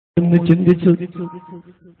എന്ന് ചിന്തിച്ചു.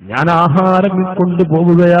 ഞാൻ ആഹാരം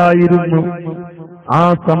കൊണ്ടുപോവുകയായിരുന്നു. ആ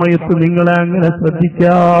സമയത്ത് നിങ്ങളെ അങ്ങനെ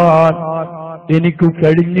ശ്രദ്ധിക്കാൻ എനിക്ക്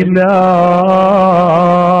കഴിഞ്ഞില്ല.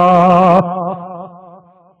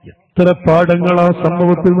 എത്ര പാഠങ്ങൾ ആ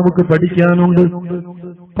സംഭവത്തിൽ നമുക്ക് പഠിക്കാനുണ്ട്.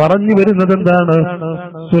 പറഞ്ഞു വരുന്നത് എന്താണ്?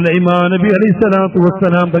 സുലൈമാൻ നബി അലൈഹിസ്സലാത്തു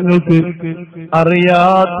വസ്സലാം തങ്ങൾക്ക്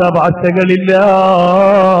അറിയാത്ത ഭാഷകളില്ല.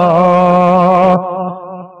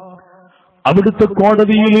 അവിടുത്തെ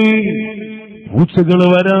കോടതിയിൽ പൂച്ചകൾ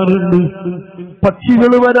വരാറുണ്ട്,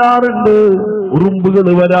 പക്ഷികൾ വരാറുണ്ട്, ഉറുമ്പുകൾ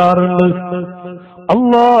വരാറുണ്ട്.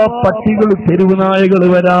 പക്ഷികൾ, തെരുവ് നായകൾ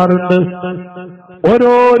വരാറുണ്ട്.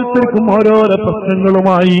 ഓരോരുത്തർക്കും ഓരോരോ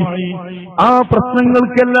പ്രശ്നങ്ങളുമായി. ആ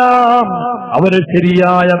പ്രശ്നങ്ങൾക്കെല്ലാം അവരെ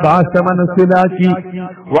ശരിയായ ഭാഷ മനസ്സിലാക്കി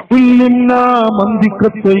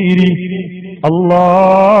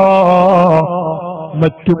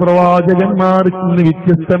മറ്റു പ്രവാചകന്മാരിൽ നിന്ന്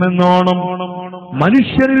വ്യത്യസ്തമെന്നോണം,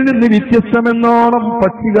 മനുഷ്യരിൽ നിന്ന് വ്യത്യസ്തമെന്നോണം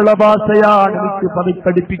പക്ഷികളുടെ ഭാഷയാണ് എനിക്ക്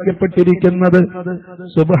പഠിപ്പിക്കപ്പെട്ടിരിക്കുന്നത്.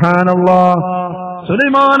 സുബ്ഹാനല്ലാഹ്.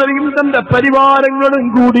 സുലൈമാൻ നബിയും തന്റെ പരിവാരങ്ങളും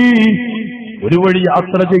കൂടി ഒരു വഴി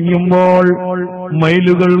യാത്ര ചെയ്യുമ്പോൾ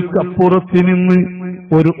മൈലുകൾക്കപ്പുറത്ത് നിന്ന്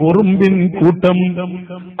ഒരു ഉറുമ്പിൻ കൂട്ടം.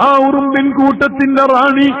 ആ ഉറുമ്പിൻ കൂട്ടത്തിന്റെ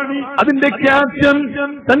റാണി, അതിന്റെ ക്യാപ്റ്റൻ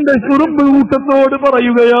തന്റെ ഉറുമ്പ് കൂട്ടത്തോട്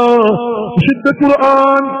പറയുകയോ, വിശുദ്ധ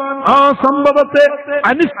ഖുർആൻ ആ സംഭവത്തെ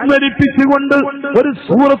അനുസ്മരിപ്പിച്ചുകൊണ്ട് ഒരു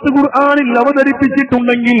സൂറത്ത് ഖുർആനിൽ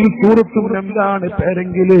അവതരിപ്പിച്ചിട്ടുണ്ടെങ്കിൽ സൂറത്ത് എന്താണ്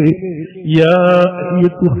പേരെങ്കിൽ, യാ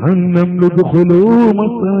അയ്യുഹൻ നംലു ദഖുലൂ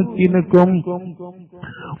മസാകിനകും,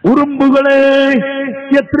 ഉറുമ്പുകളെ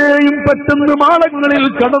എത്രയും പെട്ടെന്ന് മാളങ്ങളിൽ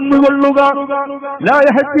കടന്നുകൊള്ളുക. ലാ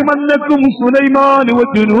യഹ്തിമന്നകും സുലൈമാനു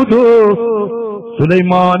വജുനൂദു,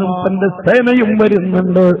 സുലൈമാനും തന്റെ സേനയും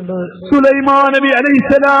വരുന്നുണ്ട്. സുലൈമാൻ നബി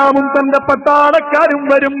അലൈഹിസ്സലാമും തന്റെ പട്ടാളക്കാരും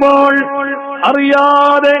വരുമ്പോൾ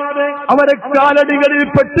അറിയാതെ അവരെ കാലടികളിൽ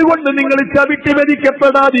പെട്ടുകൊണ്ട് നിങ്ങൾ ചവിട്ടി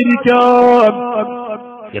വരിക്കപ്പെടാതിരിക്കാൻ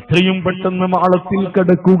എത്രയും പെട്ടെന്ന് മാളത്തിൽ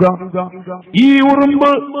കിടക്കുക. ഈ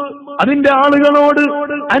ഉറുമ്പ് അതിന്റെ ആളുകളോട്,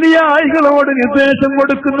 അനുയായികളോട് നിർദ്ദേശം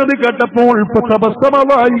കൊടുക്കുന്നത് കേട്ടപ്പോൾ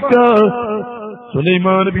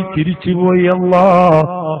സുലൈമാൻ നബി തിരിച്ചുപോയി.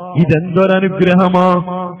 ഇതെന്തൊരനുഗ്രഹമാ,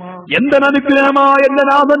 എന്തൊരനുഗ്രഹമാ എന്റെ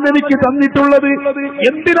നാഥൻ എനിക്ക് തന്നിട്ടുള്ളത്.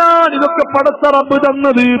 എന്തിനാണ് ഇതൊക്കെ പടച്ച റബ്ബ്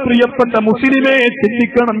തന്നത്? പ്രിയപ്പെട്ട മുസ്ലിമേ,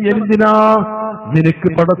 ചിന്തിക്കണം. എന്തിനാ നിനക്ക്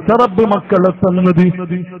പടച്ച റബ്ബ് മക്കളെ തന്നത്?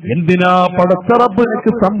 എന്തിനാ പടച്ച റബ്ബ്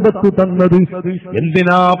നിനക്ക് സമ്പത്ത് തന്നത്?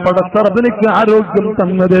 എന്തിനാ പടച്ച റബ്ബ് നിനക്ക് ആരോഗ്യം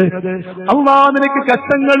തന്നത്? നിനക്ക്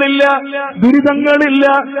കഷ്ടങ്ങളില്ല, ദുരിതങ്ങളില്ല,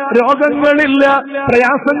 രോഗങ്ങളില്ല,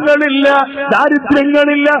 പ്രയാസങ്ങളില്ല,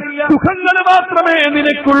 ദാരിദ്ര്യങ്ങളില്ല, സുഖങ്ങൾ മാത്രമേ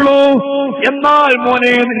നിനക്കുള്ളൂ. എന്നാൽ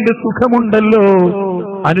മോനെ, നിന്റെ സുഖമുണ്ടല്ലോ,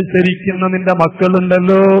 അനുസരിക്കുന്ന നിന്റെ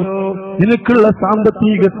മക്കളുണ്ടല്ലോ, നിനക്കുള്ള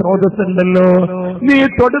സാമ്പത്തിക സ്രോതസ്സുണ്ടല്ലോ, നീ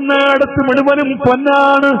തൊടുന്നിടത്ത് മുഴുവനും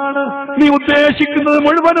പൊന്നാണ്, നീ ഉദ്ദേശിക്കുന്നത്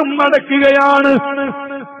മുഴുവനും നടക്കുകയാണ്.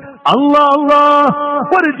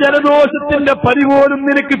 ഒരു ജലദോഷത്തിന്റെ പരിപോലും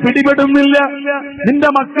നിനക്ക് പിടിപെടുന്നില്ല, നിന്റെ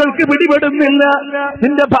മക്കൾക്ക് പിടിപെടുന്നില്ല,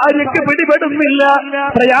 നിന്റെ ഭാര്യയ്ക്ക് പിടിപെടുന്നില്ല,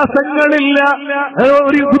 പ്രയാസങ്ങളില്ല,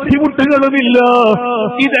 ഒരു ബുദ്ധിമുട്ടുകളുമില്ല.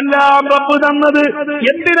 ഇതെല്ലാം റബ്ബ് തന്നത്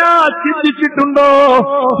എന്തിനാ ചിന്തിച്ചിട്ടുണ്ടോ?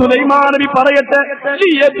 സുലൈമാൻ നബി പറയട്ടെ,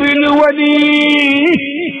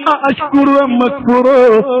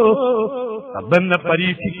 റബ്ബെന്നെ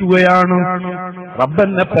പരീക്ഷിക്കുകയാണ്,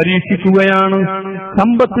 റബ്ബെന്നെ പരീക്ഷിക്കുകയാണ്.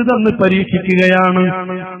 സമ്പത്ത് തന്ന് പരീക്ഷിക്കുകയാണ്,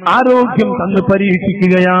 ആരോഗ്യം തന്ന്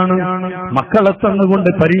പരീക്ഷിക്കുകയാണ്, മക്കളെ തന്നുകൊണ്ട്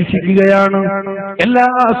പരീക്ഷിക്കുകയാണ്, എല്ലാ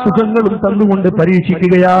സുഖങ്ങളും തന്നുകൊണ്ട്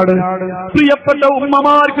പരീക്ഷിക്കുകയാണ്. പ്രിയപ്പെട്ട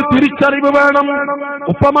ഉമ്മമാർക്ക് തിരിച്ചറിവ് വേണം,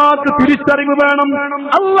 ഉപ്പമാർക്ക് തിരിച്ചറിവ് വേണം.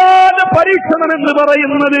 അല്ലാഹുവിന്റെ പരീക്ഷണം എന്ന്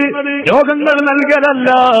പറയുന്നത് രോഗങ്ങൾ നൽകലല്ല,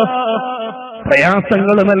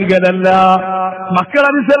 പ്രയാസങ്ങൾ നൽകലല്ല,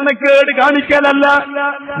 മക്കളനുസരണക്കേട് കാണിക്കലല്ല,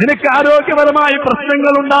 നിനക്ക് ആരോഗ്യപരമായ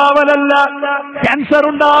പ്രശ്നങ്ങൾ ഉണ്ടാവലല്ല, ക്യാൻസർ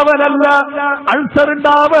ഉണ്ടാവലല്ല, അൾസർ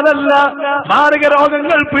ഉണ്ടാവലല്ല, മാരക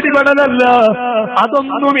രോഗങ്ങൾ പിടിപെടലല്ല.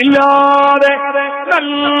 അതൊന്നുമില്ലാതെ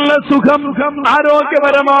നല്ല സുഖം,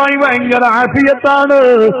 ആരോഗ്യപരമായി ഭയങ്കര ആഫിയത്താണ്.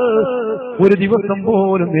 ഒരു ദിവസം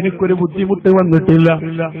പോലും നിനക്കൊരു ബുദ്ധിമുട്ട് വന്നിട്ടില്ല.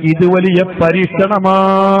 ഇത് വലിയ പരീക്ഷണമാ,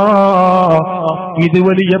 ഇത്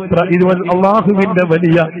വലിയ അല്ലാഹുവിന്റെ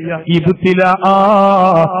വലിയ ഇബ്തിലാ.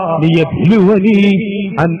 ലിയബ്ലുവനി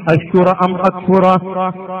അൻ അശ്കുറ അം അക്ഫുറ,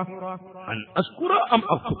 അൻ അശ്കുറ അം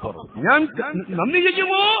അക്ഫുറ, ഞാൻ നന്ദി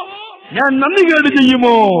ചെയ്യുമോ, ഞാൻ നന്ദികേട്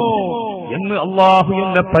ചെയ്യുമോ എന്ന് അല്ലാഹു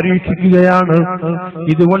എന്നെ പരീക്ഷിക്കുകയാണ്.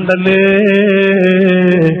 ഇതുകൊണ്ടല്ലേ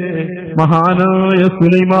മഹാനായ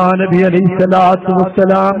സുലൈമാൻ നബി അലൈഹിസ്സലാത്തു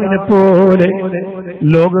വസ്സലാമിനെ പോലെ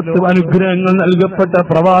ലോകത്ത് അനുഗ്രഹങ്ങൾ നൽകപ്പെട്ട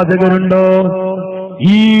പ്രവാചകരുണ്ടോ?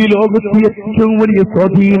 ഈ ലോകത്ത് ഏറ്റവും വലിയ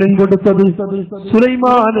സ്വാധീനം കൊടുത്തത്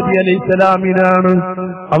സുലൈമാൻ നബി അലൈഹിസ്സലാമിനാണ്.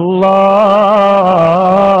 അല്ലാഹ്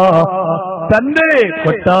തന്റെ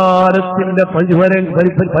കൊട്ടാരത്തിന്റെ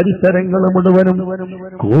പരിസരങ്ങൾ മുഴുവനും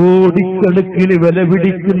കോടിക്കണക്കിന് വില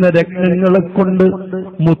പിടിക്കുന്ന രത്നങ്ങളെ കൊണ്ട്,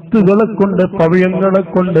 മുത്തുകളെ കൊണ്ട്, പവഴങ്ങളെ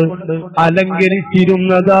കൊണ്ട്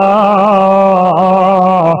അലങ്കരിച്ചിരുന്നതാ.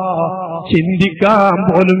 ചിന്തിക്കാൻ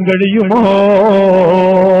പോലും കഴിയുമോ?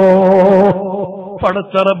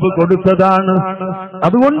 പടച്ച റബ്ബ് കൊടുത്തതാണ്.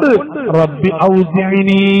 അതുകൊണ്ട് റബ്ബി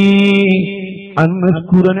ഔസിഇനി أن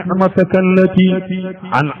أشكر نعمتك التي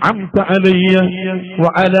أنعمت علي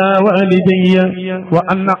وعلى والدي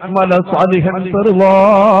وأن أعمل صالحا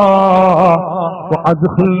ترضاه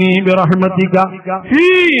وأدخلني برحمتك في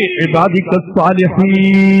عبادك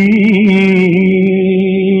الصالحين.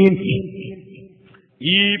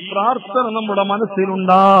 ഈ പ്രാർത്ഥന നമ്മുടെ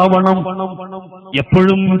മനസ്സിലുണ്ടാവണം,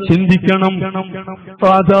 എപ്പോഴും ചിന്തിക്കണം.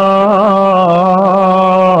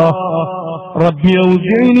 റബ്ബി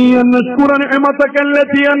ഔസിഇനി അൻ അശ്കുറ നിഅമതക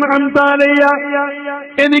അല്ലതി അൻഅംത അലയ്യ.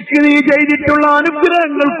 എനിക്ക് നീ ചെയ്തിട്ടുള്ള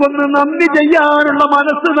അനുഗ്രഹങ്ങൾക്കൊന്ന് നന്ദി ചെയ്യാനുള്ള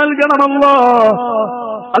മനസ്സ് നൽകണമല്ലോ.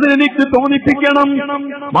 അതിനെനിക്ക് തോന്നിപ്പിക്കണം.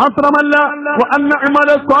 മാത്രമല്ല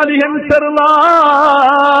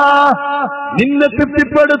നിന്നെ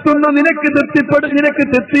തൃപ്തിപ്പെടുത്തുന്ന, നിനക്ക്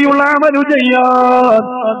തൃപ്തിയുള്ള അമലു ചെയ്യാൻ,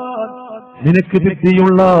 നിനക്ക്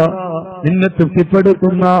തൃപ്തിയുള്ള, നിന്നെ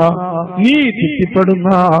തൃപ്തിപ്പെടുത്തുന്ന, നീ തൃപ്തിപ്പെടുന്ന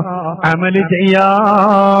അമല് ചെയ്യാൻ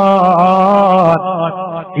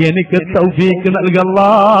എനിക്ക് തൗഫീഖ്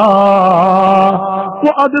നൽകല്ലാ.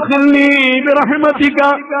 വഅദ്ഖിൽനി ബിറഹ്മതിക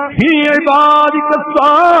ഫീ ഇബാദിക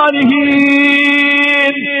സ്വാലിഹീൻ.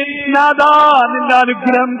 നാദാ, നിന്റെ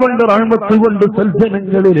അനുഗ്രഹം കൊണ്ട്, റഹ്മത്ത് കൊണ്ട്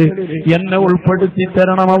സൽജനങ്ങളിൽ എന്നെ ഉൾപ്പെടുത്തി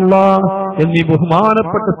തരണമല്ലാ എന്നീ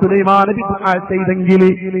ബഹുമാനപ്പെട്ട സുലൈമാൻ നബി ദുആ ചെയ്തെങ്കിൽ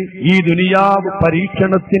ഈ ദുനിയാവ്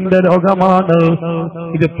പരീക്ഷണത്തിന്റെ ലോകമാണ്.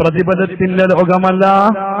 ഇത് പ്രതിഫലത്തിന്റെ ലോകമല്ല.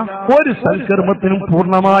 ഒരു സൽക്കർമ്മത്തിനും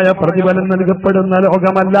പൂർണ്ണമായ പ്രതിഫലം നൽകപ്പെടുന്ന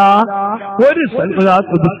ലോകമല്ല. ഒരു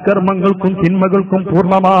ദുഷ്കർമ്മങ്ങൾക്കും തിന്മകൾക്കും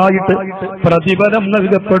പൂർണ്ണമായിട്ട് പ്രതിഫലം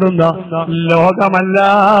നൽകപ്പെടുന്ന ലോകമല്ല.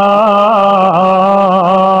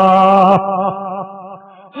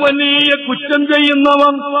 വലിയ കുറ്റം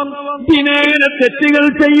ചെയ്യുന്നവർ, ദിനേന തെറ്റുകൾ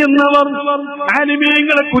ചെയ്യുന്നവർ,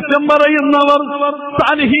 ആലിമീങ്ങളെ കുറ്റം പറയുന്നവർ,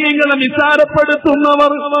 സാലിഹീങ്ങളെ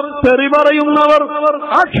നിസാരപ്പെടുത്തുന്നവർ, തെറി പറയുന്നവർ,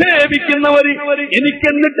 ആക്ഷേപിക്കുന്നവർ,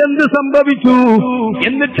 എനിക്കെന്നിട്ടെന്ത് സംഭവിച്ചു,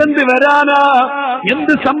 എന്നിട്ടെന്ത് വരാനാ,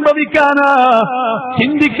 എന്ത് സംഭവിക്കാനാ?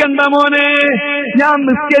 ചിന്തിക്കണ്ട മോനെ. ഞാൻ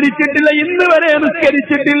നിസ്കരിച്ചിട്ടില്ല, ഇന്ന് വരെ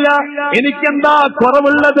നിസ്കരിച്ചിട്ടില്ല, എനിക്കെന്താ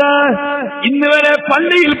കുറവുള്ളത്? ഇന്ന് വരെ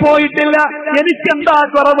പള്ളിയിൽ പോയിട്ടില്ല, എനിക്കെന്താ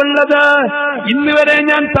കുറവുള്ളത്? ഇന്ന് വരെ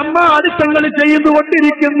ഞാൻ സമ്മാദിത്തങ്ങൾ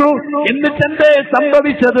ചെയ്തുകൊണ്ടിരിക്കുന്നു, എന്നിട്ടെന്തേ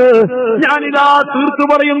സംഭവിച്ചത്? ഞാനിതാ തീർത്തു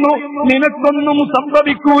പറയുന്നു, നിനക്കൊന്നും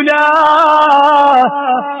സംഭവിക്കൂല.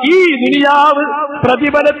 ഈ ദുനിയാവ്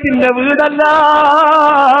പ്രതിഫലത്തിന്റെ വീടല്ല.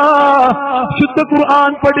 ശുദ്ധ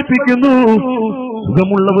ഖുർആൻ പഠിപ്പിക്കുന്നു,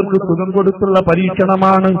 സുഖമുള്ളവർക്ക് സുഖം കൊടുത്തുള്ള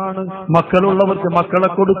പരീക്ഷണമാണ്, മക്കളുള്ളവർക്ക് മക്കളെ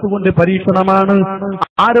കൊടുത്തുകൊണ്ട് പരീക്ഷണമാണ്,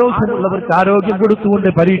 ആരോഗ്യമുള്ളവർക്ക് ആരോഗ്യം കൊടുത്തുകൊണ്ട്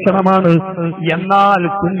പരീക്ഷണമാണ്. എന്നാൽ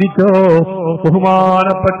ചിന്തിച്ചോ,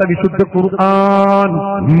 ബഹുമാനപ്പെട്ട വിശുദ്ധ ഖുർആൻ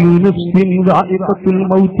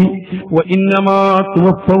വഇന്നമാ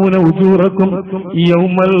തുവഫൗന ഉജൂറക്കും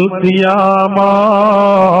യൗമൽ ഖിയാമ.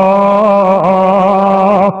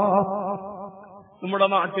 നമ്മുടെ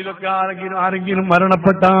നാട്ടിലൊക്കെ ആരെങ്കിലും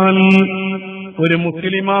മരണപ്പെട്ടാൽ, ഒരു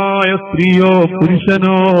മുസ്ലിമായ സ്ത്രീയോ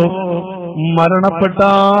പുരുഷനോ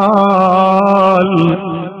മരണപ്പെട്ടാൽ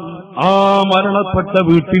ആ മരണപ്പെട്ട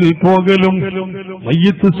വീട്ടിൽ പോകലും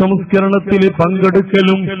മയ്യിത്ത് സംസ്കരണത്തിൽ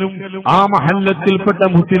പങ്കെടുക്കലും ആ മഹല്ലത്തിൽപ്പെട്ട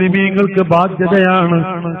മുസ്ലിമീങ്ങൾക്ക് ബാധ്യതയാണ്.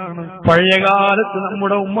 പഴയകാലത്ത്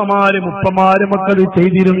നമ്മുടെ ഉമ്മമാരും ഉപ്പമാരും ഒക്കെ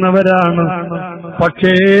ചെയ്തിരുന്നവരാണ്.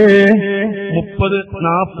 പക്ഷേ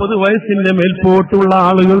 30-40 വയസ്സിന്റെ മേൽപോട്ടുള്ള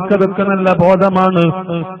ആളുകൾക്ക് അതൊക്കെ നല്ല ബോധമാണ്.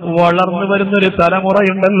 വളർന്നു വരുന്നൊരു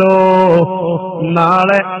തലമുറയുണ്ടല്ലോ,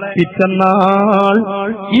 നാളെ പിറ്റന്നാൾ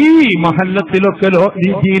ഈ മഹല്ലത്തിലൊക്കെ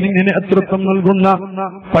ദീനിന് നേതൃത്വം നൽകുന്ന,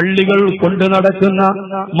 പള്ളികൾ കൊണ്ടു നടക്കുന്ന,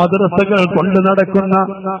 മദ്രസകൾ കൊണ്ടു നടക്കുന്ന,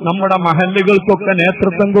 നമ്മുടെ മഹല്ലുകൾക്കൊക്കെ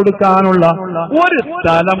നേതൃത്വം കൊടുക്കാനുള്ള ഒരു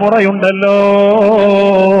തലമുറയുണ്ടല്ലോ.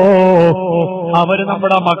 അവര്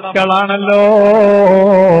നമ്മുടെ മക്കളാണല്ലോ.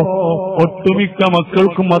 ഒട്ടുമിക്ക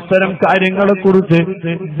മക്കൾക്കും അത്തരം കാര്യങ്ങളെ കുറിച്ച്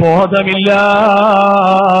ബോധമില്ല.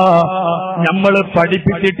 നമ്മൾ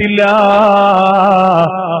പഠിപ്പിച്ചിട്ടില്ല,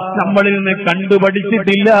 നമ്മളിൽ നിന്ന്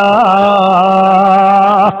കണ്ടുപഠിച്ചിട്ടില്ല.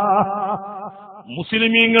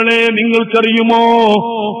 മുസ്ലിമീങ്ങളെ, നിങ്ങൾക്കറിയുമോ,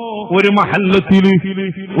 ഒരു മഹല്ലത്തിൽ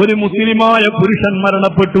ഒരു മുസ്ലിമായ പുരുഷൻ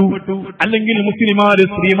മരണപ്പെട്ടു, അല്ലെങ്കിൽ മുസ്ലിമായ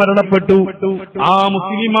സ്ത്രീ മരണപ്പെട്ടു. ആ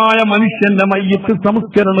മുസ്ലിമായ മനുഷ്യന്റെ മയ്യിത്ത്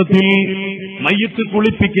സംസ്കരണത്തിൽ മയ്യത്ത്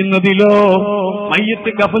കുളിപ്പിക്കുന്നതിലോ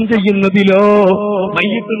മയ്യത്ത് കഫൻ ചെയ്യുന്നതിലോ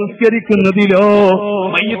മയ്യത്ത് നിസ്കരിക്കുന്നതിലോ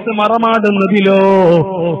മയ്യത്ത് മറമാടുന്നതിലോ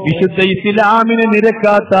വിശുദ്ധ ഇസ്ലാമിന്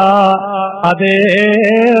നിരക്കാത്ത അതേ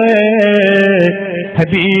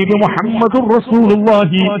ഹബീബ് മുഹമ്മദുർ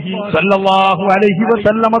റസൂലുള്ളാഹി സ്വല്ലല്ലാഹു അലൈഹി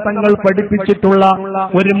വസല്ലമ തങ്ങൾ പഠിപ്പിച്ചിട്ടുള്ള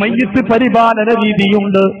ഒരു മയ്യിത്ത് പരിപാലന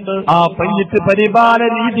രീതിയുണ്ട്. ആ മയ്യിത്ത്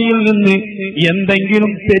പരിപാലന രീതിയിൽ നിന്ന്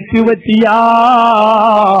എന്തെങ്കിലും തെറ്റുപറ്റിയാൽ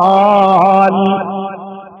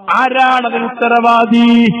ആരാണതിന് ഉത്തരവാദി?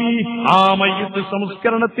 ആ മയ്യിത്ത്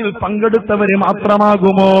സംസ്കരണത്തിൽ പങ്കെടുത്തവര്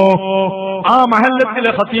മാത്രമാകുമോ? ആ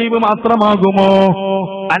മഹല്ലത്തിലെ ഖതീബ് മാത്രമാകുമോ?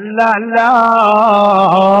 അല്ല അല്ല,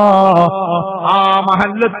 ആ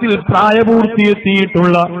മഹല്ലത്തിൽ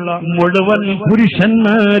പ്രായപൂർത്തിയെത്തിയിട്ടുള്ള മുഴുവൻ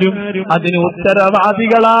പുരുഷന്മാരും അതിന്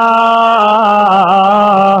ഉത്തരവാദികളാ.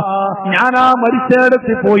 ഞാൻ ആ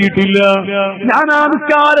മരിച്ചയിടത്ത് പോയിട്ടില്ല, ഞാൻ ആ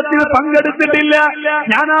നിസ്കാരത്തിൽ പങ്കെടുത്തിട്ടില്ല,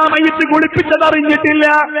 ഞാൻ ആ മയ്യിത്ത് കുളിപ്പിച്ചതറിഞ്ഞിട്ടില്ല,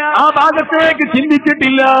 ആ ഭാഗത്തേക്ക്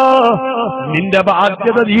ചിന്തിച്ചിട്ടില്ല. നിന്റെ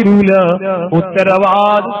ബാധ്യത തീരൂല.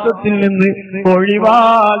 ഉത്തരവാദിത്വത്തിൽ നിന്ന്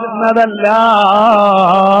ഒഴിവാകുന്നതല്ല.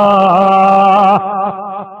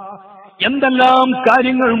 എന്തെല്ലാം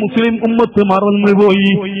കാര്യങ്ങൾ മുസ്ലിം ഉമ്മത്ത് മറന്നുപോയി.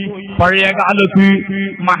 പഴയ കാലത്ത്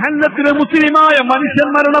മഹല്ലത്തിലെ മുസ്ലിമായ മനുഷ്യൻ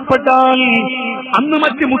മരണപ്പെട്ടാൽ അന്ന്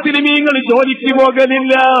മറ്റ് മുസ്ലിമീങ്ങൾ ജോലിക്ക്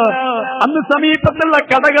പോകലില്ല, അന്ന് സമീപത്തുള്ള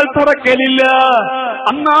കടകൾ തുറക്കലില്ല,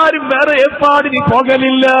 അന്നാരും വേറെ ഏർപ്പാടിന്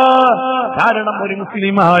പോകലില്ല. കാരണം ഒരു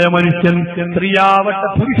മുസ്ലിമായ മനുഷ്യൻ സ്ത്രീയാവട്ടെ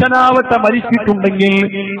പുരുഷനാവട്ടെ മരിച്ചിട്ടുണ്ടെങ്കിൽ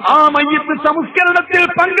ആ മയ്യിത്ത് സംസ്കരണത്തിൽ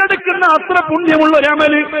പങ്കെടുക്കുന്ന അത്ര പുണ്യമുള്ള ഒരു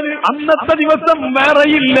അമല് അന്നത്തെ ദിവസം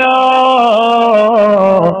വേറെയില്ല.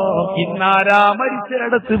 ഇന്നാരാ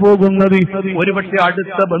മരിച്ചിടത്ത് പോകുന്നത്? ഒരുപക്ഷെ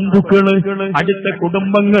അടുത്ത ബന്ധുക്കള്, അടുത്ത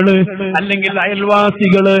കുടുംബങ്ങള്, അല്ലെങ്കിൽ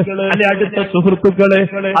അയൽവാസികള്, അല്ലെ അടുത്ത സുഹൃത്തുക്കള്.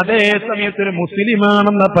 അതേ സമയത്ത് ഒരു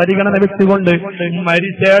മുസ്ലിമാണെന്ന പരിഗണന വെച്ചുകൊണ്ട്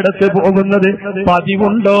മരിച്ചിടത്ത് പോകുന്നത്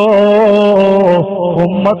പതിവുണ്ടോ?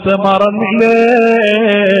 ഉമ്മത്ത് മറന്നില്ലേ?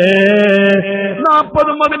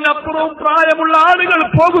 40 അതിനപ്പുറവും പ്രായമുള്ള ആളുകൾ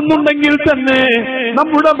പോകുന്നുണ്ടെങ്കിൽ തന്നെ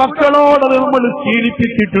നമ്മുടെ മക്കളോടത് നമ്മൾ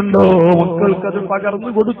ശീലിപ്പിച്ചിട്ടുണ്ടോ? മക്കൾക്കത് പകർന്നു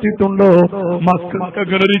കൊടുത്തിട്ടുണ്ടോ? മക്കൾക്ക്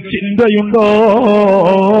അങ്ങനെ ഒരു ചിന്തയുണ്ടോ?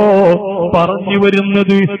 പറഞ്ഞു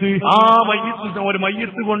വരുന്നത് ആ മയ്യിത്ത്, ഒരു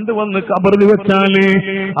മയ്യിത്ത് കൊണ്ടുവന്ന് ഖബറിൽ വെച്ചാല്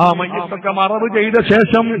ആ മയ്യിത്തൊക്കെ മറവ് ചെയ്ത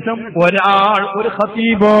ശേഷം ഒരാൾ, ഒരു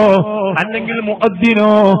ഖതീബോ അല്ലെങ്കിൽ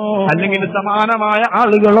മുഅദ്ദിനോ അല്ലെങ്കിൽ സമാനമായ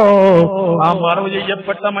ആളുകളോ ആ മറവ്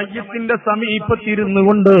ചെയ്യപ്പെട്ട മയ്യിത്തിന്റെ സമീപത്തിരുന്നു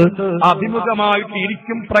കൊണ്ട് അഭിമുഖമായിട്ട്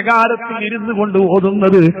ഇരിക്കും പ്രകാരത്തിൽ ഇരുന്നു കൊണ്ട്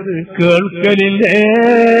ഓതുന്നത് കേൾക്കലില്ലേ?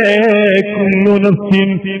 കുല്ലു നഫ്സിൻ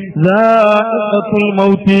ദാഇഖത്തുൽ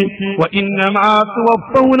മൗതി വഇന്നമാ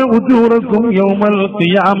തുവഫൗന ഉജൂറകും യൗമൽ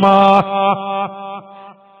ഖിയാമ.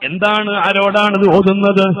 എന്താണ്, ആരോടാണിത്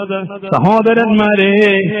ഓതുന്നത്? സഹോദരന്മാരെ,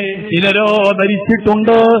 ചിലരോ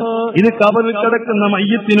ധരിച്ചിട്ടുണ്ട് ഇത് കബറിൽ കിടക്കുന്ന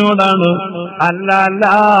മയ്യിത്തിനോടാണ്. അല്ല അല്ല,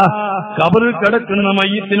 കബറിൽ കിടക്കുന്ന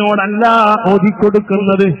മയ്യിത്തിനോടല്ല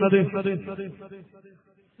ഓതിക്കൊടുക്കുന്നത്.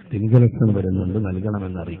 തിങ്കളക്ഷൻ വരുന്നുണ്ട്,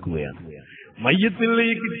 നൽകണമെന്ന് അറിയിക്കുകയാണ്.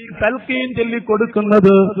 മയ്യിത്തിലേക്ക് തൽക്കീൻ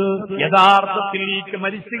ചൊല്ലിക്കൊടുക്കുന്നത് യഥാർത്ഥത്തിൽ ഈ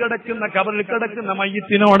മരിച്ചു കിടക്കുന്ന കബറിൽ കിടക്കുന്ന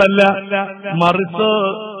മയ്യിത്തിനോടല്ല, മറിച്ച്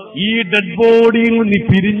ഈ ഡെഡ് ബോഡിയിൽ നിന്ന്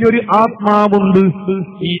പിരിഞ്ഞൊരു ആത്മാവുണ്ട്.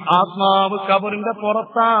 ഈ ആത്മാവ് കബറിന്റെ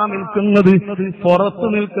പുറത്താ നിൽക്കുന്നത്. പുറത്തു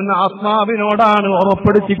നിൽക്കുന്ന ആത്മാവിനോടാണ്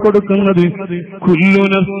ഉറപ്പെടുത്തി കൊടുക്കുന്നത്. കുല്ലു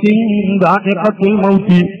നഫ്സിൻ ദാഇഖത്തുൽ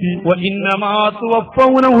മൗതി വഇന്നമാ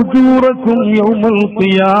തുവഫൗന ഉജൂറകും യൗമൽ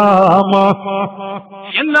ഖിയാമ.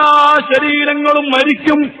 എല്ലാ ശരീരങ്ങളും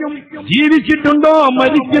മരിക്കും. ജീവിച്ചിട്ടുണ്ടോ?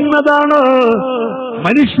 മരിക്കുന്നതാണ്.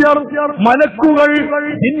 മനുഷ്യർ, മലക്കുകൾ,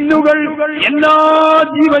 ജിന്നുകൾ, എല്ലാ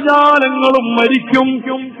ജീവജാലങ്ങളും മരിക്കും.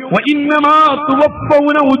 വഇന്നമാ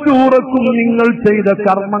തുവഫൗന ഉജൂറകും, നിങ്ങൾ ചെയ്ത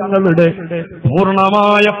കർമ്മങ്ങളുടെ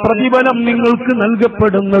പൂർണ്ണമായ പ്രതിഫലം നിങ്ങൾക്ക്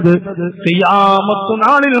നൽകപ്പെടുന്നത് ഖിയാമത്ത്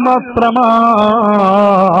നാളിൽ മാത്രമാ.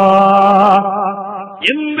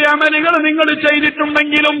 എന്ത് അമലുകൾ നിങ്ങൾ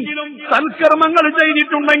ചെയ്തിട്ടുണ്ടെങ്കിലും, സൽക്കർമ്മങ്ങൾ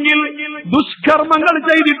ചെയ്തിട്ടുണ്ടെങ്കിൽ, ദുഷ്കർമ്മങ്ങൾ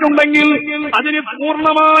ചെയ്തിട്ടുണ്ടെങ്കിൽ അതിന്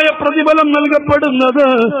പൂർണ്ണമായ പ്രതിഫലം നൽകപ്പെടുന്നത്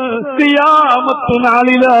ഖിയാമത്ത്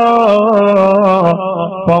നാളിലാ.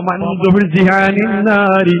 ഫമൻ ദുഖില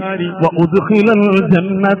അനിന്നാരി വഉദ്ഖിലൽ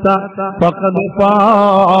ജന്നത ഫഖദ്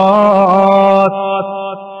ഫാസ്.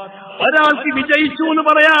 ഒരാൾക്ക് വിജയിച്ചു എന്ന്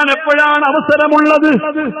പറയാൻ എപ്പോഴാണ് അവസരമുള്ളത്?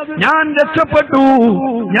 ഞാൻ രക്ഷപ്പെട്ടു,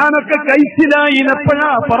 ഞാനൊക്കെ കഴിച്ചിലായി എപ്പോഴാ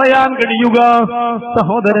പറയാൻ കഴിയുക?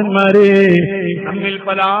 സഹോദരന്മാരെ, നമ്മിൽ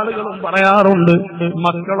പല ആളുകളും പറയാറുണ്ട്,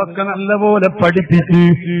 മക്കളൊക്കെ നല്ലപോലെ പഠിപ്പിച്ച്,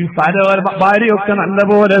 ഭാര്യയൊക്കെ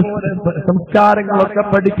നല്ലപോലെ സംസ്കാരങ്ങളൊക്കെ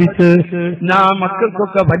പഠിപ്പിച്ച്, ഞാൻ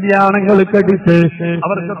മക്കൾക്കൊക്കെ കല്യാണങ്ങൾ കഴിച്ച്,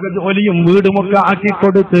 അവർക്കൊക്കെ ജോലിയും വീടുമൊക്കെ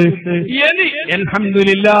ആക്കിക്കൊടുത്ത്,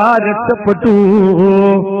 അൽഹംദുലില്ലാഹ് രക്ഷപ്പെട്ടു.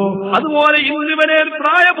 അതുപോലെ ഇന്ന് വരെ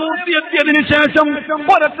പ്രായപൂർത്തിയെത്തിയതിനു ശേഷം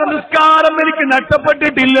ഒരൊറ്റ നിസ്കാരം എനിക്ക്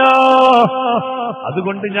നഷ്ടപ്പെട്ടിട്ടില്ല.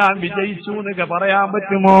 അതുകൊണ്ട് ഞാൻ വിജയിച്ചു എന്നൊക്കെ പറയാൻ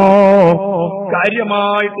പറ്റുമോ?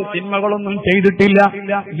 കാര്യമായിട്ട് തിന്മകളൊന്നും ചെയ്തിട്ടില്ല,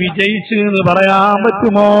 വിജയിച്ചു എന്ന് പറയാൻ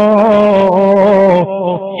പറ്റുമോ?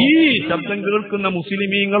 ഈ ശബ്ദം കേൾക്കുന്ന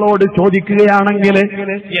മുസ്ലിമീങ്ങളോട് ചോദിക്കുകയാണെങ്കിൽ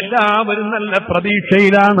എല്ലാവരും നല്ല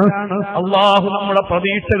പ്രതീക്ഷയിലാണ്. അള്ളാഹു നമ്മുടെ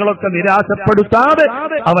പ്രതീക്ഷകളൊക്കെ നിരാശപ്പെടുത്താതെ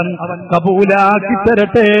അവൻ കബൂലാക്കി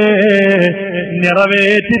തരട്ടെ,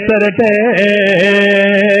 നിറവേറ്റി തരട്ടെ.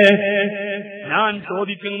 ഞാൻ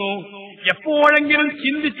ചോദിക്കുന്നു, എപ്പോഴെങ്കിലും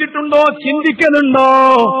ചിന്തിച്ചിട്ടുണ്ടോ, ചിന്തിക്കലുണ്ടോ?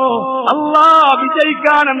 അല്ലാഹ്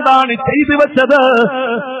വിജയിക്കാൻ എന്താണ് ചെയ്തു വെച്ചത്?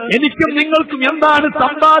 എനിക്കും നിങ്ങൾക്കും എന്താണ്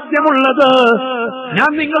സമ്പാദ്യമുള്ളത്?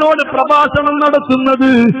 ഞാൻ നിങ്ങളോട് പ്രഭാഷണം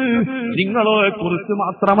നടത്തുന്നത് നിങ്ങളെ കുറിച്ച്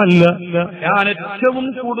മാത്രമല്ല. ഞാൻ ഏറ്റവും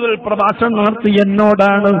കൂടുതൽ പ്രഭാഷണം നടത്തി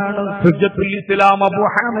എന്നോടാണ്. ഹുജ്ജത്തുൽ ഇസ്ലാം അബൂ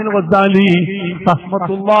ഹാമിദ് ഗസാലി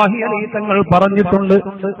റഹ്മത്തുള്ളാഹി അലൈഹി തങ്ങൾ പറഞ്ഞിട്ടുണ്ട്,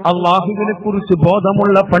 അല്ലാഹുവിനെ കുറിച്ച്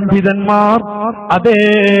ബോധമുള്ള പണ്ഡിതന്മാർ, അതേ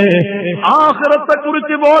ആഖിറത്തെ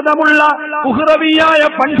കുറിച്ച് ബോധമുള്ള ഉഖ്റവിയായ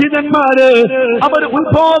പണ്ഡിതന്മാര്, അവർ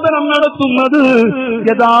ഉത്ബോധനം നടത്തുന്നത്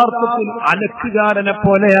യഥാർത്ഥത്തിൽ അലക്കുകാരനെ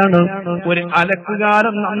പോലെയാണ്. ഒരു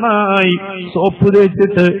അലക്കുകാരൻ നന്നായി സോപ്പ്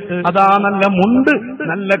തേച്ചിട്ട് അതാ നല്ല മുണ്ട്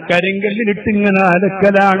നല്ല കരിങ്കല്ലിലിട്ട് ഇങ്ങനെ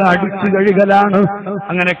അലക്കലാണ്, അടിച്ചു കഴുകലാണ്.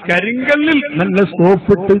 അങ്ങനെ കരിങ്കല്ലിൽ നല്ല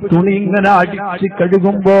സോപ്പിട്ട് തുണി ഇങ്ങനെ അടിച്ച്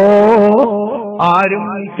കഴുകുമ്പോ ആരും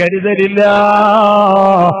കരുതലില്ല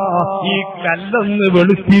ഈ കല്ലൊന്ന്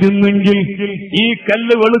വെളുത്തിരുന്നെങ്കിൽ, ഈ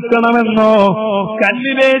കല്ല് വെളുക്കണമെന്നോ,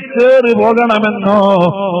 കല്ലിലെ ചേറ് പോകണമെന്നോ,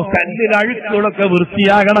 കല്ലിൽ അഴുക്കുകളൊക്കെ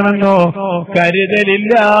വൃത്തിയാകണമെന്നോ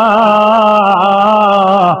കരുതലില്ല.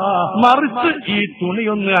 മറിച്ച് ഈ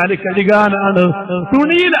തുണിയൊന്ന് കഴുകാനാണ്,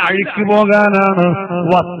 തുണിയിൽ അഴുക്ക് പോകാനാണ്,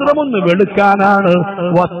 വസ്ത്രമൊന്ന് വെളുക്കാനാണ്,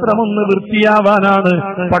 വസ്ത്രമൊന്ന് വൃത്തിയാവാനാണ്.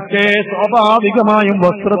 പക്ഷേ സ്വാഭാവികമായും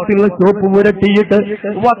വസ്ത്രത്തിൽ സോപ്പ് പുരട്ടിയിട്ട്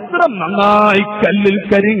വസ്ത്രം നന്നായി കല്ലിൽ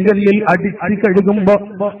കരിങ്കല്ലിൽ അടിച്ച് കഴുകുമ്പോ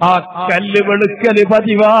ആ കല്ല് വെളുക്കല്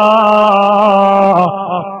പതിവാ,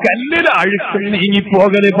 കല്ലിൽ അഴുക്ക്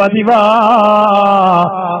നീങ്ങിപ്പോകല് പതിവാ.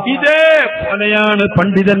 ഇതേപോലെയാണ്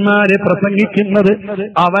പണ്ഡിതന്മാരെ പ്രസംഗിക്കുന്നത്.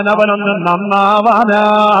 അവനവനൊന്ന് നന്നാവാനാ,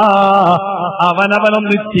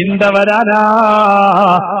 അവനവനൊന്ന് ചിന്ത വരാനാ,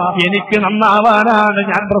 എനിക്ക് നന്നാവാനാണ്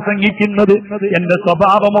ഞാൻ പ്രസംഗിക്കുന്നത്. എന്റെ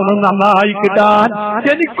സ്വഭാവമൊന്ന് നന്നായി കിട്ടാൻ,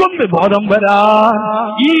 എനിക്കൊന്ന് ബോധം വരാൻ,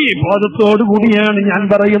 ഈ ബോധത്തോടുകൂടിയാണ് ഞാൻ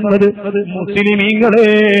പറയുന്നത്. മുസ്ലിമീങ്ങളെ,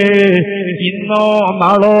 ഇന്നോ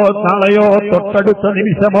നാളോ നാളെയോ തൊട്ടടുത്ത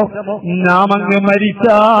നിമിഷമോ നാം അങ്ങ്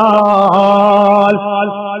മരിച്ചാൽ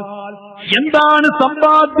എന്താണ്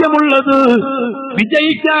സമ്പാദ്യമുള്ളത്?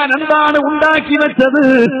 വിജയിക്കാൻ എന്താണ് ഉണ്ടാക്കി വെച്ചത്?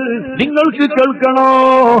 നിങ്ങൾക്ക് കേൾക്കണോ?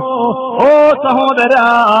 ഓ സഹോദരാ,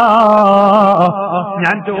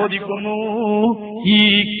 ഞാൻ ചോദിക്കുന്നു,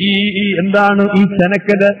 എന്താണ് ഈ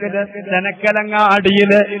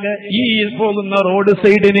ചെനക്കലങ്ങാടിയില് ഈ പോകുന്ന റോഡ്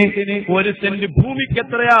സൈഡിന് ഒരു സെന്റ് ഭൂമിക്ക്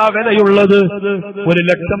എത്രയാ വിലയുള്ളത്?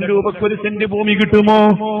 1,00,000 രൂപക്ക് ഒരു സെന്റ് ഭൂമി കിട്ടുമോ?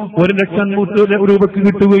 1,00,000 രൂപക്ക്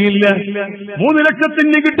കിട്ടുകയില്ല. 3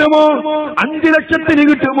 ലക്ഷത്തിന് കിട്ടുമോ? 5 ലക്ഷത്തിന്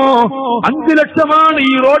കിട്ടുമോ? 5 ലക്ഷമാണ്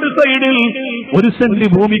ഈ റോഡ് സൈഡിൽ ഒരു സെന്റ്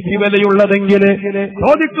ഭൂമിക്ക് വിലയുള്ളതെങ്കിൽ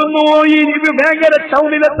ചോദിക്കുന്നു, ഈ വേങ്ങര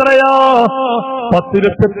ടൗണിൽ എത്രയാ? 10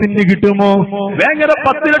 ലക്ഷത്തിന് കിട്ടുമോ? വേങ്ങര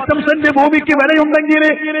 10 ലക്ഷം സെന്റ് ഭൂമിക്ക് വിലയുണ്ടെങ്കിൽ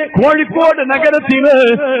കോഴിക്കോട് നഗരത്തില്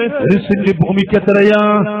ഒരു സെന്റ് ഭൂമിക്ക് എത്രയാ?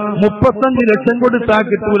 35 ലക്ഷം കൊടുത്താ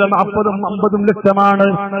കിട്ടൂല, 40-50 ലക്ഷമാണ്.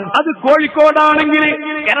 അത് കോഴിക്കോടാണെങ്കിൽ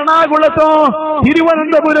എറണാകുളത്തോ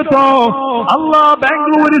തിരുവനന്തപുരത്തോ അല്ലാ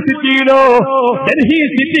ബാംഗ്ലൂർ സിറ്റിയിലോ ഡൽഹി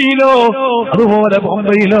സിറ്റിയിലോ അതുപോലെ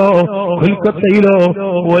ബോംബെയിലോ കൊൽക്കത്തയിലോ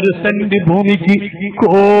ഒരു സെന്റ് ഭൂമിക്ക്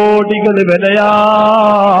കോടികൾ വിലയാ.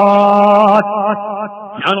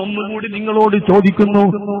 ഞാൻ ഒന്നുകൂടി നിങ്ങളോട് ചോദിക്കുന്നു,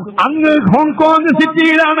 അങ്ങ് ഹോങ്കോങ്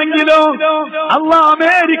സിറ്റിയിലാണെങ്കിലോ അല്ല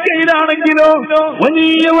അമേരിക്കയിലാണെങ്കിലോ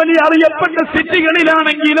വലിയ വലിയ അറിയപ്പെട്ട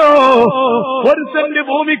സിറ്റികളിലാണെങ്കിലോ ഒരു സെന്റ്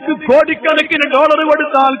ഭൂമിക്ക് കോടിക്കണക്കിന് ഡോളർ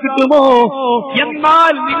കൊടുത്താൽ കിട്ടുമോ?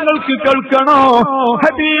 എന്നാൽ നിങ്ങൾക്ക് കേൾക്കണോ,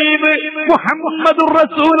 ഹബീബ് മുഹമ്മദുർ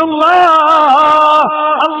റസൂലുള്ളാഹ്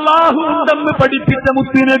അല്ലാഹു ഉണ്ടെന്ന് പഠിപ്പിച്ച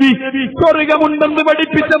മുത്തുനബി, സ്വർഗമുണ്ടെന്ന്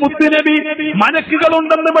പഠിപ്പിച്ച മുത്തുനബി,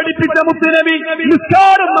 മലക്കുകളുണ്ടെന്ന് പഠിപ്പിച്ച മുത്തുനബി,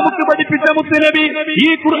 നിസ്കാരം നമുക്ക് പഠിപ്പിച്ച മുത്തുനബി, ഈ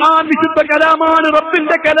ഖുർആൻ വിശുദ്ധ കലാമാണ്,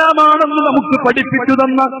 റബ്ബിന്റെ കലാമാണെന്ന് നമുക്ക് പഠിപ്പിച്ചു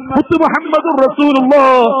തന്ന മുത്തു മുഹമ്മദുർ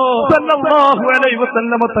റസൂലുള്ളാഹ് സല്ലല്ലാഹു അലൈഹി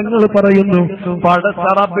വസല്ലമ തങ്ങൾ പറയുന്നു, പടച്ച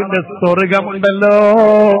റബ്ബിന്റെ സ്വർഗമുണ്ടല്ലോ,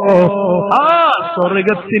 ആ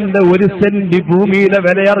സ്വർഗത്തിന്റെ ഒരു സെന്റ് ഭൂമിയിലെ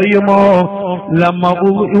വില അറിയുമോ?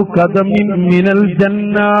 ലമഉ ഖദമിൻ മിനൽ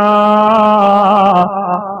ജന്ന,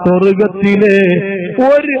 സ്വർഗത്തിലെ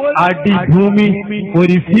ഒരു അടിഭൂമി,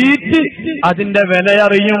 ഒരു ഫീറ്റ്, അതിന്റെ വില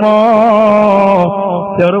അറിയുമോ?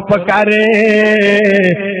 ചെറുപ്പക്കാരെ,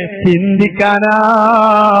 ചിന്തിക്കാനാ.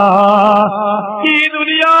 ഈ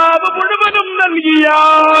ദുനിയാവ് മുഴുവനും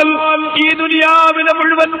നൽകിയാൽ, ഈ ദുനിയാവിലെ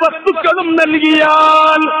മുഴുവൻ വസ്തുക്കളും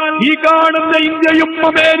നൽകിയാൽ, ഈ കാണുന്ന ഇന്ത്യയും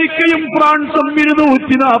അമേരിക്കയും ഫ്രാൻസും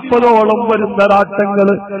 240ഓളം വരുന്ന രാഷ്ട്രങ്ങൾ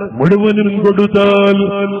മുഴുവനും കൊടുത്താൽ,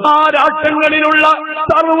 ആ രാഷ്ട്രങ്ങളിലുള്ള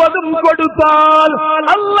സർവ്വതും കൊടുത്താൽ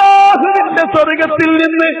അല്ലാഹുവിന്റെ സ്വർഗത്തിൽ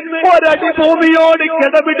നിന്ന് ഒരടി ഭൂമിയോട്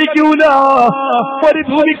കിടപിടിക്കൂല, ഒരു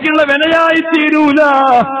ഭൂമിക്കുള്ള വിലയായി തീരൂല,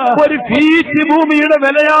 ഒരു ഫീറ്റ് ഭൂമിയുടെ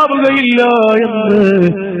വിലയാവുകയില്ല എന്ന്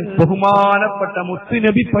ബഹുമാനപ്പെട്ട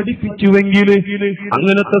മുത്തുനബി പഠിപ്പിച്ചുവെങ്കിൽ,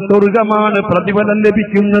 അങ്ങനത്തെ സ്വർഗമാണ് പ്രതിഫലം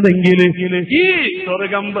ലഭിക്കുന്നതെങ്കിൽ ഈ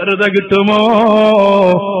സ്വർഗം വെറുതെ കിട്ടുമോ?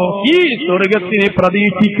 ഈ സ്വർഗത്തിനെ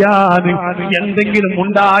പ്രതീക്ഷിക്കാൻ എന്തെങ്കിലും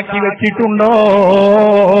ഉണ്ടാക്കി വെച്ചിട്ടുണ്ടോ?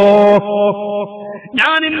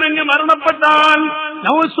 ഞാൻ ഇന്നങ്ങ് മരണപ്പെട്ടാൽ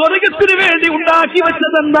നമ്മൾ സ്വർഗത്തിന് വേണ്ടി ഉണ്ടാക്കി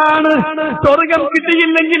വെച്ചതെന്താണ്? സ്വർഗം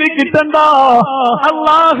കിട്ടിയില്ലെങ്കിൽ കിട്ടണ്ട,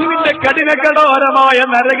 അള്ളാഹുവിന്റെ കഠിനകഠോരമായ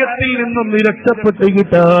നരകത്തിൽ നിന്നും രക്ഷപ്പെട്ട്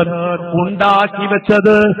കിട്ടാൻ ഉണ്ടാക്കി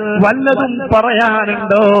വെച്ചത് വല്ലതും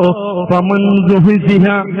പറയാനുണ്ടോ? ഫമൻ സുഹ്സിഹ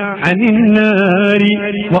അനിന്നാരി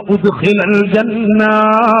വഉദ്ഖിലൽ ജന്ന.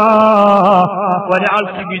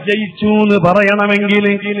 ഒരാൾക്ക് വിജയിച്ചു എന്ന് പറയണമെങ്കിൽ,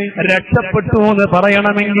 രക്ഷപ്പെട്ടു എന്ന്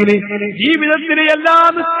പറയണമെങ്കിൽ, ജീവിതത്തിലെ എല്ലാ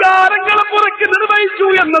നിസ്കാരങ്ങളും പുറത്ത് നിർവഹിച്ചു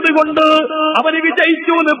എന്നതുകൊണ്ട് അവന്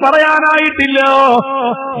വിജയിച്ചു എന്ന് പറയാനായിട്ടില്ല.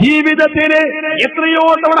 ജീവിതത്തിലെ എത്രയോ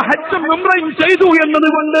തവണ ഹജ്ജും ഉംറയും ചെയ്തു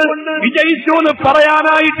എന്നതുകൊണ്ട് വിജയിച്ചു എന്ന്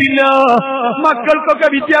പറയാനായിട്ടില്ല. മക്കൾക്കൊക്കെ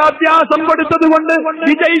വിദ്യാഭ്യാസം കൊടുത്തതുകൊണ്ട്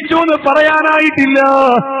വിജയിച്ചു എന്ന് പറയാനായിട്ടില്ല.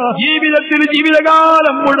 ജീവിതത്തിൽ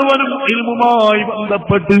ജീവിതകാലം മുഴുവനും ഇൽമുമായി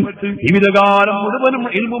ബന്ധപ്പെട്ട്, ജീവിതകാലം മുഴുവനും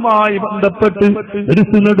ഇൽമുമായി ബന്ധപ്പെട്ട്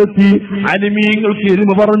ദർസ് നടത്തി, അലിമീങ്ങൾക്ക്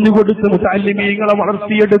ഇൽമു പറഞ്ഞു കൊടുത്ത്, മുതഅല്ലിമീങ്ങളെ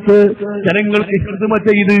വളർത്തിയെടുത്ത്, ജനങ്ങൾക്ക് ഖിദ്മ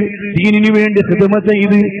ചെയ്ത്, ദീനിനു വേണ്ടി ഖിദ്മ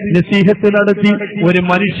ചെയ്ത്, നസീഹത്ത് നടത്തി ഒരു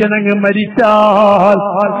മനുഷ്യനങ്ങ് മരിച്ചാൽ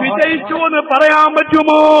വിജയിച്ചു എന്ന് പറയാൻ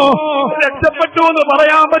പറ്റുമോ? രക്ഷപ്പെട്ടു എന്ന്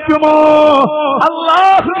പറയാൻ പറ്റുമോ?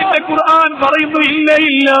 അല്ലാഹുവിന്റെ ഖുർആൻ പറയുന്നു, ഇല്ല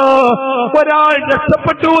ഇല്ല. ഒരാൾ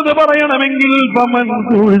രക്ഷപ്പെട്ടു എന്ന് പറയണമെങ്കിൽ ഫമൻ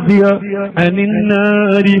സുഹ്സിഹ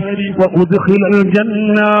അനിന്നാരി വഉദ്ഖിലൽ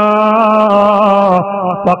ജന്ന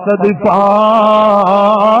ഫഖദ് ഫാസ്.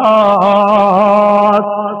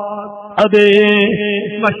 അതേ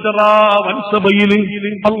മശ്റവൻസബയിൽ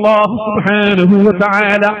അല്ലാഹു സുബ്ഹാനഹു വ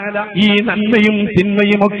തആല ഈ നന്മയും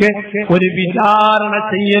തിന്മയും ഒക്കെ ഒരു വിചാരണ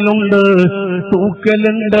ചെയ്യലുണ്ട്,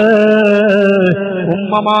 തൂക്കലുണ്ട്.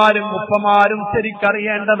 ഉമ്മമാരും ഉപ്പമാരും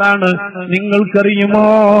ശരിക്കറിയേണ്ടതാണ്. നിങ്ങൾക്കറിയുമോ,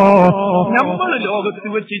 നമ്മൾ ലോകത്ത്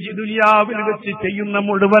വെച്ച് ദുനിയാവിൽ വെച്ച് ചെയ്യുന്ന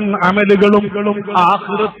മുഴുവൻ അമലുകളും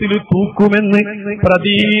ആഖിറത്തിൽ തൂക്കുമെന്ന്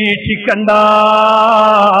പ്രതീക്ഷിക്കണ്ട.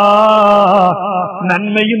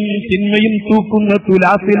 നന്മയും തിന്മയും തൂക്കുന്ന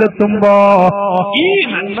തുലാസിലെത്തുമ്പോ ഈ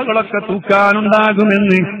നന്മകളൊക്കെ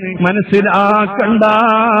തൂക്കാനുണ്ടാകുമെന്ന് മനസ്സിലാക്കണ്ട.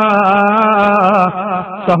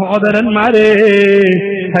 സഹോദരന്മാരെ,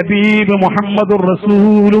 ഹബീബ് മുഹമ്മദുർ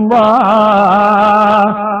റസൂലുള്ളാഹ്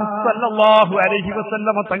സല്ലല്ലാഹു അലൈഹി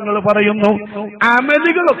വസല്ലമ തങ്ങൾ പറയുന്നു,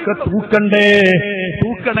 അമലുകളൊക്കെ തൂക്കണ്ടേ?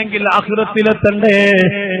 തൂക്കണമെങ്കിൽ ആഖിറത്തിലെത്തണ്ടേ?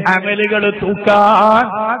 അമലുകൾ തൂക്കാൻ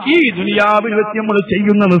ഈ ദുനിയാവിൽ വെച്ച് നമ്മൾ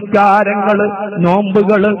ചെയ്യുന്ന നിസ്കാരങ്ങള്,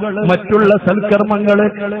 നോമ്പുകള്, മറ്റുള്ള സൽക്കർമ്മങ്ങള്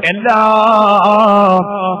എല്ലാം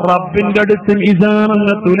റബ്ബിന്റെ അടുത്ത്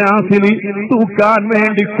മീസാനെന്ന തുലാസിൽ തൂക്കാൻ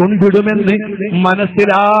വേണ്ടി കൊണ്ടിടുമെന്ന്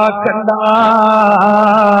മനസ്സിലാക്കണ്ട.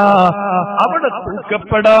 അവിടെ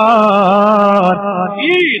തൂക്കപ്പെടാൻ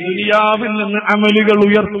ഈ ദുനിയാവിൽ നിന്ന് അമലുകൾ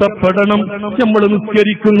ഉയർത്തപ്പെടണം. നമ്മൾ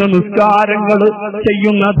നിസ്കരിക്കുന്ന നിസ്കാരങ്ങൾ,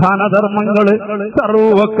 ചെയ്യുന്ന ദാനധർമ്മങ്ങള്,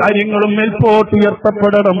 സർവ്വ കാര്യങ്ങളും മേൽപോട്ട്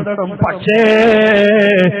ഉയർത്തപ്പെടണം. പക്ഷേ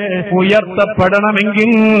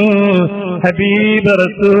ഉയർത്തപ്പെടണമെങ്കിൽ ഹബീബ്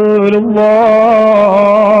റസൂലുള്ളാഹ്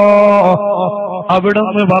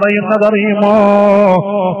അവിടുന്ന് പറയുന്നതറിയുമോ?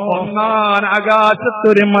 ഒന്നാൻ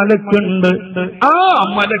ആകാശത്തൊരു മലക്കുണ്ട്. ആ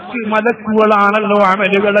മലക്കുകളാണല്ലോ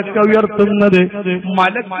അമലുകളൊക്കെ ഉയർത്തുന്നത്.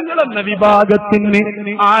 മലക്കുകൾ എന്ന വിഭാഗത്തിന്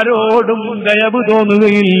ആരോടും ദയവ്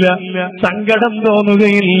തോന്നുകയില്ല, സങ്കടം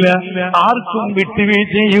തോന്നുകയില്ല, ആർക്കും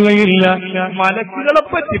വിട്ടുവീഴ്ച ചെയ്യുകയില്ല. മലക്കുകളെ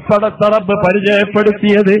പറ്റി പടച്ച റബ്ബ്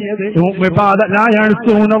പരിചയപ്പെടുത്തിയത്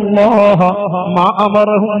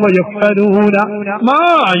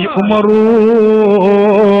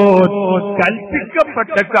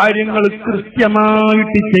കൽപ്പിക്കപ്പെട്ട കാര്യങ്ങൾ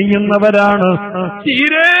കൃത്യമായിട്ട് ചെയ്യുന്നവരാണ്.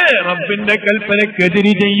 തീരെ റബ്ബിന്റെ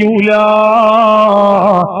കൽപ്പനക്കെതിരി ചെയ്യൂല.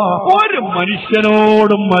 ഒരു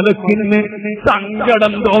മനുഷ്യനോടും മലക്കിന്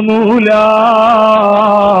സങ്കടം തോന്നൂല,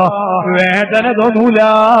 വേദന തോന്നൂല,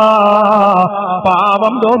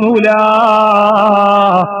 പാപം തോന്നൂല.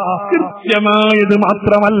 കൃത്യമായത്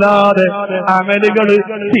മാത്രമല്ലാതെ അമലുകൾ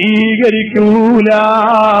സ്വീകരിക്കൂല.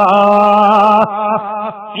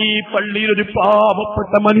 ഈ പള്ളിയിൽ ഒരു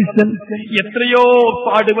പാവപ്പെട്ട മനുഷ്യൻ എത്രയോ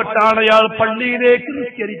പാടുപെട്ടാണ് അയാൾ പള്ളിയിലേക്ക്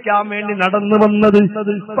നിസ്കരിക്കാൻ വേണ്ടി നടന്നു വന്നത്.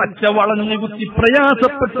 പച്ച വളഞ്ഞു കുത്തി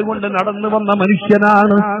പ്രയാസപ്പെട്ടുകൊണ്ട് നടന്നു വന്ന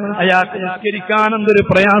മനുഷ്യനാണ്. അയാൾക്ക് നിസ്കരിക്കാൻ എന്തൊരു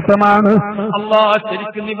പ്രയാസമാണ്. അല്ലാഹ്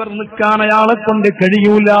ശരിക്കും നിവർന്നിക്കാൻ അയാളെ കൊണ്ട്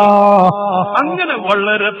കഴിയൂല. അങ്ങനെ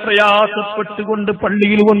വളരെ പ്രയാസപ്പെട്ടുകൊണ്ട്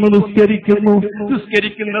പള്ളിയിൽ വന്ന് നിസ്കരിക്കുന്നു.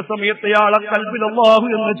 നിസ്കരിക്കുന്ന സമയത്ത് അയാളെ കൽബിൽ അല്ലാഹു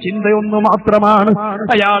എന്ന ചിന്തയൊന്നു മാത്രമാണ്.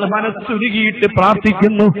 അയാൾ മനസ്സുരുകിയിട്ട്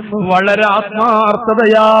പ്രാർത്ഥിക്കുന്നു വളരെ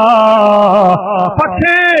ആത്മാർത്ഥതയാ.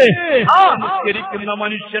 പക്ഷേ ആ നിസ്കരിക്കുന്ന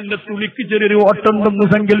മനുഷ്യന്റെ തുളിക്ക് ചെറിയൊരു ഓട്ടുണ്ടെന്ന്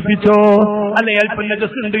സങ്കല്പിച്ചോ, അല്ലെ അല്പം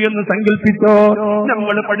നജസുണ്ട് എന്ന് സങ്കല്പിച്ചോ.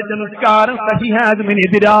 നമ്മൾ പഠിച്ച നിസ്കാരം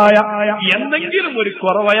സഹിഹാദിനെതിരായ എന്തെങ്കിലും ഒരു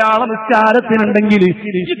കുറവയാളെ നിസ്കാരത്തിനുണ്ടെങ്കിൽ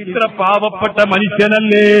ഇത്ര പാവപ്പെട്ട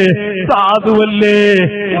മനുഷ്യനല്ലേ, സാധുവല്ലേ,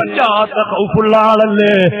 കൊല്ലാത്ത കൗഫുള്ള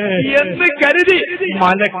ആളല്ലേ എന്ന് കരുതി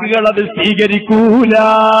മലക്കുകൾ അത് സ്വീകരിക്കൂല,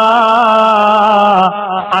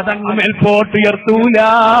 അതങ്ങ് മേൽപോട്ടുയർത്തൂല.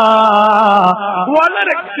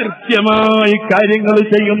 വളരെ കൃത്യമായി കാര്യങ്ങൾ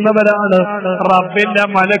ചെയ്യുന്നവരാണ് റബ്ബിന്റെ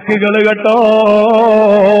മലക്കുകൾ കേട്ടോ.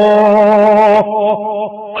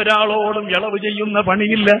 ഒരാളോടും ഇളവ് ചെയ്യുന്ന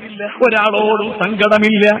പണിയില്ല, ഒരാളോടും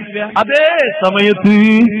സങ്കടമില്ല. അതേ സമയത്ത്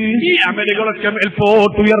ഈ അമലുകളൊക്കെ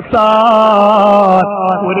മേൽപോട്ടുയർത്താൻ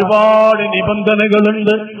ഒരുപാട്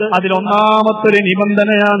നിബന്ധനകളുണ്ട്. അതിലൊന്നാമത്തൊരു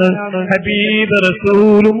നിബന്ധനയാണ് ഹബീബ്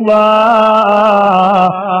റസൂലുള്ളാഹ്.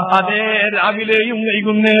 അതേ രാവിലെയും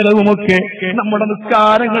വൈകുന്നേരവുമൊക്കെ നമ്മുടെ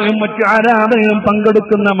നിസ്കാരങ്ങളും മറ്റു ആരാധനയും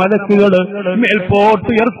പങ്കെടുക്കുന്ന മലക്കുകൾ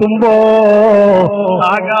മേൽപോട്ടുയർത്തുമ്പോ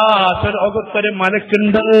ആകാശ ലോകത്തൊരു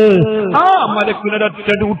മലക്കുണ്ട്. ആ മലക്കിനൊരൊറ്റ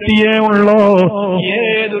ഡ്യൂട്ടിയേ ഉള്ളൂ.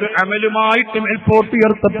 ഏതൊരു അമലുമായിട്ട്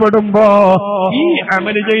മേൽപോട്ടുയർത്തപ്പെടുമ്പോ ഈ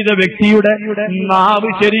അമല് ചെയ്ത വ്യക്തിയുടെ നാവ്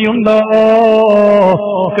ശരിയുണ്ടോ,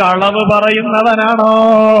 കളവ് പറയുന്നവനാണോ,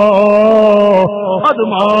 അത്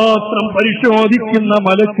മാത്രം പരിശോധിക്കുന്ന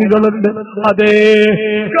മലക്കുകളുണ്ട്. അതേ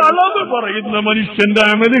കളവ് പറയുന്ന മനുഷ്യന്റെ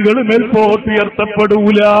അമലുകൾ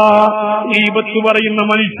മേൽപോട്ടുയർത്തപ്പെടൂല. ഗീബത്ത് പറയുന്ന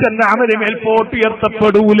മനുഷ്യന്റെ അമല്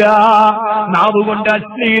മേൽപോട്ടുയർത്തപ്പെടൂല. നാവുകൊണ്ട്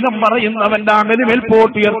അശ്ലീലം പറയുന്നവന്റെ അമല്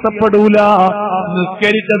മേൽപോട്ടുയർത്തപ്പെടൂല.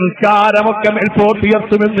 നിസ്കരിച്ച നിസ്കാരമൊക്കെ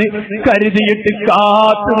മേൽപോട്ടുയർത്തുമെന്ന് കരുതിയിട്ട്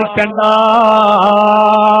കാത്തു നിൽക്കണ്ട.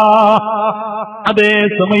 അതേ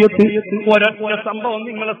സമയത്ത് ഒരൊറ്റ സംഭവം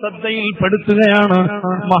നിങ്ങളെ ശ്രദ്ധയിൽപ്പെടുത്തുകയാണ്.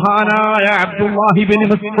 മഹാനായ അബ്ദുല്ലാഹി ഇബ്നു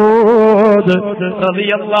മസ്ഊദ്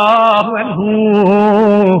റളിയല്ലാഹു അൻഹു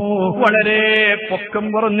വളരെ പൊക്കം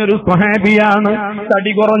കുറഞ്ഞൊരു സ്വഹാബിയാണ്,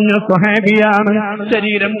 തടി കുറഞ്ഞ സ്വഹാബിയാണ്,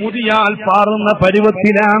 ശരീരം ഊതിയാൽ പാറുന്ന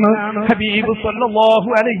പരുവത്തിലാണ്. ഹബീബ് സല്ലല്ലാഹു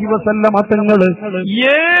അലൈഹി വസല്ലമ തങ്ങൾ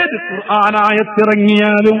ഏത്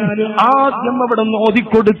ഖുർആനായത്തിറങ്ങിയാലും ആദ്യം അവിടെ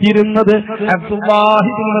ഓതിക്കൊടുത്തിരുന്നത് അബ്ദുല്ലാഹി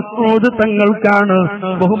ഇബ്നു മസ്ഊദ് തങ്ങൾക്കാണ്.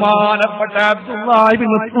 ബഹുമാനപ്പെട്ട അബ്ദുല്ലാഹി ഇബ്നു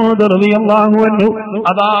മസ്ഊദ് റളിയല്ലാഹു അൻഹു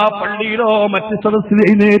അതാ പള്ളിയിലോ മറ്റു സദസ്സിൽ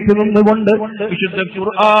എഴുന്നേറ്റ് നിന്നുകൊണ്ട് വിശുദ്ധ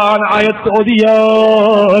ഖുർആൻ ആയത്ത്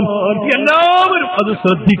ഓതിയാൽ എല്ലാവരും അത്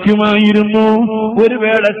ശ്രദ്ധിക്കുമായിരുന്നു. ഒരു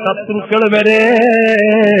വേള ശത്രുക്കൾ വരെ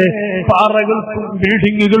പാറകൾക്കും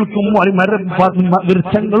ബിൽഡിങ്ങുകൾക്കും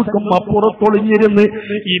വൃക്ഷങ്ങൾക്കും അപ്പുറത്തൊളിഞ്ഞിരുന്ന്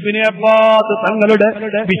ഇബ്നു അബ്ബാസ് തങ്ങളുടെ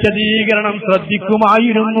വിശദീകരണം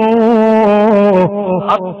ശ്രദ്ധിക്കുമായിരുന്നു.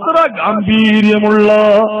 അത്ര ഗാംഭീര്യമുള്ള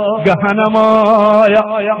ഗഹനമായ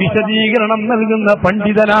വിശദീകരണം നൽകുന്ന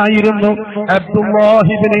പണ്ഡിതനായിരുന്നു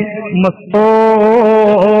അബ്ദുല്ലാഹി ഇബ്നു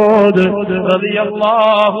മസ്ഊദ്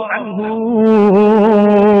റളിയല്ലാഹു അൻഹു.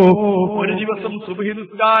 ഒരു ദിവസം സുബ്ഹി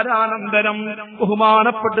നിസ്കാരാനന്തരം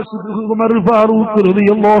ബഹുമാനപ്പെട്ട ഉമർ ഫാറൂഖ്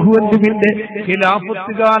റളിയല്ലാഹു അൻഹുവിന്റെ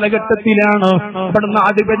ഖിലാഫത്ത് കാലഘട്ടത്തിലാണ്, അവിടുന്ന്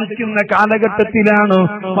അധിപരിക്കുന്ന കാലഘട്ടത്തിലാണ്.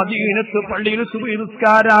 മദീനത്ത് പള്ളിയിൽ സുബ്ഹി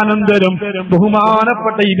നിസ്കാരാനന്തരം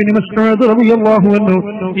ബഹുമാനപ്പെട്ട ഇബ്നു മസ്ഊദ് റളിയല്ലാഹു അൻഹു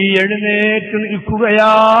ഈ എഴുന്നേറ്റ്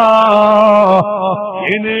നിൽക്കുകയാ.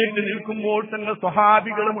 എഴുന്നേറ്റ് നിൽക്കുമ്പോൾ തന്നെ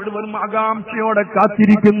സ്വഹാബികൾ മുഴുവനും ആകാംക്ഷയോടെ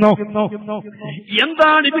കാത്തിരിക്കുന്നു.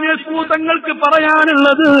 എന്താണ് ഇബ്നു മസ്ഊദ് തങ്ങൾക്ക്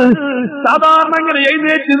പറയാനുള്ളത്? സാധാരണ അങ്ങനെ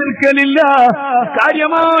എഴുന്നേറ്റ് നിൽക്കലില്ല.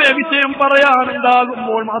 കാര്യമായ വിഷയം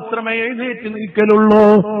പറയാനുണ്ടാകുമ്പോൾ മാത്രമേ എഴുന്നേറ്റ് നിൽക്കലുള്ളൂ.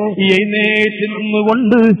 ഈ എഴുന്നേറ്റ്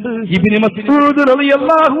നിന്നുകൊണ്ട് ഇബ്നു മസ്ഊദ്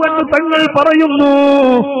റളിയല്ലാഹു അൻഹു തങ്ങൾ പറയുന്നു,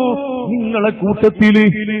 നിങ്ങളെ കൂട്ടത്തിൽ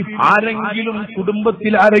ആരെങ്കിലും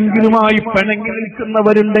കുടുംബത്തിൽ ആരെങ്കിലുമായി പിണങ്ങി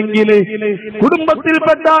നിൽക്കുന്നവരുണ്ടെങ്കിൽ,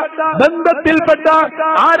 കുടുംബത്തിൽപ്പെട്ട ബന്ധത്തിൽപ്പെട്ട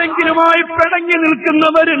ആരെങ്കിലുമായി പിണങ്ങി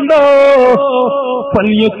നിൽക്കുന്നവരുണ്ടോ,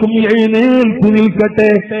 പള്ളിയക്കും എഴുന്നേൽപ്പ് നിൽക്കട്ടെ,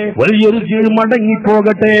 വലിയൊരു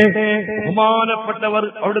മടങ്ങിപ്പോകട്ടെ. ബഹുമാനപ്പെട്ടവർ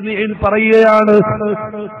അവിടുന്ന് പറയുകയാണ്,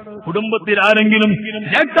 കുടുംബത്തിൽ ആരെങ്കിലും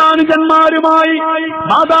ജ്യേഷ്ഠാനുജന്മാരുമായി,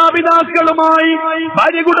 മാതാപിതാക്കളുമായി,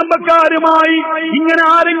 ഭാര്യ കുടുംബക്കാരുമായി ഇങ്ങനെ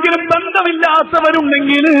ആരെങ്കിലും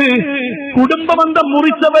ബന്ധമില്ലാത്തവരുണ്ടെങ്കിൽ, കുടുംബബന്ധം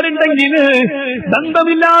മുറിച്ചവരുണ്ടെങ്കിൽ,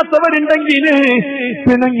 ബന്ധമില്ലാത്തവരുണ്ടെങ്കിൽ,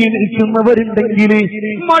 പിണങ്ങി നിൽക്കുന്നവരുണ്ടെങ്കിൽ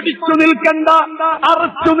മടിച്ചു നിൽക്കണ്ട,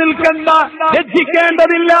 അറച്ചു നിൽക്കണ്ട,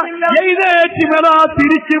 ലജ്ജിക്കേണ്ടതില്ല. എഴുന്നേറ്റ് വരാ,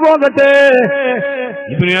 തിരിച്ചു പോകട്ടെ.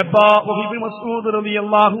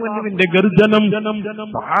 ന്റെ ഗർജനം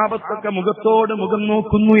സഹാബത്തൊക്കെ മുഖത്തോട് മുഖം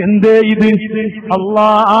നോക്കുന്നു. എന്തേ ഇത്?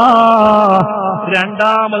 അല്ലാഹ്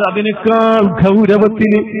രണ്ടാമത് അതിനേക്കാൾ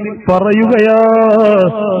ഗൗരവത്തിൽ പറയുകയാ,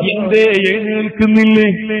 എന്തേ എഴുന്നേൽക്കുന്നില്ലേ?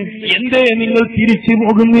 എന്തേ നിങ്ങൾ തിരിച്ചു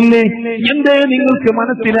പോകുന്നില്ലേ? എന്തേ നിങ്ങൾക്ക്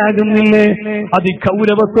മനസ്സിലാകുന്നില്ലേ?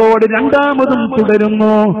 അതിഗൗരവത്തോട് രണ്ടാമതും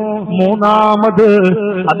തുടരുന്നു. മൂന്നാമത്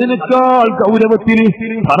അതിനേക്കാൾ ഗൗരവത്തിൽ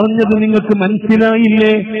പറഞ്ഞത് നിങ്ങൾക്ക്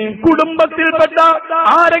മനസ്സിലായില്ലേ? കുടുംബത്തിൽപ്പെട്ട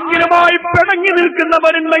ആരെങ്കിലുമായി പിണങ്ങി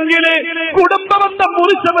നിൽക്കുന്നവരുണ്ടെങ്കിൽ, കുടുംബബന്ധം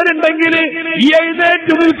മുറിച്ചവരുണ്ടെങ്കിൽ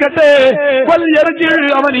എഴുന്നേറ്റു നിൽക്കട്ടെ.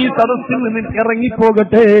 അവൻ ഈ സദസ്സിൽ നിന്ന്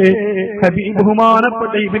ഇറങ്ങിപ്പോകട്ടെ.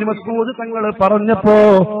 ബഹുമാനപ്പെട്ട ഇബ്നു മസ്ഊദ് തങ്ങൾ പറഞ്ഞപ്പോ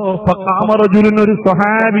ഒരു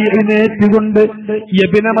സ്വഹാബി എഴുന്നേറ്റുകൊണ്ട്,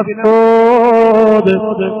 ഇബ്നു മസ്ഊദ്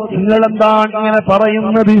നിങ്ങളെന്താണ് ഇങ്ങനെ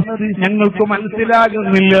പറയുന്നത്? ഞങ്ങൾക്ക്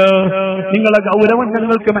മനസ്സിലാകുന്നില്ല, നിങ്ങളെ ഗൗരവം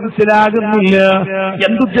ഞങ്ങൾക്ക് മനസ്സിലാകുന്നില്ല.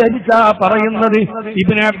 എന്തുദ്ദേശിച്ചാ പറയുന്നത്?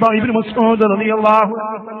 ഇബ്നു മസ്ഊദ് റളിയല്ലാഹു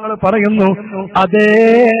അൻഹു തങ്ങൾ പറയുന്നു, അതേ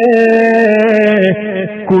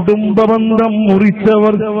കുടുംബബന്ധം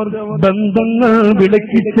മുറിച്ചവർ, ബന്ധങ്ങൾ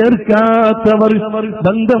വിലക്കി ചേർക്കാത്തവർ,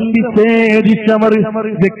 ബന്ധം വിച്ഛേദിച്ചവർ,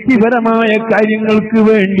 വ്യക്തിപരമായ കാര്യങ്ങൾക്ക്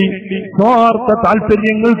വേണ്ടി, സ്വാർത്ഥ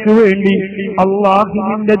താല്പര്യങ്ങൾക്ക് വേണ്ടി,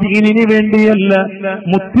 അല്ലാഹുവിന്റെ ദീനിന് വേണ്ടിയല്ല,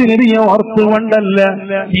 മുത്തുനബിയെ ഓർത്തുകൊണ്ടല്ല,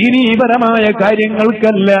 ദീനീപരമായ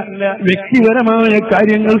കാര്യങ്ങൾക്കല്ല, വ്യക്തിപരമായ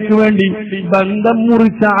കാര്യങ്ങൾക്ക് വേണ്ടി ബന്ധം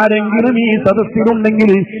മുറിച്ച ആരെങ്കിലും ഈ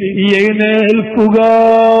സദസ്സിലുണ്ടെങ്കിൽ എഴുന്നേൽക്കുക.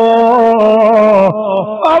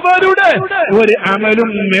 അവരുടെ ഒരു അമലും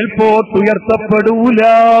മേൽപോട്ടുയർത്തപ്പെടൂല,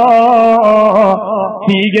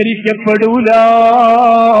 സ്വീകരിക്കപ്പെടൂല.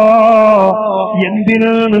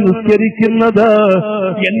 എന്തിനാണ് നിസ്കരിക്കുന്നത്?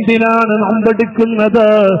 എന്തിനാണ് നോമ്പെടുക്കുന്നത്?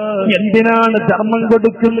 എന്തിനാണ് ധർമ്മം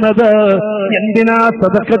കൊടുക്കുന്നത്? എന്തിനാ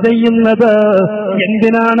സദഖ ചെയ്യുന്നത്?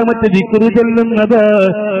 എന്തിനാണ് മറ്റ് ദിക്ർ ചൊല്ലുന്നത്?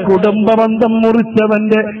 കുടുംബബന്ധം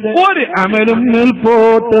മുറിച്ചവന്റെ ഒരു അമലും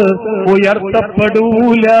മേൽപോട്ട്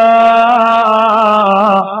ഉയർത്തപ്പെടൂല.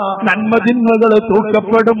 നന്മതിന്മകൾ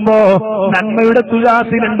തൂക്കപ്പെടുമ്പോ നന്മയുടെ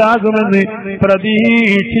തുലാസിലുണ്ടാകുമെന്ന്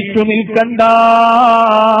പ്രതീക്ഷിച്ചു നിൽക്കണ്ട.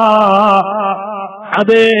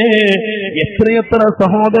 അതെ, എത്രയെത്ര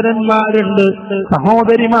സഹോദരന്മാരുണ്ട്,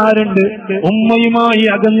 സഹോദരിമാരുണ്ട്, ഉമ്മയുമായി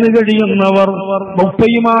അകന്നു കഴിയുന്നവർ,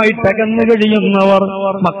 ഉപ്പയുമായിട്ട് അകന്നു കഴിയുന്നവർ,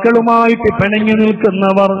 മക്കളുമായിട്ട് പിണങ്ങി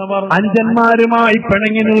നിൽക്കുന്നവർ, അഞ്ചന്മാരുമായി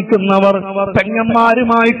പിണങ്ങി നിൽക്കുന്നവർ,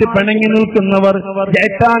 പെങ്ങന്മാരുമായിട്ട് പിണങ്ങി നിൽക്കുന്നവർ,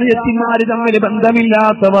 ജ്യേഷ്ഠാനിയത്തിമാര് തമ്മിൽ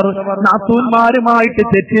ബന്ധമില്ലാത്തവർ, നാത്തൂന്മാരുമായിട്ട്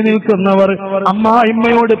തെറ്റി നിൽക്കുന്നവർ,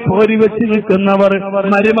 അമ്മായിമ്മയോട് പോരി വെച്ച് നിൽക്കുന്നവർ,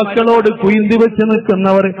 മരുമക്കളോട് കുയിന്തി വെച്ച്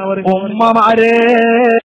നിൽക്കുന്നവർ, ഉമ്മമാരെ,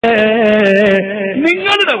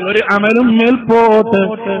 നിങ്ങളുടെ ഒരു അമലും മേൽപോട്ട്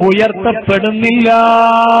ഉയർത്തപ്പെടുന്നില്ല.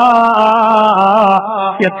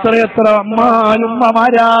 എത്രയെത്ര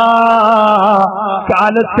അമ്മാനുമ്മമാരാ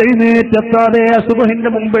കാലത്തെഴുന്നേറ്റെത്താതെ സുബഹിന്റെ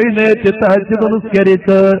മുമ്പ് എഴുന്നേറ്റ് തഹജ്ജുദ്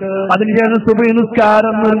നിസ്കരിച്ച് അതിനുശേഷം സുബഹി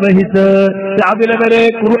നിസ്കാരം നിർവഹിച്ച് രാവിലെ വരെ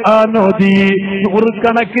ഖുർആൻ ഓതി,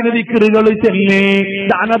 നൂറുകണക്കിന് ദിക്റുകൾ ചൊല്ലി,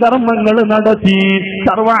 ദാനധർമ്മങ്ങൾ നടത്തി,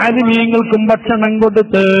 സർവ്വാലിമീങ്ങൾക്കും ഭക്ഷണം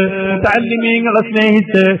കൊടുത്ത്, താലിമീങ്ങളെ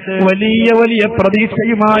സ്നേഹിച്ച് വലിയ വലിയ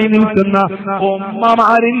പ്രതീക്ഷയുമായി നിൽക്കുന്ന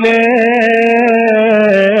ഉമ്മമാരില്ലേ,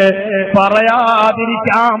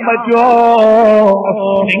 പറയാതിരിക്കാൻ പറ്റുമോ?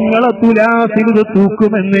 നിങ്ങളെ തുലാസിൽ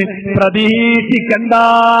തൂക്കുമെന്ന് പ്രതീക്ഷിക്കണ്ട.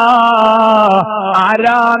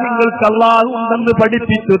 ആരാ നിങ്ങൾക്ക് അല്ലാഹു ഉണ്ടെന്ന്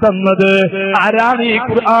പഠിപ്പിച്ചു തന്നത്? ആരാണ് ഈ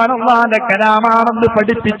ഖുർആൻ അല്ലാഹുവിന്റെ കലാമാണെന്ന്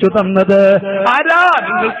പഠിപ്പിച്ചു തന്നത്? ആരാ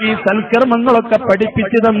നിങ്ങൾക്ക് ഈ സൽക്കർമ്മങ്ങളൊക്കെ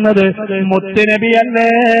പഠിപ്പിച്ചു തന്നത്? മുത്തുനബിയല്ലേ,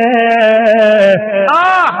 ആ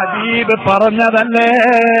ഹബീബ് പറഞ്ഞതല്ലേ?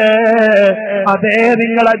 അതേ,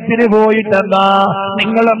 നിങ്ങൾ ഹജ്ജിന് പോയിട്ടെന്താ?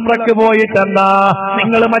 നിങ്ങൾ ഉംറയ്ക്ക് പോയിട്ടെന്താ?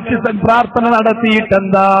 നിങ്ങൾ മറ്റ് പ്രാർത്ഥന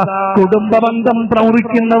നടത്തിയിട്ടെന്താ? കുടുംബബന്ധം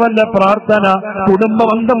മുറിക്കുന്നവന്റെ പ്രാർത്ഥന,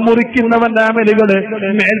 കുടുംബബന്ധം മുറിക്കുന്നവന്റെ അമലുകള്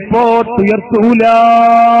മേൽപോട്ടുയർത്തൂല.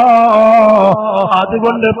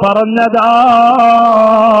 അതുകൊണ്ട് പറഞ്ഞതാ.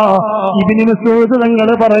 ഇബ്നു മസ്ഊദ് തങ്ങൾ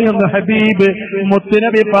പറയുന്നു, ഹബീബ്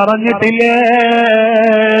മുത്തുനബി പറഞ്ഞിട്ടില്ലേ,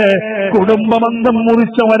 കുടുംബബന്ധം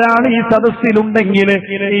മുറിച്ച ഒരാൾ ഈ സദസ്സിലുണ്ടെങ്കിൽ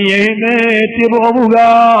എഴുന്നേറ്റ് പോവുക,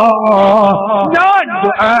 ഞാൻ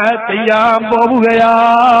ദുആ ചെയ്യാൻ പോവുകയാ.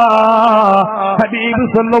 ഹബീബ്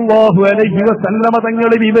സല്ലല്ലാഹു അലൈഹി വസല്ലമ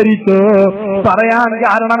തങ്ങൾ വിവരിച്ചു. പറയാൻ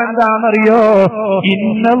കാരണം എന്താണെന്നറിയോ?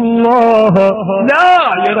 ഇന്നല്ലാഹ ലാ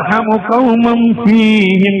യർഹമു ഖൗമൻ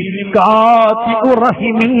ഫീഹിം കാതിഉ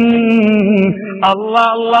റഹിമിൻ.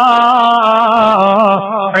 അല്ലാഹ്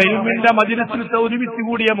ഇൽമിന്റെ മജ്ലിസിൽ ഒരുമിച്ച്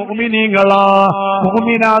കൂടിയ മുഅ്മിനീങ്ങളാ,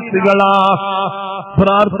 മുഅ്മിനാത്തുകളാ,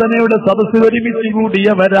 പ്രാർത്ഥനയുടെ സദസ്സ് ഒരുമിച്ച്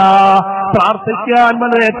കൂടിയവരാ, പ്രാർത്ഥിക്കാൻ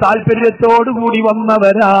വളരെ താല്പര്യത്തോടുകൂടി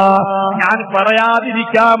വന്നവരാ. ഞാൻ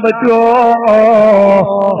പറയാതിരിക്കാൻ പറ്റുമോ?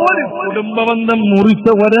 ഒരു കുടുംബബന്ധം മുറിച്ച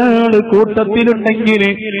ഒരാൾ കൂട്ടത്തിലുണ്ടെങ്കിൽ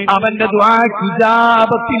അവന്റെ ദുആക്ക്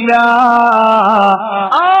ഇജാബത്തില്ല.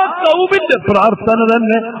 ആ ഖൗമിന്റെ പ്രാർത്ഥന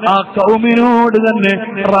തന്നെ ആ ഖൗമിനോട് തന്നെ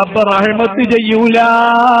റബ്ബ് റഹ്മത്ത് ചെയ്യൂല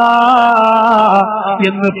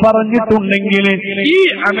എന്ന് പറഞ്ഞിട്ടുണ്ടെങ്കിൽ ഈ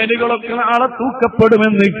അമലുകളൊക്കെ നാളെ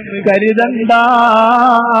തൂക്കപ്പെടുമെന്ന് കരുതണ്ട.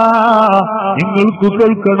 നിങ്ങൾക്ക്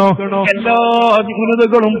കേൾക്കണോ? എല്ലാ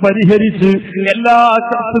ന്യൂനതകളും പരിഹരിച്ച്, എല്ലാ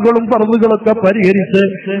ചർച്ചകളും പറവുകളൊക്കെ പരിഹരിച്ച്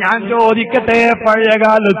ഞാൻ ചോദിക്കട്ടെ, പഴയ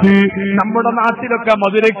കാലത്ത് നമ്മുടെ നാട്ടിലൊക്കെ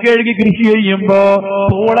മധുരക്കിഴങ്ങ് കൃഷി ചെയ്യുമ്പോ,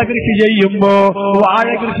 പൂള കൃഷി ചെയ്യുമ്പോ, വാഴ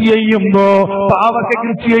കൃഷി ചെയ്യുമ്പോ, പാവക്ക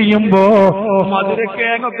കൃഷി ചെയ്യുമ്പോ,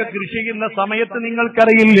 മധുരക്കിഴങ്ങൊക്കെ കൃഷി ചെയ്യുന്ന സമയത്ത്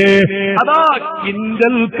നിങ്ങൾക്കറിയില്ലേ, അതാ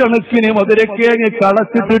കിൻഡൽ കണക്കിന് മധുരക്കിഴങ്ങ്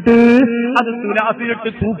കളച്ചിട്ടിട്ട് അത് തുലാസിലിട്ട്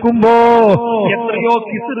തൂക്കുമ്പോ എത്രയോ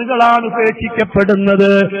കിസറുകളാണ്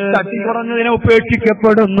ഉപേക്ഷിക്കപ്പെടുന്നത്. തട്ടി കുറഞ്ഞതിനെ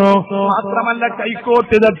ഉപേക്ഷിക്കപ്പെടുന്നു. മാത്രമല്ല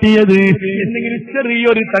കൈക്കോട്ട് തട്ടിയത് എന്തെങ്കിലും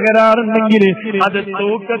ചെറിയൊരു തകരാറുണ്ടെങ്കിൽ അത്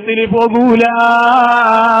തൂക്കത്തിൽ പോകൂല.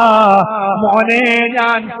 മോനെ,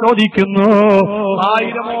 ഞാൻ ചോദിക്കുന്നു,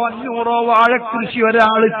 1000 or 500 വാഴക്കൃഷി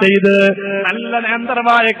ഒരാൾ ചെയ്ത് നല്ല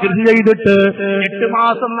നേന്ത്രവാഴ കൃഷി ചെയ്തിട്ട് 8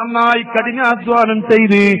 മാസം നന്നായി കഠിനാധ്വാനം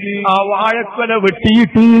ചെയ്ത് ആ വാഴക്കൊല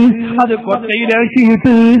വെട്ടിയിട്ട് അത്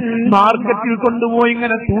കൊട്ടയിലാക്കിയിട്ട് മാർക്കറ്റിൽ കൊണ്ടുപോയി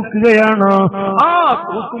ഇങ്ങനെ തൂക്കുകയാണ്. ആ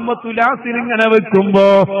തൂക്കുമ്പോ തുലാസിൽ ഇങ്ങനെ വെക്കുമ്പോ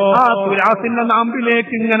ആ തുലാസിന്റെ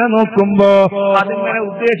നാമ്പിലേക്ക് ഇങ്ങനെ നോക്കുമ്പോ അതിങ്ങനെ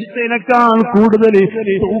ഉദ്ദേശിച്ചതിനേക്കാൾ കൂടുതൽ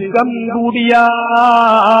തൂക്കം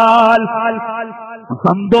കൂടിയാൽ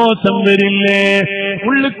സന്തോഷം വരില്ലേ?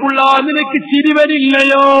 ഉള്ളിക്കുള്ള നിനക്ക് ചിരി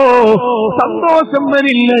വരില്ലയോ? സന്തോഷം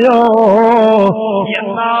വരില്ലയോ?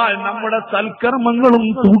 എന്നാൽ നമ്മുടെ സൽക്കർമ്മങ്ങളും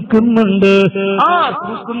തൂക്കുന്നുണ്ട്. ആ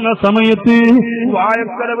തൂക്കുന്ന സമയത്ത്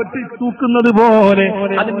വാഴക്കൊല വെട്ടി തൂക്കുന്നത് പോലെ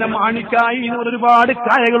അതിന്റെ മാണിക്കായി ഒരുപാട്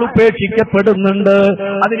കായകൾ ഉപേക്ഷിക്കപ്പെടുന്നുണ്ട്.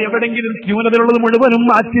 അതിനെവിടെങ്കിലും ന്യൂനതയുള്ളത് മുഴുവനും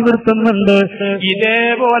മാറ്റി നിർത്തുന്നുണ്ട്.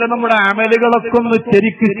 ഇതേപോലെ നമ്മുടെ അമലുകളൊക്കെ ഒന്ന്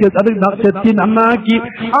ശരിക്ക് അത് ചെത്തി നന്നാക്കി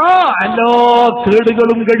ആ എല്ലാ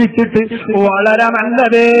കേടുകളും കഴിച്ചിട്ട് വളരെ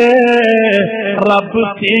നല്ലതേ റബ്ബ്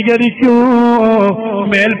സ്വീകരിക്കൂ,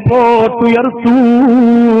 മേൽപോട്ടുയർത്തൂ.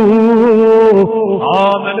 ആ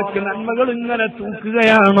നിലക്ക് നന്മകൾ ഇങ്ങനെ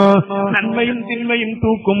തൂക്കുകയാണ്. നന്മയും തിന്മയും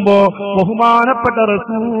തൂക്കുമ്പോ ബഹുമാനപ്പെട്ട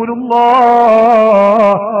റസൂലുള്ളാഹ്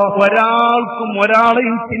ഒരാൾക്കും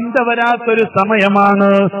ഒരാളെയും ചിന്ത വരാത്തൊരു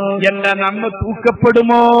സമയമാണ്. എന്റെ നന്മ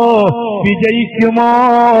തൂക്കപ്പെടുമോ? വിജയിക്കുമോ?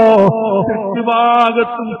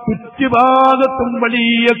 ചുറ്റുഭാഗത്തും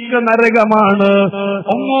വലിയൊക്കെ നരകമാണ്.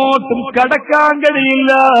 അങ്ങോട്ടും കടക്കാൻ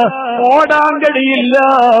കഴിയില്ല, ഓടാൻ കഴിയില്ല.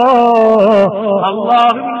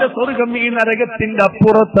 അല്ലാഹുവിന്റെ സ്വർഗം ഈ നരകത്തിന്റെ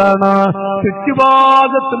അപ്പുറത്താണ്.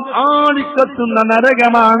 ചുറ്റുഭാഗത്തും ആളിക്കത്തുന്ന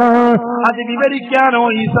നരകമാണ്. അത് വിവരിക്കാനോ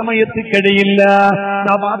ഈ സമയത്ത് കഴിയില്ല.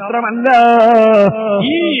 മാത്രമല്ല,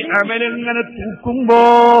 ഈ അമലിങ്ങനെ തൂക്കുമ്പോ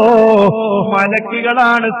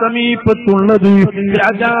മലക്കുകളാണ് സമീപത്തുള്ളത്.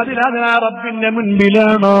 രാജാതിരാജ റബ്ബിന്റെ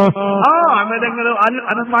മുൻപിലാണ്. ആ അമലങ്ങൾ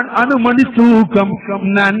അനുമണി തൂക്കം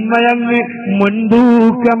നന്മയങ്ങ്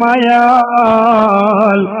മുൻതൂക്കമായാൽ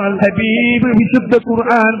ഹബീബ് വിശുദ്ധ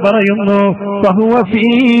ഖുർആൻ പറയുന്നു, ഫഹുവ ഫീ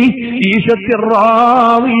ഈശത്തിർ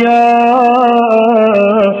റാദിയ,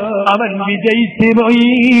 അവൻ വിജയിച്ചു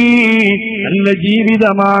പോയി, നല്ല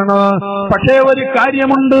ജീവിതമാണ്. പക്ഷേ ഒരു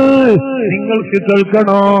കാര്യമുണ്ട്, നിങ്ങൾക്ക്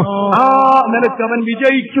കേൾക്കണോ? ആ നിലക്ക് അവൻ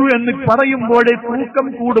വിജയിച്ചു എന്ന് പറയുമ്പോഴേ തൂക്കം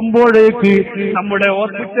കൂടുമ്പോഴേക്ക് നമ്മുടെ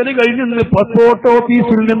ഹോസ്പിറ്റലുകളിൽ നിന്ന് പാസ്പോർട്ട്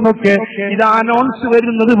ഓഫീസിൽ നിന്നൊക്കെ ഇത് അനൗൺസ്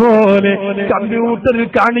വരുന്നത് പോലെ, കമ്പ്യൂട്ടറിൽ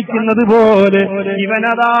കാണിക്കുന്നത് പോലെ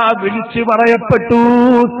ഇവനതാ വിളിച്ചു പറയപ്പെട്ടു,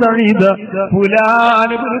 സഈദ ഫുലാൻ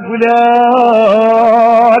ഇബ്നു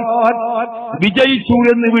ഫുലാൻ. വിജയിച്ചു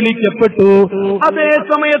എന്ന് വിളിക്കപ്പെട്ടു. അതേ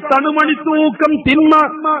സമയത്ത് അണുമണി തൂക്കം തിന്മ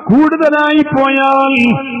കൂടുതലായി പോയാൽ,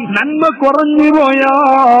 നന്മ കുറഞ്ഞു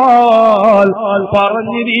പോയാൽ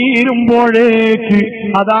പറഞ്ഞു തീരുമ്പോഴേക്ക്,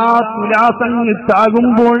 അതാ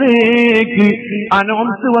തുലാസങ്ങത്താകുമ്പോഴേക്ക്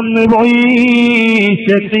അനൗൺസ് വന്നു പോയി,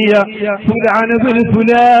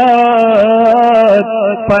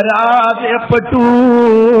 പരാജയപ്പെട്ടു.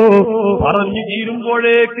 പറഞ്ഞു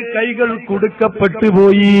തീരുമ്പോഴേക്ക് കൈകൾ കൊടുക്കപ്പെട്ടു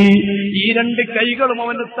പോയി. ഈ രണ്ട് കൈകളും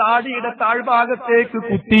അവന്റെ താടിയുടെ താഴ്ഭാഗത്തേക്ക്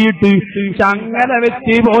കുത്തിയിട്ട് ചങ്ങല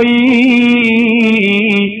വെച്ച് പോയി.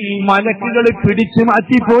 മലക്കുകൾ പിടിച്ചു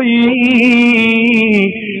മാറ്റിപ്പോയി.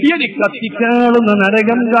 ഇനി കത്തിക്കാളുന്ന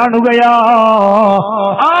നരകം കാണുകയാ.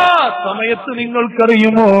 ആ സമയത്ത്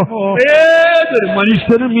നിങ്ങൾക്കറിയുമോ, ഏതൊരു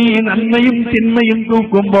മനുഷ്യനും ഈ നന്മയും തിന്മയും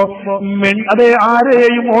തൂക്കുമ്പോ അതേ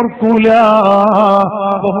ആരെയും ഓർക്കൂല.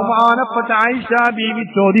 ബഹുമാനപ്പെട്ട ആയിഷ ബീവി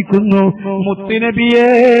ചോദിക്കുന്നു, മുത്തുനബിയെ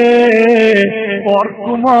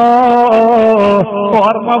ഓർക്കുമോ,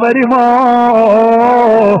 ഓർമ്മ വരുമോ?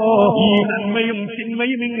 ഈ നന്മയും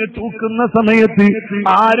തിന്മയും ഇങ്ങ് തൂക്കുന്ന സമയത്ത്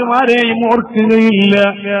ആരും ആരെയും ഓർക്കുകയില്ല.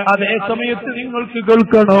 അതേ സമയത്ത് നിങ്ങൾക്ക്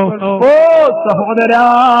കേൾക്കണോ, ഓ സഹോദരാ,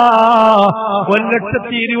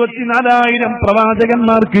 1,24,000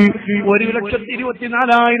 പ്രവാചകന്മാർക്ക്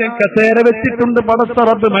 1,24,000 കസേര വെച്ചിട്ടുണ്ട് പടച്ച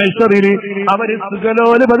റബ്ബ് മഹ്ശറിൽ. അവര്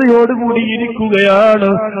സുഖലോലപതയോടുകൂടി ഇരിക്കുകയാണ്.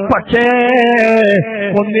 പക്ഷേ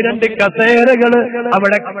 1-2 കസേരകൾ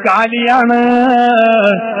അവിടെ കാലിയാണ്,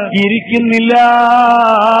 ഇരിക്കുന്നില്ല.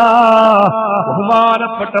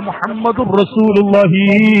 ബഹുമാനപ്പെട്ട മുഹമ്മദുർ റസൂലുള്ളാഹി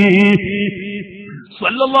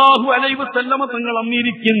സ്വല്ലല്ലാഹു അലൈഹി വസല്ലമ തങ്ങൾ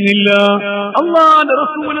അന്നിരിക്കുന്നില്ല. അല്ലാഹുവിന്റെ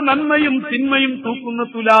റസൂൽ നന്മയും തിന്മയും തൂക്കുന്ന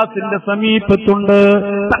തുലാസിന്റെ സമീപത്തുണ്ട്.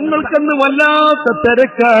 തങ്ങൾക്കെന്ന് വല്ലാത്ത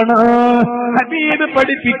തിരക്കാണ്. ഹബീബ്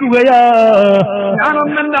പഠിപ്പിക്കുകയാ,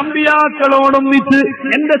 ഞാനൊന്നെന്റെ അമ്പിയാക്കളോടൊന്നിച്ച്,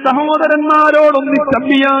 എന്റെ സഹോദരന്മാരോടൊന്നിച്ച്,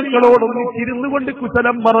 അമ്പിയാക്കളോടൊന്നിച്ചിരുന്നു കൊണ്ട്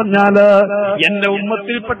കുശലം പറഞ്ഞാല് എന്റെ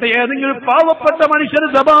ഉമ്മത്തിൽപ്പെട്ട ഏതെങ്കിലും പാവപ്പെട്ട മനുഷ്യർ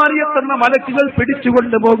ജബാരിയത്ത് എന്ന മലക്കുകൾ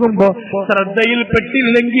പിടിച്ചുകൊണ്ട് പോകുമ്പോ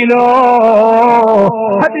ശ്രദ്ധയിൽപ്പെട്ടില്ലെങ്കിലോ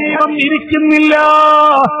ഹബീബം ഇരിക്കുന്നില്ല.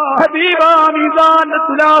 ഹബീബാമിദാന്റെ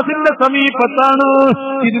തുലാസിന്റെ സമീപത്താണ്.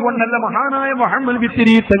 ഇതുകൊണ്ടല്ല മഹാനായ മുഹമ്മദ്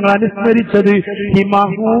ബിത്തിരി തങ്ങൾ അനുസ്മരിച്ചത്,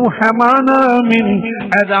 ഹിമഹു ഹമാനാമിൻ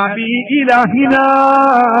അദാബി ഇലാഹിനാ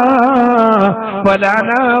ഫലാ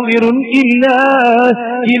നാദിറുൻ ഇല്ലാ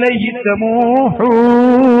ഇലൈഹി തമൂഹു.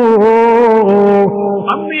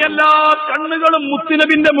 അന്ന് എല്ലാ കണ്ണുകളും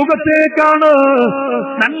മുത്തുനബിന്റെ മുഖത്തേക്കാണ്.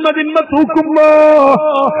 നന്മതിന്മ തൂക്കുമ്പോ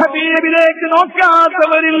ഹബീബിലേക്ക്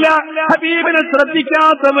നോക്കാത്തവരില്ല, ഹബീബിനെ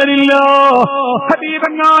ശ്രദ്ധിക്കാത്തവരില്ല.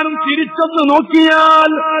 ഹബീബെങ്ങാനും തിരിച്ചൊന്ന്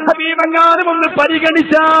നോക്കിയാൽ, ഹബീബെങ്ങാനും ഒന്ന്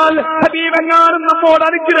പരിഗണിച്ചാൽ, ഹബീബെങ്ങാനും നമ്മോട്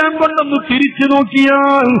അനുഗ്രഹം കൊണ്ടൊന്ന് തിരിച്ചു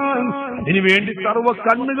നോക്കിയാൽ, അതിനുവേണ്ടി സർവ്വ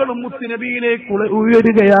കണ്ണുകളും മുത്തുനബിയിലേക്ക്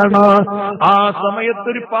ഉയരുകയാണ്. ആ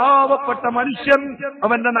സമയത്തൊരു പാവപ്പെട്ട മനുഷ്യൻ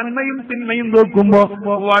അവന്റെ നന്മയും തിന്മയും നോക്കുമ്പോ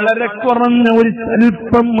വളരെ കുറഞ്ഞ ഒരു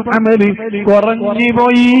സ്വല്പം അമല്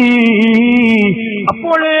കുറഞ്ഞുപോയി.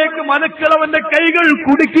 അപ്പോഴേക്ക് മലക്കൾ അവന്റെ കൈകൾ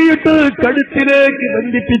കുടുക്കിയിട്ട് കഴുത്തിലേക്ക്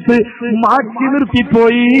ബന്ധിപ്പിച്ച് മാറ്റി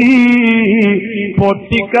നിർത്തിപ്പോയി.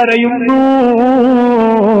 പൊട്ടിക്കരയുന്നു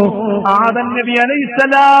ആദം നബി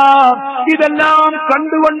അലൈഹിസ്സലാം. ഇതെല്ലാം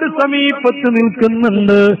കണ്ടുകൊണ്ട് സമീപത്ത്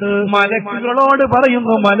നിൽക്കുന്നുണ്ട്. മലക്കുകളോട്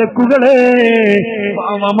പറയുന്നു, മലക്കുകളെ,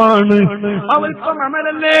 പാവമാണ്, അവൽപ്പം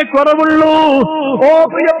അമലല്ലേ കുറവുള്ളൂ. ഓ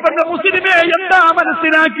പ്രിയപ്പെട്ട മുസ്ലിമേ, എന്താ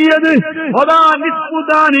മനസ്സിലാക്കിയത്?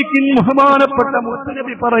 ബഹുമാനപ്പെട്ട മുസ്ലിം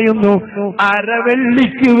പറയുന്നു,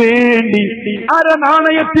 അരവെള്ളിക്ക് വേണ്ടി,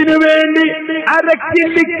 അരനാണയത്തിന് വേണ്ടി,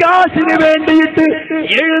 അരക്കില്ലി കാശിന് വേണ്ടിയിട്ട്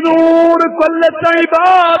 700 കൊല്ലത്തെ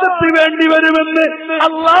ഇബാദത്ത് വേണ്ടി വരുമെന്ന്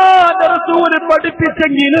അല്ലാഹുവിന്റെ റസൂൽ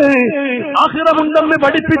പഠിപ്പിച്ചെങ്കിൽ, ആഖിറമുണ്ടെന്ന്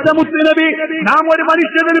പഠിപ്പിച്ച മുസ്ലിം, നാം ഒരു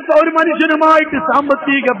മനുഷ്യനുമായിട്ട്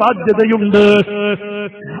സാമ്പത്തിക ബാധ്യതയുണ്ട്.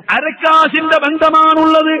 അരക്കാശിന്റെ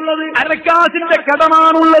ബന്ധമാണുള്ളത്, അരക്കാശിന്റെ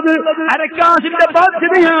കടമാണുള്ളത്, അരക്കാശിന്റെ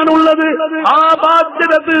ബാധ്യതയാണുള്ളത്. ആ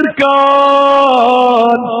ബാധ്യത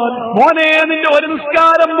തീർക്കാൻ മോനെ, നിന്റെ ഒരു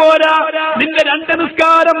നിസ്കാരം പോരാ, നിന്റെ 2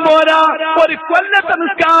 നിസ്കാരം പോരാ, ഒരു കൊല്ലത്തെ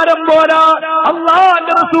നിസ്കാരം പോരാ.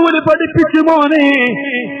 അല്ലാഹുവിന്റെ റസൂൽ പഠിപ്പിച്ചു, മോനെ,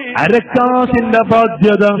 അരക്കാശിന്റെ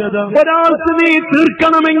ബാധ്യത ഒരാൾക്ക് നീ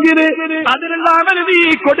തീർക്കണമെങ്കിൽ, അതിനുള്ള അമല് നീ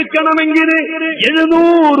കൊടുക്കണമെങ്കിൽ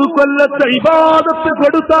 700 കൊല്ലത്തെ ഇബാദത്ത്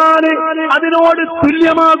കൊടുത്താൽ അതിനോട്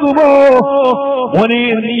തുല്യമാകുമോ? മോനെ,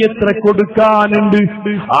 നീ എത്ര കൊടുക്കാനുണ്ട്,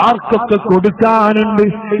 ആർക്കൊക്കെ കൊടുക്കാനുണ്ട്?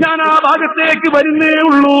 ഞാൻ ആ ഭാഗത്തേക്ക് വരുന്നേ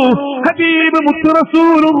ഉള്ളൂ. ഹബീബ് മുത്തു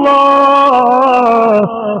റസൂലുള്ളാഹ്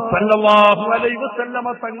സല്ലല്ലാഹു അലൈഹി വസല്ലമ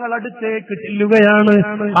തങ്ങൾ അടുത്തേക്ക് ചെല്ലുകയാണ്.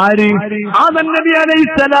 ആര്? ആദം നബി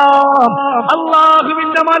അലൈഹിസ്സലാം.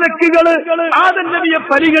 അല്ലാഹുവിന്റെ മലക്കുകള് ആദം നബിയെ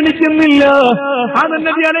പരിഗണിക്കുന്നില്ല. ആദം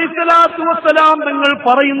നബി അലൈഹിസ്സലാത്തു വസ്സലാം തങ്ങൾ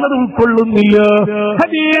പറയുന്നത് ഉൾക്കൊള്ളുന്നില്ല.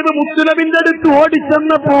 ഹബീബ് മുത്തുനബിന്റെ അടുത്ത്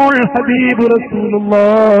ഓടിച്ചെന്നപ്പോൾ ഹബീബ്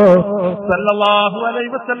റസൂലുള്ളാഹ് സല്ലല്ലാഹു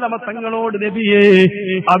അലൈഹി വസല്ലമ തങ്ങളോട്, നബിയെ,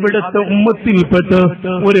 അവിടുത്തെ ഉമ്മത്തിൽപ്പെട്ട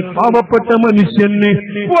ഒരു പാവപ്പെട്ട മനുഷ്യന്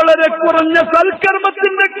വളരെ കുറഞ്ഞ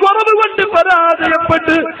സൽക്കർമ്മത്തിന്റെ കുറവ് കൊണ്ട്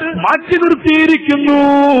പരാജയപ്പെട്ട് മാറ്റി നിർത്തിയിരിക്കുന്നു.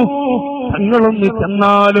 തങ്ങളൊന്ന്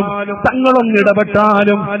ചെന്നാലും തങ്ങളൊന്ന്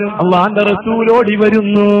ഇടപെട്ടാലും അല്ലാഹുവിന്റെ റസൂലോടി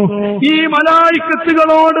വരുന്നു. ഈ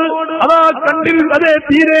മലായിക്കത്തുകളോട് അതാ കണ്ടിൽ അതേ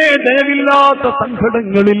തീരെ ദയവില്ലാത്ത,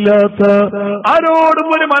 സങ്കടങ്ങളില്ലാത്ത, ആരോടും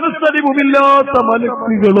ഒരു മനസ്സരിവുമില്ലാത്ത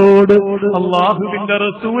മലക്കുകളോട് അല്ലാഹുവിന്റെ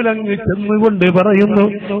റസൂൽ അങ്ങ് ചെന്നുകൊണ്ട് പറയുന്നു,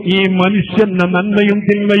 ഈ മനുഷ്യന്റെ നന്മയും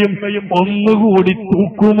തിന്മയും ഒന്നുകൂടി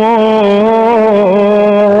തൂക്കുമോ?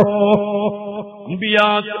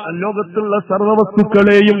 ലോകത്തുള്ള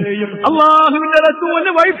സർവവസ്തുക്കളെയും അല്ലാഹുവിന്റെ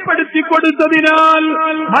റസൂലിന് വഴിപ്പെടുത്തി കൊടുത്തതിനാൽ,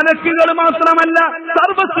 മലക്കുകൾ മാത്രമല്ല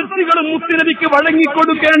സർവ സൃഷ്ടികളും മുത്തുനബിക്ക്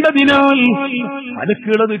വഴങ്ങിക്കൊടുക്കേണ്ടതിനാൽ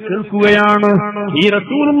മലക്കുകൾ അത് കേൾക്കുകയാണ്. ഈ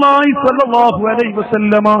റസൂലുള്ളാഹി സ്വല്ലല്ലാഹു അലൈഹി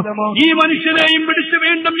വസല്ലമ ഈ മനുഷ്യനെയും പിടിച്ച്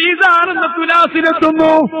വീണ്ടും മീസാനെന്ന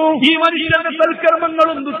തുലാസിലെത്തുന്നു. ഈ മനുഷ്യന്റെ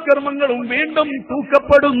സൽക്കർമ്മങ്ങളും ദുഷ്കർമ്മങ്ങളും വീണ്ടും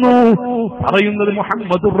തൂക്കപ്പെടുന്നു. പറയുന്നത്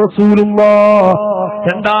മുഹമ്മദുർ റസൂലുള്ളാഹ്.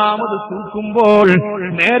 രണ്ടാമത് തൂക്കുമ്പോൾ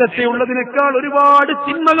നേരത്തെ ഉള്ളതിനേക്കാൾ ഒരുപാട്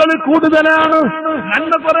തിന്മകൾ കൂടുതലാണ്,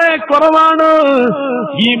 നന്മ കുറെ കുറവാണ്.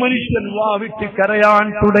 ഈ മനുഷ്യൻ വാവിട്ട് കരയാൻ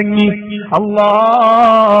തുടങ്ങി.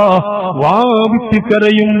 വാവിട്ട്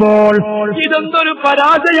കരയുമ്പോൾ ഇതെന്തൊരു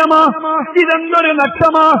പരാജയമാ, ഇതെന്തൊരു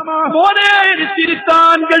നഷ്ടമാ. മോനെ,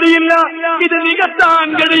 തിരുത്താൻ കഴിയില്ല, ഇത് നികത്താൻ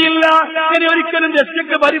കഴിയില്ല, ഇനി ഒരിക്കലും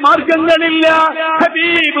രക്ഷയ്ക്ക് പരിമാർഗങ്ങളില്ല.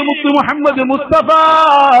 ഹബീബ് മുത്തു മുഹമ്മദ് മുസ്തഫ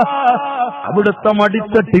അവിടുത്തെ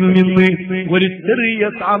മടിത്തട്ടിൽ നിന്ന് ഒരു ചെറിയ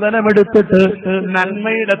സാധനമെടുത്തിട്ട്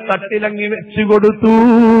നന്മയുടെ തട്ടിലങ്ങി വെച്ചു കൊടുത്തു.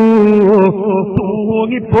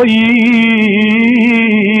 തൂങ്ങിപ്പോയി.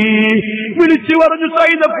 വിളിച്ചു പറഞ്ഞു,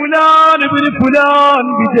 സൈദ ഫുലാൻ ഇബ്നു ഫുലാൻ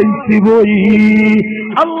വിജയിച്ചു പോയി.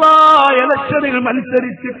 ഇലക്ഷനിൽ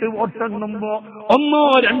മത്സരിച്ചിട്ട് വോട്ടെണ്ണുമ്പോ ഒന്നോ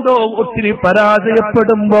രണ്ടോ വോട്ടിന്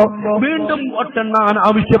പരാജയപ്പെടുമ്പോ വീണ്ടും വോട്ടെണ്ണാൻ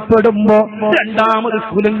ആവശ്യപ്പെടുമ്പോ രണ്ടാമത്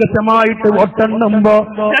കുലങ്കശമായിട്ട് വോട്ടെണ്ണുമ്പോ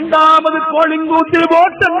രണ്ടാമത് പോളിംഗ് ബൂത്തിൽ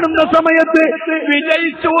വോട്ടെണ്ണുന്ന സമയത്ത്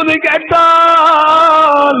വിജയിച്ചു എന്ന്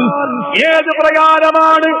കേട്ടാൽ ഏത്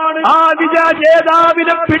പ്രകാരമാണ് ആ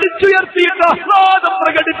വിജേതാവിനെ പിടിച്ചുയർത്തിയിട്ട് ആഹ്ലാദം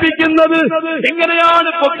പ്രകടിപ്പിക്കുന്നത്? എങ്ങനെയാണ്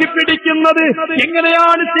പൊക്കിപ്പിടിക്കുന്നത്?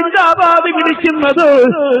 എങ്ങനെയാണ് സിന്ദാബാദ് പിടിക്കുന്നത്?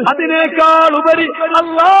 അതിനേക്കാൾ ഉപരി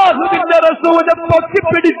അല്ലാഹുവിന്റെ റസൂലിനെ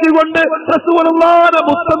പൊക്കിപ്പിടിച്ചുകൊണ്ട് റസൂലുള്ളാഹിനെ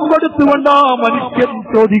മുത്തം കൊടുത്തുകൊണ്ട് ആ മനുഷ്യൻ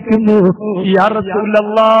ചോദിക്കുന്നു, യാ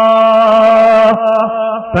റസൂലല്ലാഹ്,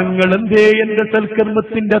 തങ്ങളെന്തേ എന്റെ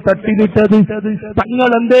സൽക്കർമ്മത്തിന്റെ തട്ടിലിട്ടത്?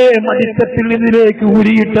 തങ്ങളെന്തേ മടിത്തട്ടിൽ നിന്നിലേക്ക്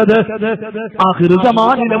ഊരിയിട്ടത്?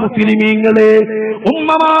 ആഖിറുസമാനിലെ മുസ്ലിമീങ്ങളെ,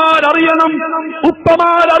 ഉമ്മമാരറിയണം,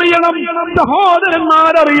 ഉപ്പമാരറിയണം,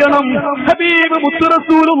 സഹോദരന്മാരറിയണം. ഹബീബ് മുത്തു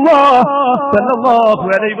റസൂലുള്ളാഹി സല്ലല്ലാഹു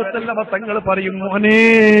അലൈഹി വസല്ലം തങ്ങൾ പറയും, മോനെ,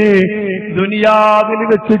 ദുനിയാവിൽ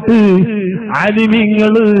വെച്ചിട്ട്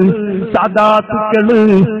ആലിമീങ്ങള്, സദാത്തുക്കള്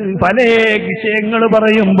പല വിഷയങ്ങൾ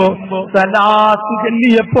പറയുമ്പോ സലാത്ത്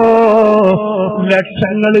ചൊല്ലിയപ്പോ,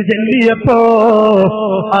 ലക്ഷങ്ങൾ ചൊല്ലിയപ്പോ,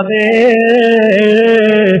 അതേ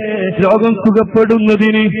രോഗം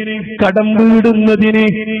സുഖപ്പെടുന്നതിന്, കടം വീടുന്നതിന്,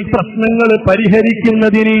 പ്രശ്നങ്ങൾ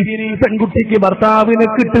പരിഹരിക്കുന്നതിന്, പെൺകുട്ടിക്ക് ഭർത്താവിനെ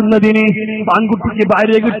കിട്ടുന്നതിന്, ആൺകുട്ടിക്ക്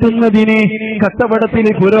ഭാര്യ കിട്ടുന്നതിന്,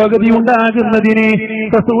 കച്ചവടത്തിന് പുരോഗതി ഉണ്ടാകുന്നതിന്,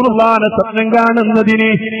 റസൂലുള്ളാഹിനെ സ്വപ്നം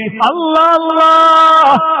കാണുന്നതിന്,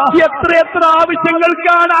 എത്ര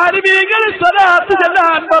ആവശ്യങ്ങൾക്കാണ് ആലിമീങ്ങൾ സ്വലാത്ത്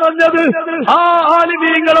ചൊല്ലാൻ പറഞ്ഞത്. ആ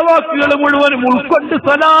ആലിമീങ്ങളെ വാക്കുകൾ മുഴുവനും ഉൾക്കൊണ്ട്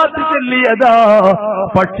സ്വലാത്ത് ചൊല്ലിയതാ.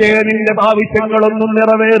 പക്ഷേ നിന്റെ ആവശ്യങ്ങളൊന്നും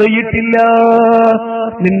നിറവേറിയിട്ടില്ല,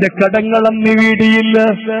 നിന്റെ കടങ്ങളൊന്നും വീടിയില്ല,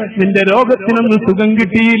 നിന്റെ രോഗത്തിനൊന്നും സുഖം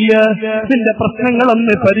കിട്ടിയില്ല, നിന്റെ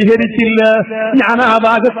പ്രശ്നങ്ങളൊന്നും പരിഹരിച്ചില്ല. ഞാൻ ആ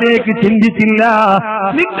ഭാഗത്തേക്ക് ചിന്തിച്ചില്ല.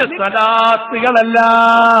 നിന്റെ സ്വലാത്തുകളല്ല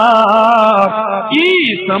ഈ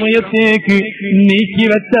സമയത്തേക്ക്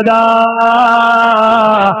നീക്കിവെച്ചതാ,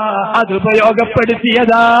 അത്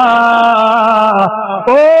ഉപയോഗപ്പെടുത്തിയതാ.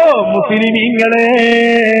 ഓ മുസ്ലിമീങ്ങളെ,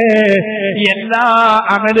 എല്ലാ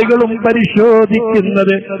അമലുകളും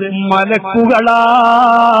പരിശോധിക്കുന്നത് മലക്കുകളാ.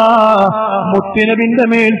 മുത്തുനബിന്റെ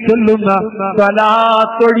മേൽ ചൊല്ലുന്ന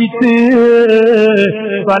സ്വലാത്തൊഴിച്ച്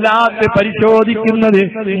സ്വലാത്ത് പരിശോധിക്കുന്നത്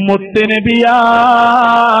മുത്തുനബിയാ.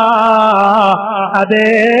 അതെ,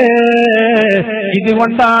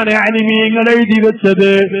 ഇതുകൊണ്ടാണ് അലിമീങ്ങൾ എഴുതി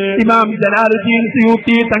വെച്ചത്, ഇമാം ജലാലുദ്ദീൻ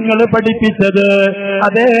സുയൂത്തി തങ്ങൾ പഠിപ്പിച്ചത്,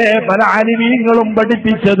 അതേ പല അലിമീങ്ങളും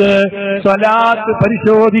പഠിപ്പിച്ചത്. സ്വലാത്ത്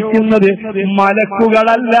പരിശോധിക്കുന്നത്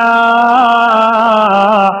മലക്കുകളല്ല,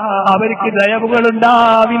 അവർക്ക് ദയവുകൾ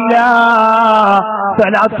ഉണ്ടാവില്ല.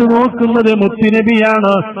 സ്വലാത്ത് നോക്കുന്നത്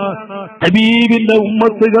മുത്തുനബിയാണ്. ഹബീബിന്റെ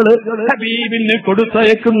ഉമ്മത്തുകള് ഹബീബിന്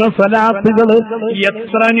കൊടുത്തയക്കുന്ന സ്വലാത്തുകള്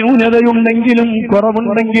എത്ര ന്യൂനതയുണ്ടെങ്കിലും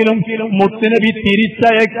കുറവുണ്ടെങ്കിലും മുത്തുനബി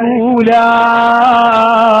തിരിച്ചയക്കൂല,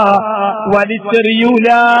 വലിച്ചെറിയൂല.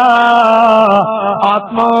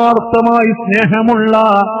 ആത്മാർത്ഥമായി സ്നേഹമുള്ള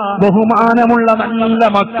ബഹുമാനമുള്ള നല്ല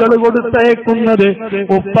മക്കൾ കൊടുത്തയക്കുന്നത്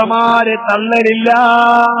ഉപ്പമാരെ തള്ളലില്ല.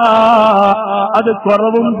 അത്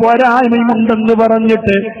കുറവും പോരായ്മയും ഉണ്ടെന്ന്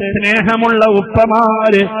പറഞ്ഞിട്ട് സ്നേഹമുള്ള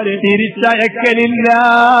ഉപ്പമാര് തിരിച്ചയക്കലില്ല.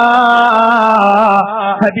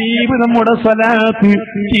 ഹബീബ് നമ്മുടെ സ്വലാത്ത്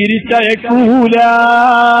തിരിച്ചയക്കൂല.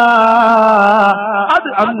 അത്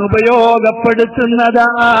അന്ന് ഉപയോഗപ്പെടുത്തുന്നതാ.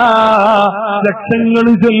 ലക്ഷങ്ങൾ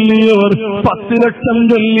ചൊല്ലിയവർ, 10 ലക്ഷം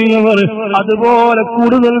ചൊല്ലിയവർ, അതുപോലെ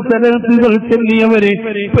കൂടുതൽ സ്വലാത്തുകൾ ചൊല്ലിയവരെ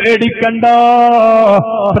പേടിക്കണ്ട,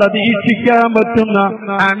 പ്രതീക്ഷിക്കാൻ പറ്റുന്ന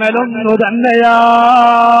അമലൊന്നു തന്നെയാ.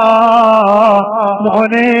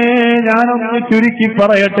 മോനെ, ഞാനൊന്ന് ചുരുക്കി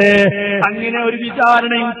പറയട്ടെ. അങ്ങനെ ഒരു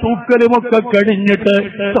വിചാരണയും തൂക്കലുമൊക്കെ കഴിഞ്ഞിട്ട്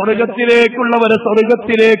സ്വർഗത്തിലേക്കുള്ളവരെ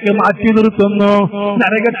സ്വർഗത്തിലേക്ക് മാറ്റി നിർത്തുന്നു,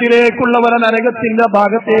 നരകത്തിലേക്കുള്ളവരെ നരകത്തിന്റെ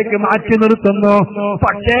ഭാഗത്തേക്ക് മാറ്റി നിർത്തുന്നു.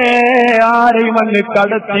 പക്ഷേ ആരെയും അങ്ങ്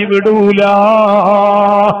കടത്തി വിടൂല.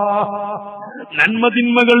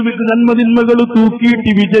 നന്മതിന്മകൾ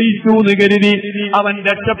തൂക്കിയിട്ട് വിജയിച്ചു എന്ന് കരുതി അവൻ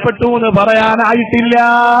രക്ഷപ്പെട്ടു എന്ന് പറയാനായിട്ടില്ല.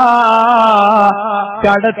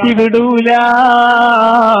 കടത്തി വിടൂല.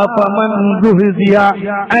 ഫമൻ സുഹ്സിയ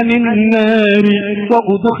അനിന്നാരി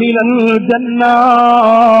വഉദ്ഖിലൽ ജന്ന.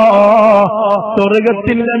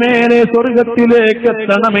 സ്വർഗത്തിന്റെ മേലെ സ്വർഗത്തിലേക്ക്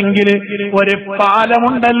എത്തണമെങ്കിൽ ഒരു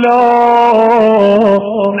പാലമുണ്ടല്ലോ.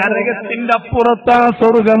 നരകത്തിന്റെ അപ്പുറത്താ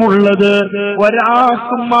സ്വർഗമുള്ളത്.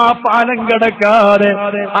 ഒരാൾക്കും ആ പാലം കടക്കാതെ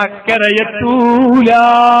അക്കരയെത്തൂല.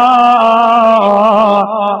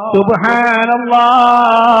 സുബ്ഹാനല്ലാഹ്.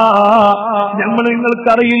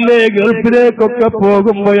 നിങ്ങൾക്കറിയില്ലേ, ഗൾഫിലേക്കൊക്കെ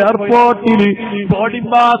പോകുമ്പോ എയർപോർട്ടിൽ ബോർഡിംഗ്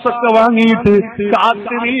പാസ് ഒക്കെ വാങ്ങിയിട്ട്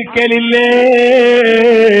കാത്തു നിൽക്കലില്ലേ?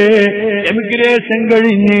 എമിഗ്രേഷൻ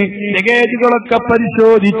കഴിഞ്ഞ് ലഗേജുകളൊക്കെ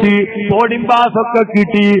പരിശോധിച്ച് ബോർഡിംഗ് പാസ് ഒക്കെ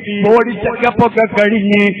കിട്ടി, ബോഡി ചെക്കപ്പ് ഒക്കെ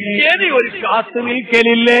കഴിഞ്ഞ് ഇനി ഒരു കാത്തു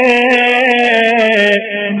നിൽക്കലില്ലേ?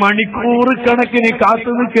 മണിക്കൂർ കണക്കിന്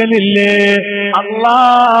കാത്തു നിൽക്കലില്ലേ?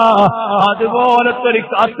 അല്ലാഹ്, അതുപോലത്തെ ഒരു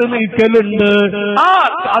കാത്തു നിൽക്കലുണ്ട്. ആ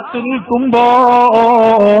കാത്തു നിൽക്കുമ്പോ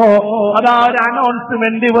അതാര്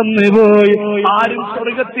അനൗൺസ്മെന്റ് വന്നു പോയി. ആരും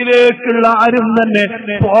സ്വർഗത്തിലേക്കുള്ള ആരും തന്നെ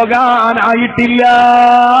പോകാനായിട്ടില്ല.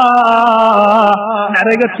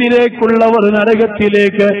 നരകത്തിലേക്കുള്ളവർ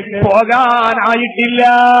നരകത്തിലേക്ക് പോകാനായിട്ടില്ല.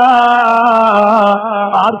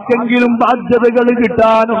 ആർക്കെങ്കിലും ബാധ്യതകൾ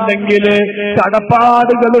കിട്ടാനുണ്ടെങ്കിൽ,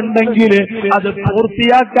 കടപ്പാടുകളുണ്ടെങ്കിൽ അത്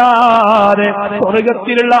പൂർത്തിയാക്കാതെ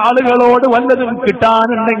സ്വർഗത്തിലുള്ള ആളുകളോട് വല്ലതും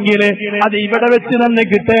കിട്ടാനുണ്ടെങ്കിൽ അത് ഇവിടെ വെച്ച് തന്നെ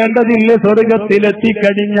കിട്ടേണ്ടതില്ല.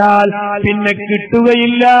 സ്വർഗത്തിലെത്തിക്കഴിഞ്ഞാൽ പിന്നെ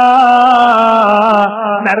കിട്ടുകയില്ല.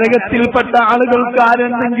 നരകത്തിൽപ്പെട്ട ആളുകൾക്ക്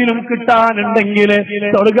ആരെന്തെങ്കിലും കിട്ടാനുണ്ടെങ്കിൽ,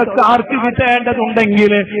 സ്വർഗക്കാർക്ക്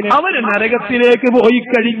കിട്ടേണ്ടതുണ്ടെങ്കിൽ അവര് നരകത്തിലേക്ക് പോയി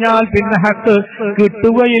കഴിഞ്ഞാൽ പിന്നെ ഹക്ക്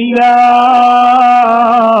കിട്ടുകയില്ല.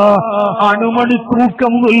 അണുമണി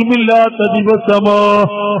തൂക്കം ഉൾമില്ലാത്ത ദിവസമോ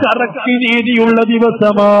കറക്റ്റ് നീതിയുള്ള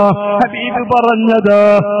ദിവസമോ ഹബീബ് പറഞ്ഞത്.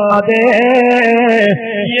 അതേ,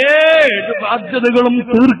 7 ബാധ്യതകളും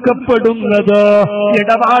തീർക്കപ്പെടുന്നത്,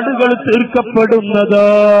 ഇടപാടുകൾ തീർക്കപ്പെടുന്നത്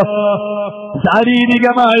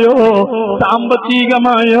ശാരീരികമായോ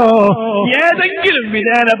സാമ്പത്തികമായോ ഏതെങ്കിലും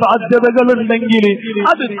വിധേന ബാധ്യതകളുണ്ടെങ്കിൽ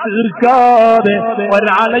അത് തീർക്കാതെ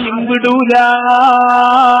ഒരാളെയും വിടൂല.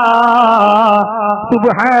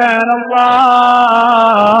 സുബ്ഹാനല്ലാഹ്.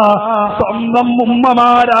 സ്വന്തം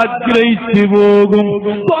ഉമ്മമാരാഗ്രഹിച്ചു പോകും,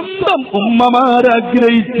 സ്വന്തം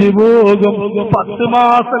ഉമ്മമാരാഗ്രഹിച്ചു പോകും. 10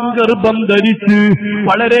 മാസം ഗർഭം ധരിച്ച്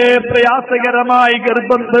വളരെ പ്രയാസകരമായി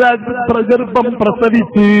ഗർഭം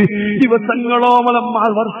പ്രസവിച്ച് ദിവസങ്ങൾ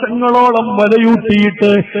വർഷങ്ങളോളം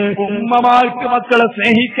വലയൂട്ടിയിട്ട് ഉമ്മമാർക്ക് മക്കളെ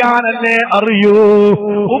സ്നേഹിക്കാനല്ലേ അറിയൂ,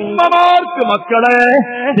 ഉമ്മമാർക്ക് മക്കളെ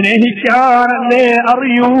സ്നേഹിക്കാനല്ലേ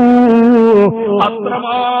അറിയൂ.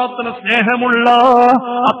 അത്രമാത്രം സ്നേഹമുള്ള,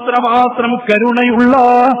 അത്രമാത്രം കരുണയുള്ള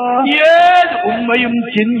ഏത് ഉമ്മയും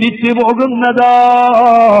ചിന്തിച്ചു പോകുന്നതാ.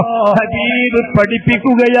 ഹബീബ്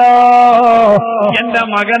പഠിപ്പിക്കുകയാ, എന്റെ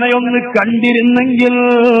മകനെ ഒന്ന് കണ്ടിരുന്നെങ്കിൽ,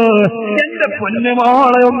 എന്റെ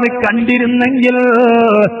പൊന്നുമോളെ ഒന്ന് കണ്ടിരുന്നെങ്കിൽ,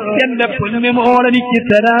 എന്റെ പൊന്നുമോൾ എനിക്ക്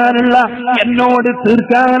തരാനുള്ള, എന്നോട്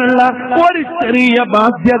തീർക്കാനുള്ള ഒരു ചെറിയ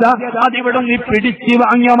ബാധ്യത അതിവിടെ നീ പിടിച്ചു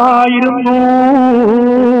വാങ്ങമായിരുന്നു.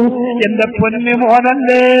 എന്റെ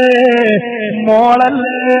പൊന്നുമോനല്ലേ,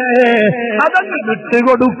 മോളല്ലേ, അതങ്ങ്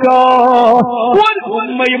വിട്ടുകൊടുക്കോ. ഒരു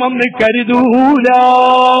ഉമ്മയും ഒന്ന് കരുതൂല.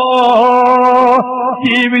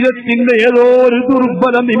 ജീവിതത്തിന്റെ ഏതോ ഒരു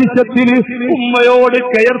ദുർബല നിമിഷത്തിൽ ഉമ്മയോട്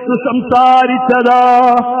കയർത്ത് സംസാരിച്ചതാ,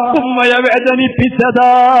 ഉമ്മയെ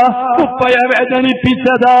വേദനിപ്പിച്ചതാ, ഉപ്പയെ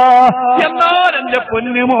വേദനിപ്പിച്ചതാ. എന്നാൽ എന്റെ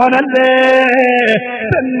പൊന്നുമോനല്ലേ,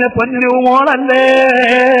 എന്റെ പൊന്നുമോളല്ലേ,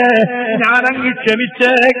 ഞാനങ്ങ്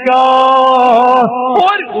ക്ഷമിച്ചേക്കാ.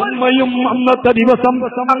 ഒരു ഉമ്മയും അന്നത്തെ ദിവസം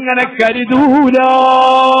അങ്ങനെ കരുതൂല.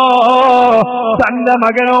 തന്റെ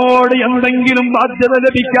മകനോട് എന്തെങ്കിലും ബാധ്യത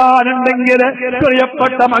ലഭിക്കാനുണ്ടെങ്കിൽ,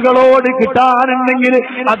 പ്രിയപ്പെട്ട മകളോട് കിട്ടാനുണ്ടെങ്കിൽ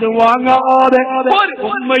അത് വാങ്ങാതെ ഒരു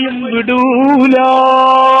ഉമ്മയും വിടൂല.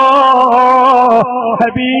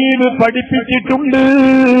 ഹബീബ് പഠിപ്പിച്ചിട്ടുണ്ട്.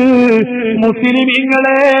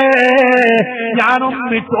 മുസ്ലിമീങ്ങളെ,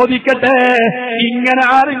 ഞാനൊന്ന് ചോദിക്കട്ടെ, ഇങ്ങനെ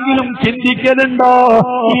ആരെങ്കിലും ചിന്തിക്കലുണ്ടോ?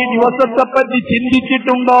 ഈ ദിവസത്തെ പറ്റി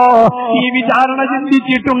ചിന്തിച്ചിട്ടുണ്ടോ? ഈ വിചാരണ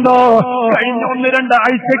ചിന്തിച്ചിട്ടുണ്ടോ? കഴിഞ്ഞ 1-2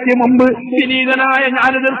 ആഴ്ചയ്ക്ക് മുമ്പ് വിനീതനായ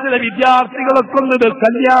ജ്ഞാനദർശന വിദ്യാർത്ഥികളൊക്കെ ഒന്ന്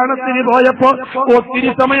കല്യാണത്തിന് പോയപ്പോ ഒത്തിരി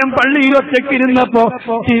സമയം പള്ളിയിൽ ഒറ്റക്കിരുന്നപ്പോ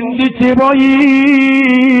ചിന്തിച്ചു പോയി.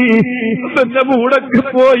 എന്റെ മൂടക്ക്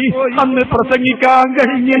പോയി, അന്ന് പ്രസംഗിക്കാൻ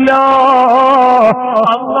കഴിഞ്ഞില്ല.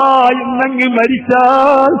 അല്ലാ, ഇന്നങ്ങ്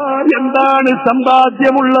മരിച്ചാൽ എന്താണ്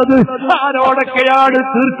സമ്പാദ്യമുള്ളത്? ആരോടൊക്കെയാണ്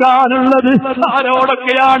തീർക്കാനുള്ളത്?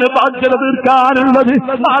 ആരോടൊക്കെയാണ് ബാധ്യത തീർക്കാനുള്ളത്?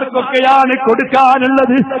 ആർക്കൊക്കെയാണ്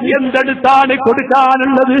കൊടുക്കാനുള്ളത്? എന്തെടുത്താണ്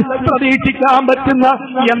കൊടുക്കാനുള്ളത്? പ്രതീക്ഷിക്കാൻ പറ്റുന്ന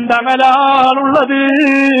എന്തമലാണുള്ളത്?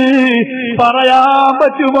 പറയാൻ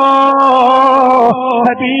പറ്റുമോ?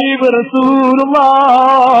 ഹബീബ് റസൂലുള്ളാഹ്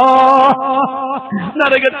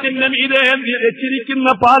നരകത്തിന്റെ മീതെ വെച്ചിരിക്കുന്ന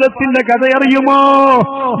പാലത്തിന്റെ കഥ അറിയുമോ?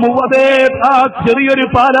 മുവതേ ആ ചെറിയൊരു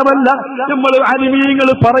പാലമല്ല, നമ്മൾ അലിമീങ്ങൾ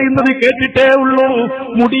പറയുന്നത് കേട്ടിട്ടേ ഉള്ളൂ.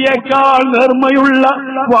 മുടിയേക്കാൾ നേർമയുള്ള,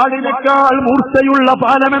 വാളിനേക്കാൾ മൂർച്ചയുള്ള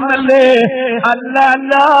പാലമെന്നല്ലേ? അല്ല,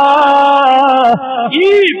 അല്ല. ഈ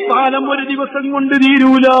പാലം ഒരു ദിവസം കൊണ്ട്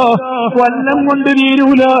തീരൂല, കൊല്ലം കൊണ്ട്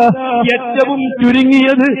തീരൂല. ഏറ്റവും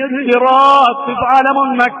ചുരുങ്ങിയത് സിറാത്ത്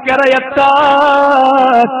പാലമൊന്നക്കരയെത്താൻ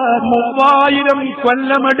 3000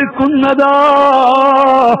 കൊല്ലമെടുക്കുന്നതാ.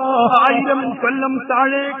 1000 കൊല്ലം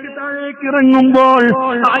താഴേക്ക് ഇറങ്ങുമ്പോൾ,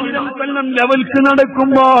 1000 കൊല്ലം ലെവൽക്ക്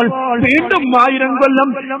നടക്കുമ്പോൾ, വീണ്ടും 1000 കൊല്ലം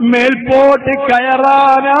മേൽപോട്ട്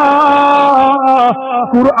കയറാനാ.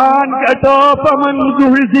 ഖുർആൻ കേട്ടോ, ഫമൻ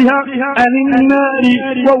സുഹ്സിഹ അനിന്നാരി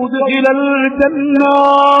വഉദ്ഖിലൽ ജന്ന.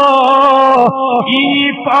 ഈ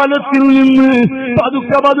പാലത്തിൽ നിന്ന്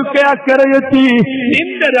പതുക്കെ പതുക്കെ അക്കരയെത്തി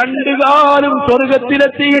നിന്റെ 2 കാലും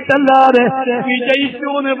സ്വർഗത്തിലെത്തിയിട്ടല്ലാതെ വിജയിച്ചു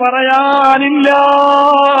എന്ന് പറയാനില്ല.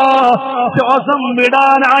 ശ്വാസം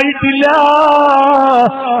വിടാനായിട്ടില്ല.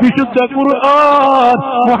 വിശുദ്ധ ഖുർആൻ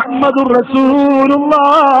മുഹമ്മദുർ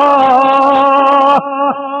റസൂലുള്ളാഹ്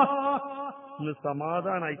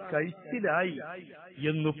സമാധാനായി കഴിച്ചിലായി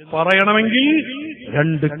എന്ന് പറയണമെങ്കിൽ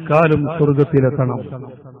 2 കാലും സ്വർഗത്തിലെത്തണം.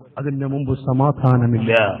 അതിന് മുമ്പ്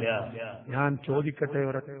സമാധാനമില്ല. ഞാൻ ചോദിക്കട്ടെ,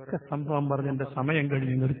 ഒരൊക്കെ സംഭവം പറഞ്ഞ് എന്റെ സമയം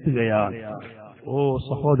കഴിഞ്ഞ് നിർത്തുകയാണ്. ഓ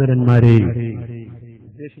സഹോദരന്മാരെ,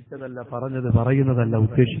 ഉദ്ദേശിച്ചതല്ല പറഞ്ഞത്, പറയുന്നതല്ല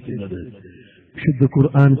ഉദ്ദേശിക്കുന്നത്. വിശുദ്ധ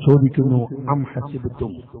ഖുർആൻ ചോദിക്കുന്നു, അം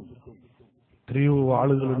ഹസിബത്തും. എത്രയോ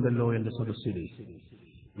ആളുകളുണ്ടല്ലോ എന്റെ സദസ്സിൽ,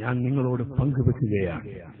 ഞാൻ നിങ്ങളോട് പങ്കുവെക്കുകയാണ്.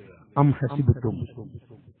 അം ഹസിബത്തും,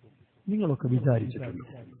 നിങ്ങളൊക്കെ വിചാരിച്ചിട്ടുണ്ട്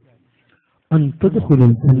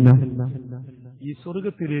അൻതദ്ഖുലുൽ ജന്ന, ഈ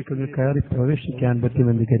സ്വർഗത്തിലേക്ക് കയറി പ്രവേശിക്കാൻ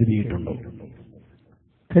പറ്റുമെന്ന് കരുതിയിട്ടുണ്ടോ?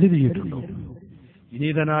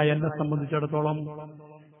 വിനീതനായ എന്നെ സംബന്ധിച്ചിടത്തോളം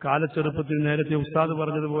കാലച്ചെറുപ്പത്തിൽ നേരത്തെ ഉസ്താദ്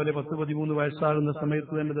പറഞ്ഞതുപോലെ 10-13 വയസ്സാകുന്ന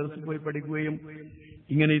സമയത്ത് തന്നെ ദർസിൽ പോയി പഠിക്കുകയും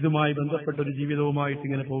ഇങ്ങനെ ഇതുമായി ബന്ധപ്പെട്ടൊരു ജീവിതവുമായിട്ട്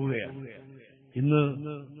ഇങ്ങനെ പോവുകയാണ്. ഇന്ന്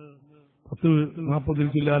 10-40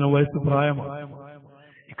 ചില്ലാനോ വയസ്സ് പ്രായമാണ്.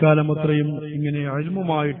 ഇക്കാലം അത്രയും ഇങ്ങനെ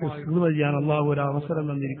അഴിമുമായിട്ട് ശ്രദ്ധ ചെയ്യാൻ അള്ളാഹു ഒരു അവസരം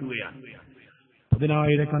തന്നിരിക്കുകയാണ്.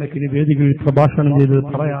 10,000-കണക്കിന് വേദികളിൽ പ്രഭാഷണം ചെയ്ത്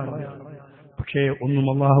പറയാറ്. പക്ഷേ ഒന്നും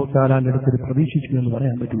അള്ളാഹു തആലാന്റെ അടുത്ത് പ്രതീക്ഷിച്ചു എന്ന്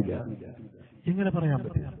പറയാൻ പറ്റില്ല. എങ്ങനെ പറയാൻ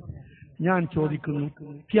പറ്റില്ല? ഞാൻ ചോദിക്കുന്നു,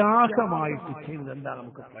 ത്യാഗമായിട്ട് ചെയ്തത് എന്താ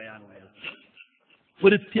നമുക്ക് പറയാനുള്ളത്?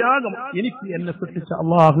 ഒരു ത്യാഗം, എനിക്ക് എന്നെ സൃഷ്ടിച്ച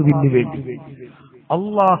അള്ളാഹുവിന് വേണ്ടി,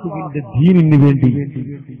 അള്ളാഹുവിന്റെ ദീനിന് വേണ്ടി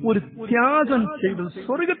ഒരു ത്യാഗം ചെയ്തത്,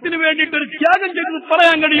 സ്വർഗത്തിന് വേണ്ടിയിട്ട് ഒരു ത്യാഗം ചെയ്തത്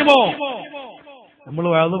പറയാൻ കഴിയുമോ? നമ്മൾ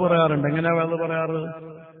വേള പറയാറുണ്ട്. എങ്ങനെയാ വേള പറയാറ്?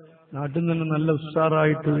 നാട്ടിൽ നിന്ന് നല്ല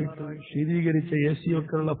ഉഷാറായിട്ട് ശീതീകരിച്ച AC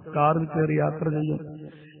ഒക്കെ ഉള്ള കാറിൽ കയറി യാത്ര ചെയ്യും.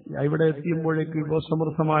 ഇവിടെ എത്തിയുമ്പോഴേക്ക്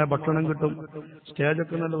വിഭവസമൃദ്ധമായ ഭക്ഷണം കിട്ടും.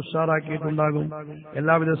 സ്റ്റേജൊക്കെ നല്ല ഉഷാറാക്കിയിട്ടുണ്ടാകും.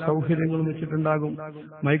 എല്ലാവിധ സൗകര്യങ്ങളും വെച്ചിട്ടുണ്ടാകും.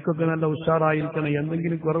 മൈക്കൊക്കെ നല്ല ഉഷാറായിരിക്കണം.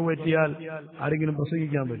 എന്തെങ്കിലും കുറവ് പറ്റിയാൽ ആരെങ്കിലും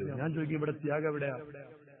പ്രസംഗിക്കാൻ വരും. ഞാൻ ചോദിക്കും, ഇവിടെ ത്യാഗം എവിടെയാ?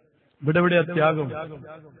 എവിടെയാ ത്യാഗം?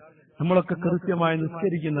 നമ്മളൊക്കെ കൃത്യമായി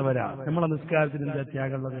നിസ്കരിക്കുന്നവരാ. നമ്മളെ നിസ്കാരത്തിന് എന്താ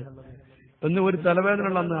ത്യാഗമുള്ളത്? ഒന്ന് ഒരു തലവേദന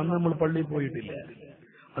ഉള്ള അന്ന് നമ്മൾ പള്ളിയിൽ പോയിട്ടില്ല.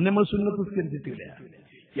 അന്ന് നമ്മൾ സുന്നത്ത് നിസ്കരിച്ചിട്ടില്ല.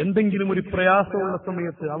 എന്തെങ്കിലും ഒരു പ്രയാസമുള്ള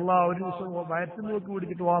സമയത്ത് അള്ളാഹ് ഒരു ദിവസം വയറ്റിൽ നോക്കി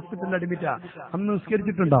പിടിച്ചിട്ട് ഹോസ്പിറ്റലിൽ അഡ്മിറ്റാ, അന്ന്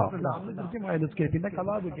നിസ്കരിച്ചിട്ടുണ്ടോ? കൃത്യമായി നിസ്കരിച്ച് പിന്നെ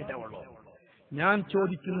കലാ വെച്ചിട്ടുള്ളൂ. ഞാൻ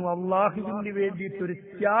ചോദിക്കുന്നു, അള്ളാഹുവിന് വേണ്ടിയിട്ട് ഒരു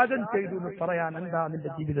ത്യാഗം ചെയ്തു എന്ന് പറയാൻ എന്താ നിന്റെ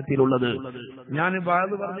ജീവിതത്തിലുള്ളത്? ഞാൻ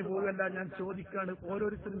വാഴ് പറഞ്ഞു പോകല്ല, ഞാൻ ചോദിക്കാണ്.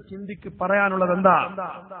 ഓരോരുത്തരും ചിന്തിക്ക് പറയാനുള്ളത് എന്താ?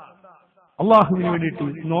 അള്ളാഹുവിന് വേണ്ടിയിട്ട്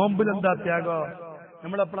നോമ്പിലെന്താ ത്യാഗം?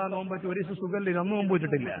 നമ്മളെപ്പോഴാ നോമ്പ് വെച്ച്? ഒരു ദിവസം സുഖമില്ല, അന്ന് നോമ്പ്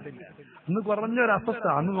വെച്ചിട്ടില്ല. അന്ന് കുറഞ്ഞൊരു അസ്വസ്ഥ,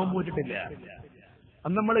 അന്ന് നോമ്പ് വെച്ചിട്ടില്ല.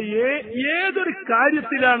 അന്ന് നമ്മൾ ഏതൊരു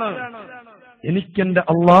കാര്യത്തിലാണ് എനിക്കെന്റെ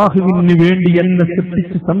അള്ളാഹുവിന് വേണ്ടി എന്നെ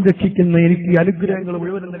സൃഷ്ടിച്ച് സംരക്ഷിക്കുന്ന, എനിക്ക് അനുഗ്രഹങ്ങൾ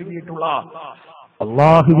മുഴുവൻ നൽകിയിട്ടുള്ള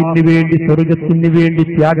അള്ളാഹുവിന് വേണ്ടി, സ്വർഗത്തിന് വേണ്ടി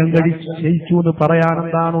ത്യാഗം കഴിച്ചു എന്ന് പറയാൻ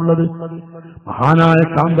എന്താണുള്ളത്? മഹാനായ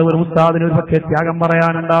കാന്തവർ ഉസ്താദിന് ഒരു പക്ഷേ ത്യാഗം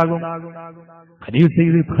പറയാനുണ്ടാകും.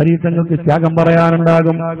 ഖരീതങ്ങൾക്ക് ത്യാഗം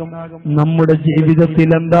പറയാനുണ്ടാകും. നമ്മുടെ ജീവിതത്തിൽ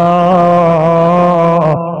എന്താ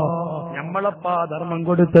നമ്മളപ്പാ ധർമ്മം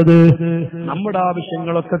കൊടുത്തത്? നമ്മുടെ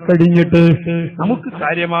ആവശ്യങ്ങളൊക്കെ കഴിഞ്ഞിട്ട് നമുക്ക്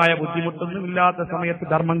കാര്യമായ ബുദ്ധിമുട്ടൊന്നുമില്ലാത്ത സമയത്ത്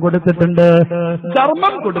ധർമ്മം കൊടുത്തിട്ടുണ്ട്.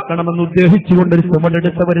 ധർമ്മം കൊടുക്കണമെന്ന് ഉദ്ദേശിച്ചുകൊണ്ട് ഒരു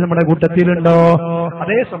ചുമടെടുത്തവർ നമ്മുടെ കൂട്ടത്തിലുണ്ടോ?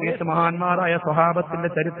 അതേ സമയത്ത് മഹാന്മാരായ സ്വഹാബത്തിന്റെ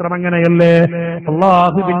ചരിത്രം അങ്ങനെയല്ലേ?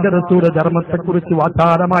 അള്ളാഹുവിന്റെ റസൂൽ ധർമ്മത്തെക്കുറിച്ച്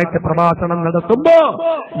വാചാരമായിട്ട് പ്രഭാഷണം നടത്തുമ്പോ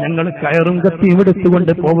ഞങ്ങൾ കയറും കത്തിയും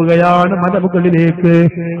എടുത്തുകൊണ്ട് പോവുകയാണ് മലമുകളിലേക്ക്.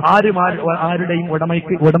 ആരുടെയും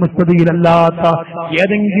ഉടമസ്ഥതയിലല്ലാത്ത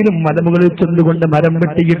ഏതെങ്കിലും മലമുകളിൽ ചെന്നുകൊണ്ട് മരം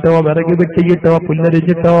വെട്ടിയിട്ടോ വിറക് വെട്ടിയിട്ടോ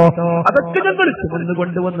പുല്ലരിഞ്ഞിട്ടോ അതൊക്കെ ഞങ്ങൾ ചുമന്നു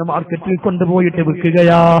കൊണ്ടുവന്ന് മാർക്കറ്റിൽ കൊണ്ടുപോയിട്ട്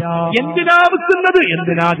വിൽക്കുകയാ. എന്തിനാ വിൽക്കുന്നത്?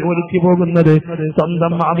 എന്തിനാ ജോലിക്ക് പോകുന്നത്?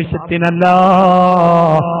 സ്വന്തം ആവശ്യത്തിനല്ല,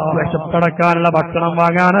 വിശപ്പടക്കാനുള്ള ഭക്ഷണം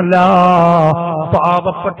വാങ്ങാനല്ല,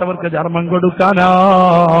 പാവപ്പെട്ടവർക്ക് ധർമ്മം കൊടുക്കാനാ.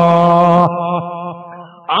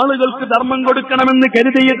 ആളുകൾക്ക് ധർമ്മം കൊടുക്കണമെന്ന്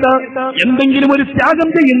കരുതിയിട്ട് എന്തെങ്കിലും ഒരു ത്യാഗം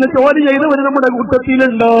ചെയ്യുന്ന ജോലി ചെയ്തവർ നമ്മുടെ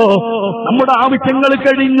കൂട്ടത്തിലുണ്ടോ? നമ്മുടെ ആവശ്യങ്ങൾ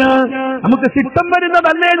കഴിഞ്ഞ് നമുക്ക് സിദ്ധം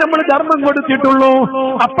വരുന്നതല്ലേ നമ്മൾ ധർമ്മം കൊടുത്തിട്ടുള്ളൂ?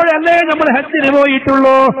 അപ്പോഴല്ലേ നമ്മൾ ഹജ്ജിന്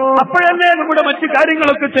പോയിട്ടുള്ളൂ? അപ്പോഴല്ലേ നമ്മുടെ മറ്റു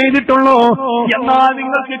കാര്യങ്ങളൊക്കെ ചെയ്തിട്ടുള്ളൂ? എന്നാൽ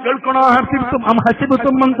നിങ്ങൾക്ക് കേൾക്കണോ?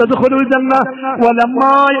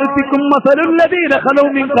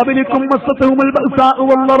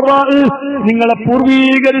 നിങ്ങളെ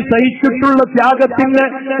പൂർവീകർ സഹിച്ചിട്ടുള്ള ത്യാഗത്തിന്റെ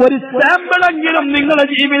ഒരു സാമ്പിളെങ്കിലും നിങ്ങളുടെ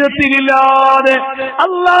ജീവിതത്തിലില്ലാതെ,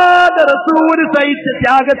 അല്ലാഹുവിന്റെ റസൂൽ സഹിച്ച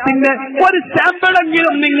ത്യാഗത്തിന്റെ ഒരു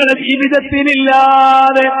സാമ്പിളെങ്കിലും നിങ്ങളുടെ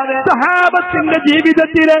ജീവിതത്തിലില്ലാതെ, സഹാബത്തിന്റെ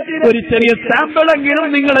ജീവിതത്തിലെ ഒരു ചെറിയ സാമ്പിളെങ്കിലും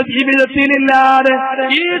നിങ്ങളുടെ ജീവിതത്തിലില്ലാതെ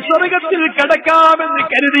ഈ സ്വർഗത്തിൽ കടക്കാമെന്ന്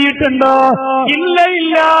കരുതിയിട്ടുണ്ടോ?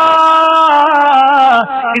 ഇല്ല.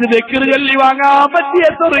 ഇത് ദിക്ർ ചൊല്ലി വാങ്ങാൻ പറ്റിയ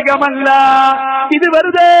സ്വർഗമല്ല. ഇത്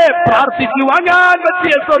വെറുതെ പ്രാർത്ഥിച്ചു വാങ്ങാൻ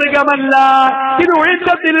പറ്റിയ സ്വർഗമല്ല. ഇത്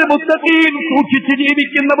ഉഴക്കത്തിൽ മുത്തഖീൻ സൂക്ഷിച്ച്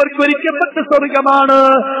ജീവിക്കുന്നവർക്ക് ഒരുക്കപ്പെട്ട സ്വർഗമാണ്.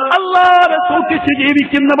 അല്ലാഹുവെ സൂക്ഷിച്ച്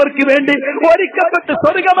ജീവിക്കുന്നവർക്ക് വേണ്ടി ഒരുക്കപ്പെട്ട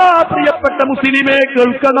സ്വർഗമാ. പ്രിയപ്പെട്ട മുസ്ലിമേ,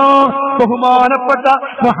 കേൾക്കണോ? ബഹുമാനപ്പെട്ട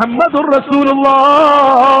മുഹമ്മദുർ റസൂലുള്ളാഹ്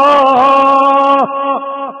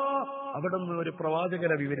അവിടുന്ന് ഒരു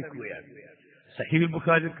പ്രവാചകനെ വിവരിക്കുകയാണ്. സഹീഹുൽ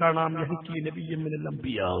ബുഖാരിയിൽ കാണാം, യഹ്കി നബിയ്യൻ മിനൽ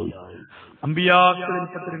അംബിയാ,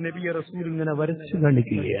 അംബിയാക്കളിൽപ്പെട്ട ഒരു നബിയെ റസൂൽ ഇങ്ങനെ വരച്ചു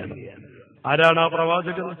കാണിക്കുകയാണ്. ആരാണ് ആ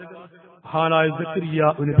പ്രവാചകൻ? മഹാനായ സക്കരിയ്യ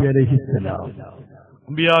നബി അലൈഹിസ്സലാം.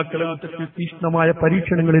 അംബിയാക്കളെ തീക്ഷ്ണമായ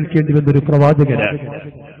പരീക്ഷണങ്ങളിൽ കേണ്ടിവന്ന ഒരു പ്രവാചകനാണ്.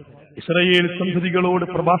 ഇസ്രായേൽ സന്തതികളോട്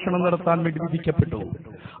പ്രഭാഷണം നടത്താൻ വേണ്ടി വിധിക്കപ്പെട്ടു.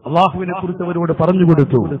 അള്ളാഹുവിനെ കുറിച്ച് അവരോട്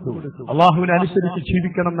പറഞ്ഞുകൊടുത്തു. അള്ളാഹുവിനെ അനുസരിച്ച്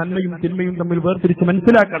ജീവിക്കണം, നന്മയും തിന്മയും തമ്മിൽ വേർതിരിച്ച്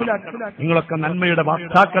മനസ്സിലാക്കണം, നിങ്ങളൊക്കെ നന്മയുടെ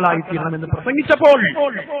വാക്താക്കളായി തീരണമെന്ന് പ്രസംഗിച്ചപ്പോൾ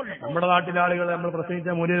നമ്മുടെ നാട്ടിലെ ആളുകൾ നമ്മൾ പ്രസംഗിച്ച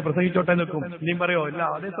മൂല്യം പ്രസംഗിച്ചോട്ടെ നിൽക്കും. ഇനിയും പറയോ? ഇല്ല.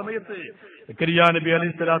 അതേ സമയത്ത് സക്കരിയ്യ നബി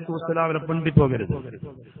അലൈഹി സ്വലാത്തു വസ്സലാമിനെ മിണ്ടിപ്പോകരുത്,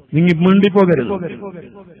 നിങ്ങൾ മിണ്ടിപ്പോകരുത്.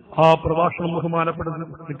 ആ പ്രഭാഷണം ബഹുമാനപ്പെട്ട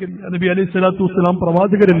സക്കരിയ്യ നബി അലൈഹി സ്വലാത്തു വസ്സലാം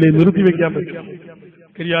പ്രവാചകരല്ലേ, നിർത്തിവെക്കാൻ പറ്റും.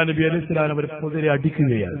 സക്കരിയ്യ നബി അലൈഹി സ്വലാം അവരെ പൊതുവെ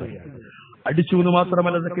അടിക്കുകയാണ്. അടിച്ചു എന്ന്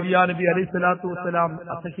മാത്രമല്ല, സക്കരിയ്യ നബി അലൈഹി സ്വലാത്തു വസ്സലാം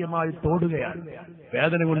അസഹ്യമായി തോടുകയാണ്,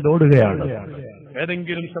 വേദന കൊണ്ട് ഓടുകയാണ്.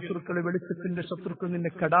 ഏതെങ്കിലും ശത്രുക്കൾ, വെളിച്ചത്തിന്റെ ശത്രുക്കൾ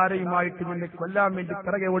നിന്നെ കടാരയുമായിട്ട് നിന്നെ കൊല്ലാൻ വേണ്ടി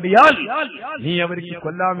പിറകെ ഓടിയാൽ നീ അവർക്ക്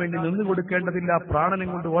കൊല്ലാൻ വേണ്ടി നിന്നു കൊടുക്കേണ്ടതില്ല, പ്രാണനം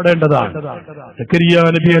കൊണ്ട് ഓടേണ്ടതാണ്. സക്കരിയ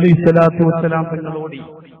നബി അലൈഹിസ്സലാത്തു വസ്സലാം തങ്ങൾ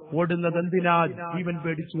ഓടുന്നത് എന്തിനാ? ജീവൻ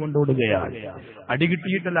പേടിച്ചുകൊണ്ട് ഓടുകയാണ്. അടി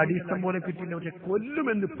കിട്ടിയിട്ടല്ല, അടിയിഷ്ടം പോലെ കിട്ടിയില്ല, പക്ഷെ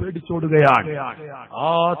കൊല്ലുമെന്ന് പേടിച്ചോടുകയാണ്. ആ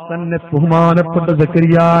തന്നെ ബഹുമാനപ്പെട്ട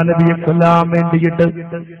സക്കരിയ നബിയെ കൊല്ലാൻ വേണ്ടിയിട്ട്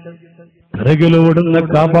പിറകിലോടുന്ന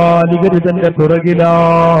കാപാലികര് തന്റെ പിറകിലാ.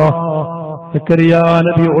 സക്കരിയ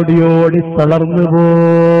നബി ഓടിയോടി തളർന്നു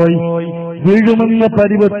പോയി, വീഴുമെന്ന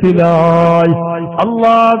പരുവത്തിലായി.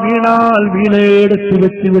 അല്ലാ വീണാൽ വീണയെടുത്ത്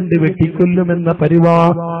വെച്ചുകൊണ്ട് വെട്ടിക്കൊല്ലുമെന്ന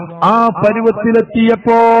ആ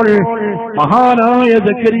പരുവത്തിലെത്തിയപ്പോൾ മഹാനായ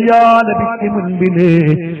സക്കരിയ നബിക്ക് മുൻപില്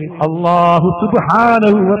അല്ലാഹു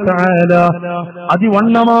സുബ്ഹാനഹു വ തആല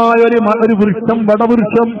അതിവണ്ണമായ ഒരു വൃക്ഷം,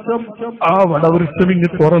 വടവൃക്ഷം, ആ വടവൃക്ഷം ഇങ്ങ്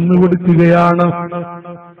തുറന്നു കൊടുക്കുകയാണ്.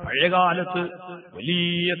 പഴയകാലത്ത്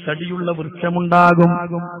വലിയ തടിയുള്ള വൃക്ഷമുണ്ടാകും,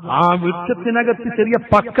 ആ വൃക്ഷത്തിനകത്ത് ചെറിയ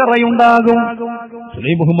പക്കറയുണ്ടാകും.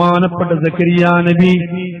 ബഹുമാനപ്പെട്ട സക്കരിയ നബി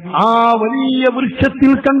ആ വലിയ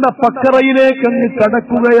വൃക്ഷത്തിൽ കണ്ട പക്കറയിലേക്ക് അങ്ങ്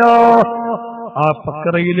കടക്കുകയോ. ആ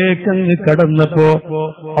പക്കറയിലേക്ക് അങ്ങ് കടന്നപ്പോ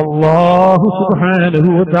അല്ലാഹു സുബ്ഹാനഹു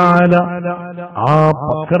വ തആല ആ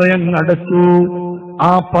പക്കറയങ്ങ് അടച്ചു.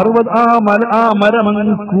 ആ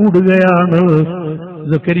മരമങ്ങ് കൂടുകയാണ്.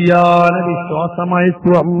 സക്കരിയ നബി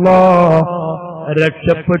ശ്വാസമയച്ചു, അല്ലാഹ്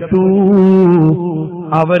രക്ഷപ്പെട്ടു,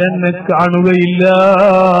 അവരെന്നെ കാണുകയില്ല.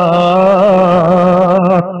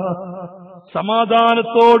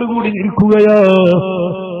 സമാധാനത്തോടുകൂടി നിൽക്കുകയോ.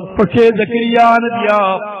 പക്ഷേ സക്കരിയ നബി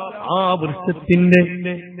ആ വൃക്ഷത്തിന്റെ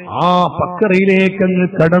ആ പക്കറയിലേക്കങ്ങ്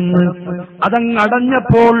കടന്ന് അതങ്ങ്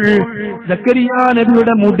അടഞ്ഞപ്പോൾ സക്കരിയ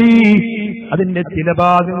നബിയുടെ മുടി, അതിന്റെ ചില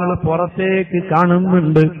ഭാഗങ്ങൾ പുറത്തേക്ക്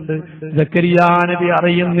കാണുന്നുണ്ട്. സക്കരിയ നബി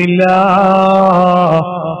അറിയുന്നില്ല.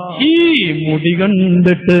 ഈ മുടി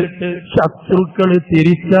കണ്ടിട്ട് ശത്രുക്കൾ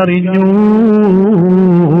തിരിച്ചറിഞ്ഞു.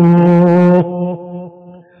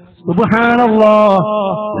 സുബ്ഹാനല്ലാഹ്,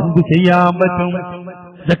 എന്ത് ചെയ്യാൻ പറ്റും?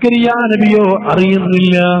 സക്കരിയ നബിയോ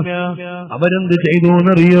അറിയുന്നില്ല. അവരെന്ത് ചെയ്തു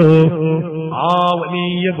എന്നറിയോ? ആ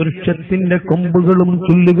വലിയ വൃക്ഷത്തിന്റെ കൊമ്പുകളും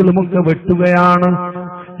ചുല്ലുകളുമൊക്കെ വെട്ടുകയാണ്.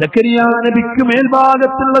 സക്കരിയ നബിക്ക്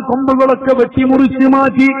മേൽഭാഗത്തുള്ള കൊമ്പുകളൊക്കെ വെട്ടിമുറിച്ച്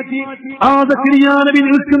മാറ്റി ആ സക്കരിയ നബി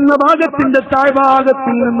നിൽക്കുന്ന ഭാഗത്തിന്റെ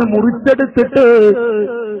താഴ്ഭാഗത്തിൽ നിന്ന് മുറിച്ചെടുത്തിട്ട്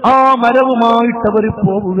ആ മരവുമായിട്ട് അവർ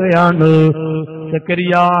പോവുകയാണ്.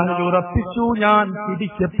 സക്കരിയ നബി ഉറപ്പിച്ചു, ഞാൻ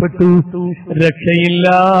പിടിക്കപ്പെട്ടു, രക്ഷയില്ല.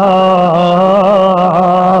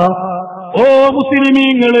 ഓ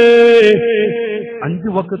മുസ്ലിമീങ്ങളെ, 5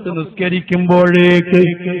 വഖത്ത് നിസ്കരിക്കുമ്പോഴേക്ക്,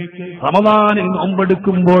 റമദാനിൽ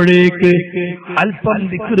നോമ്പെടുക്കുമ്പോഴേക്ക്, അല്പം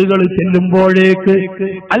ദിക്റുകൾ ചെല്ലുമ്പോഴേക്ക്,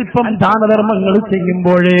 അല്പം ദാനധർമ്മങ്ങൾ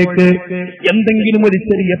ചെയ്യുമ്പോഴേക്ക്, എന്തെങ്കിലും ഒരു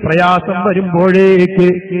ചെറിയ പ്രയാസം വരുമ്പോഴേക്ക്,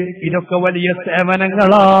 ഇതൊക്കെ വലിയ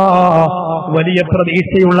സേവനങ്ങളാ, വലിയ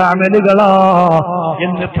പ്രതീക്ഷയുള്ള അമലുകളാ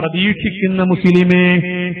എന്ന് പ്രതീക്ഷിക്കുന്ന മുസ്ലിമേ,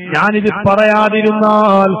 ഞാനിത്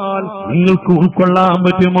പറയാതിരുന്നാൽ നിങ്ങൾക്ക് ഉൾക്കൊള്ളാൻ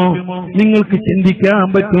പറ്റുമോ? നിങ്ങൾക്ക് ചിന്തിക്കാൻ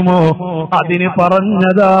പറ്റുമോ? അതിന്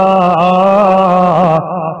പറഞ്ഞതാ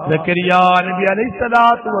സക്കരിയ നബി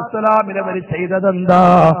അലൈഹിസ്സലാത്തു വസ്സലാമിനെ അവർ ചെയ്തതെന്താ?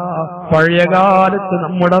 പഴയകാലത്ത്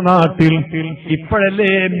നമ്മുടെ നാട്ടിൽ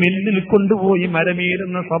ഇപ്പോഴല്ലേ മില്ലിൽ കൊണ്ടുപോയി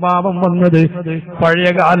മരമീരുന്ന സ്വഭാവം വന്നത്.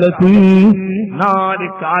 പഴയകാലത്ത് 4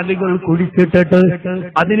 കാലുകൾ കുഴിച്ചിട്ടിട്ട്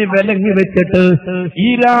അതിന് വിലങ്ങി വെച്ചിട്ട്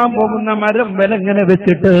ഈരാൻ പോകുന്ന മരം വിലങ്ങനെ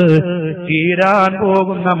വെച്ചിട്ട് ഈരാൻ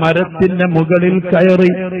പോകുന്ന മരത്തിന്റെ മുകളിൽ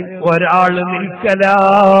കയറി ഒരാള് നിൽക്കലാ,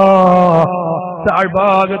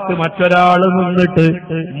 താഴ്ഭാഗത്ത് മറ്റൊരാള് നിന്നിട്ട്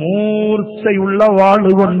മൂർച്ചയുള്ള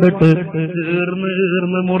വാള് കൊണ്ടിട്ട്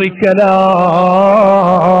ഈർന്ന് മുറിക്കലാ.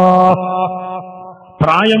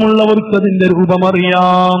 പ്രായമുള്ളവർക്ക് അതിന്റെ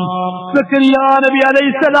രൂപമറിയാം. സക്കരിയ നബി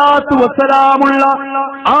അലൈഹിസ്സലാത്തു വസ്സലാമുള്ള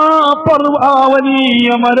ആ വലിയ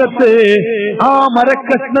മരത്തെ, ആ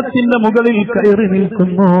മരക്കഷ്ണത്തിന്റെ മുകളിൽ കയറി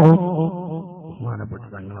നിൽക്കുന്നു. ബഹുമാനപ്പെട്ട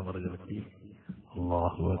തങ്ങളവർഗത്തി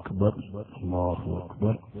അല്ലാഹു അക്ബർ, അല്ലാഹു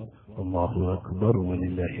അക്ബർ, അല്ലാഹു അക്ബർ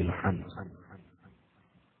വലില്ലാഹിൽ ഹംദ്.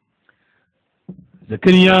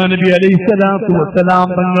 സക്കരിയ നബി അലൈഹിസ്സലാത്തു വസ്സലാം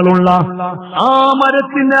തങ്ങളുള്ള ആ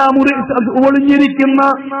മരത്തിന്റെ ഒളിഞ്ഞിരിക്കുന്ന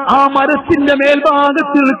ആ മരത്തിന്റെ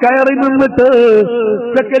മേൽഭാഗത്തിൽ കയറി നിന്നിട്ട്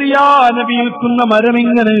സക്കരിയ നബി നിൽക്കുന്ന മരം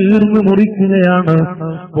ഇങ്ങനെ ഈർന്ന് മുറിക്കുകയാണ്.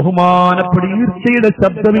 ബഹുമാനപ്പെട്ട ഈർച്ചയുടെ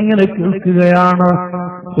ശബ്ദം ഇങ്ങനെ കേൾക്കുകയാണ്.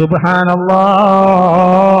 സുബ്ഹാനല്ലാഹ്.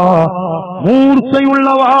 മൂർച്ചയുള്ള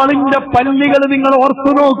വാളിന്റെ പല്ലുകൾ നിങ്ങൾ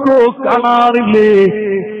ഓർത്തു നോക്കൂ, കാണാറില്ലേ?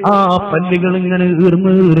 ആ പല്ലുകൾ ഇങ്ങനെ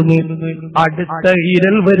ഈർന്ന് അടുത്ത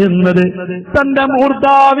ഇരൽ വരുന്നത് തന്റെ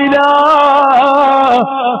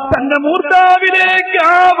മൂർധാവിലേക്ക്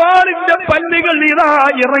ആ വാളിന്റെ പല്ലുകൾ ഇതാ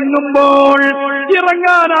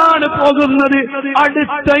ഇറങ്ങാനാണ് പോകുന്നത്.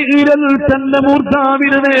 അടുത്ത ഇരൽ തന്റെ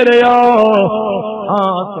മൂർധാവിന് നേരെയോ. ആ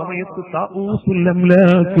സമയത്ത് താഊസുൽ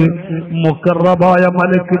അംലാക്ക് മുഖറബായ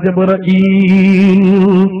മലക്ക് ജിബ്രീൽ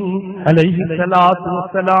അലൈഹിസ്സലാത്തു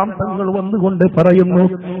വസ്സലാം തങ്ങൾ വന്നുകൊണ്ട് പറയുന്നു,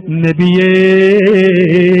 നബിയേ,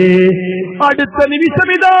 അടുത്ത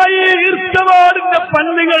നിമിഷമിതായി ഈർച്ചവാടിന്റെ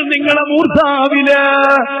പല്ലുകൾ നിങ്ങളെ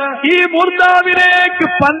ഈ മൂർധാവിലേക്ക്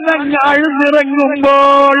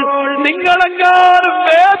പല്ലങ്ങാഴ്ന്നിറങ്ങുമ്പോൾ നിങ്ങളെങ്ങാനും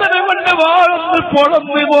വേദന കൊണ്ട് വാഴ്ന്ന്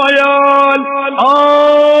പൊളന്നു പോയാൽ,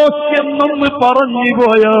 എന്നൊന്ന് പറഞ്ഞു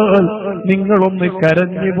പോയാൽ, നിങ്ങളൊന്ന്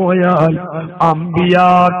കരഞ്ഞു പോയാൽ,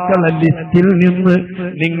 അമ്പിയാക്കളെ ലിസ്റ്റിൽ നിന്ന്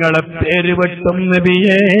നിങ്ങളെ പേര് വെട്ടും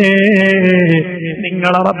നബിയേ,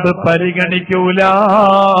 നിങ്ങളെ റബ്ബ് പരിഗണിക്കൂല.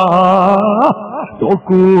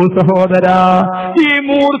 നോക്കൂ സഹോദരാ, ഈ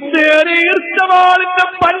മൂർച്ചേറിയ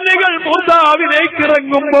പല്ലുകൾ മൂർധാവിലേക്ക്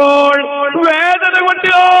ഇറങ്ങുമ്പോൾ വേദന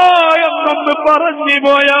കൊണ്ട് എന്നൊന്ന് പറഞ്ഞു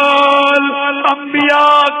പോയാൽ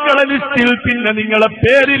അമ്പിയാക്കളെ ലിസ്റ്റിൽ പിന്നെ നിങ്ങളെ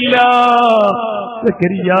പേരില്ല.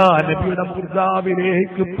 നബിയുടെ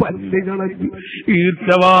മൂർധാവിലേക്ക് പല്ലുകളങ്ങി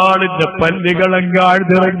ഈർച്ചവാളിന്റെ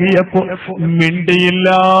പല്ലുകളങ്ങാഴ്ന്നിറങ്ങിയപ്പോ മിണ്ടിയില്ല,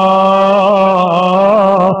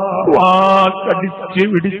 വാക്കടിച്ച്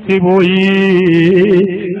പിടിച്ചു പോയി.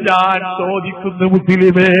 ഞാൻ ചോദിക്കുന്നു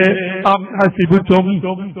മുസ്ലിമേ, അം ഹസിബ്തും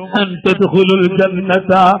അൻ തദ്ഖുലുൽ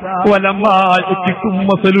ജന്നത വലമാ യഅതികും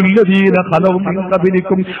മസലുൽ ലദീന ഖലൗ മിൻ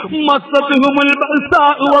ഖബലികും മസ്സതുഹുൽ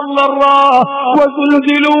ബഅസാഉ വല്ലറാ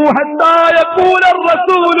വസുൽസിലൂ ഹത്താ യഖൂല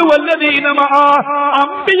الرسول والذين معه.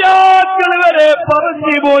 അമ്പിയാക്കൾ വരെ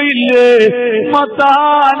പറഞ്ഞു പോയില്ലേ, മതാ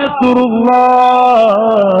നസ്റുല്ലാഹ്,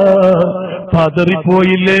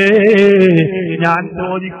 പതറിപ്പോയില്ലേ. ഞാൻ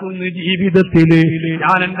ചോദിക്കുന്നു, ജീവിതത്തില്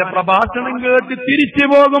ഞാൻ എന്റെ പ്രഭാഷണം കേട്ട് തിരിച്ചു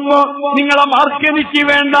പോകുമ്പോ നിങ്ങളെ മാർക്ക് എനിക്ക്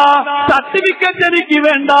വേണ്ട, സർട്ടിഫിക്കറ്റ് എനിക്ക്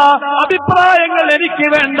വേണ്ട, അഭിപ്രായങ്ങൾ എനിക്ക്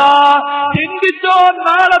വേണ്ട. ചിന്തിച്ചോ,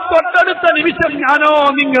 നാളെ തൊട്ടടുത്ത നിമിഷം ഞാനോ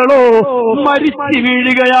നിങ്ങളോ മരിച്ചു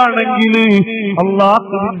വീഴുകയാണെങ്കിൽ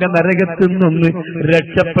അല്ലാഹുവിന്റെ നരകത്തിൽ നിന്ന്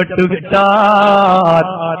രക്ഷപ്പെട്ടു കിട്ടാൻ,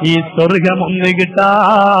 ഈ സ്വർഗമൊന്ന്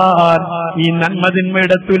കിട്ടാൻ, ഈ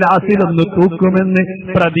നന്മതിന്മയുടെ തുലാസിലൊന്ന് തൂക്കുമെന്ന്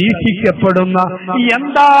പ്രതീക്ഷിക്കപ്പെടുന്ന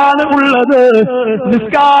എന്താണ് ഉള്ളത്?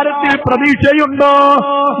 നിസ്കാരത്തിൽ പ്രതീക്ഷയുണ്ടോ?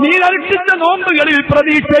 നീ അനുഷ്ഠിച്ച നോമ്പുകളിൽ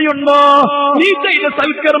പ്രതീക്ഷയുണ്ടോ? നീ ചെയ്ത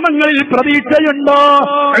സൽക്കർമ്മങ്ങളിൽ പ്രതീക്ഷയുണ്ടോ?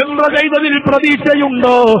 ഉംറ ചെയ്തതിൽ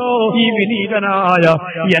പ്രതീക്ഷയുണ്ടോ? ഈ വിനീതനായ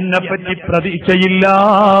എന്നെപ്പറ്റി പ്രതീക്ഷയില്ല.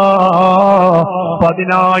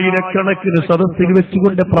 10,000 സദസ്സിൽ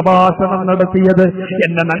വെച്ചുകൊണ്ട് പ്രഭാഷണം നടത്തിയത്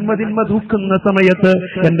എന്റെ നന്മതിന്മ തൂക്കുന്ന സമയത്ത്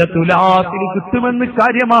എന്റെ തുലാത്തിൽ കിട്ടുമെന്ന്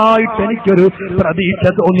കാര്യമായിട്ട് എനിക്കൊരു പ്രതീക്ഷ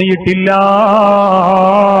തോന്നിയിട്ടില്ല.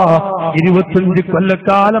 25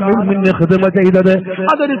 കൊല്ലക്കാലം മുന്നിൽ ഖിദ്മ ചെയ്തത്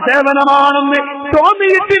അതൊരു സേവനമാണെന്ന്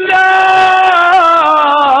തോന്നിയിട്ടില്ല.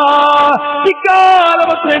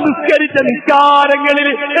 ഇക്കാലമത്രേ നിസ്കരിച്ച നിസ്കാരങ്ങളിൽ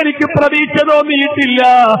എനിക്ക് പ്രതീക്ഷ തോന്നിയിട്ടില്ല.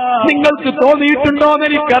 നിങ്ങൾക്ക് തോന്നിയിട്ടുണ്ടോന്ന്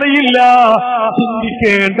എനിക്കറിയില്ല.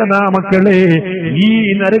 ചിന്തിക്കേണ്ടതാ മക്കളെ, ഈ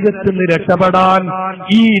നരകത്തിൽ നിന്ന് രക്ഷപ്പെടാൻ,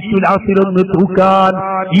 ഈ തുലാസിലൊന്ന് തൂക്കാൻ,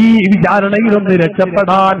 ഈ വിചാരണയിലൊന്ന്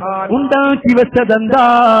രക്ഷപ്പെടാൻ ഉണ്ടാക്കി വെച്ചതെന്താ?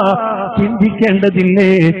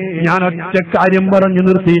 ചിന്തിക്കേണ്ടതില്ലേ? ഞാൻ ഒറ്റ കാര്യം പറഞ്ഞു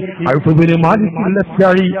നിർത്തി. അൽഫുബിന്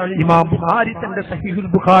മാലിക്കുല്ലി ഇമാം ബുഖാരി തന്റെ സഹീഹുൽ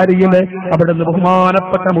ബുഖാരിയിലെ അവിടെ നിന്ന്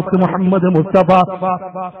ബഹുമാനപ്പെട്ട മുത്ത് മുഹമ്മദ് മുസ്തഫ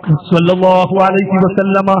സ്വല്ലല്ലാഹു അലൈഹി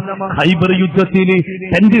വസല്ലമ ഖൈബർ യുദ്ധത്തിൽ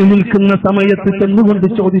തന്റെ നിൽക്കുന്ന സമയത്ത് ചെന്നുകൊണ്ട്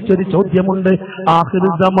ചോദിച്ചൊരു ചോദ്യമുണ്ട്. ആഖിർ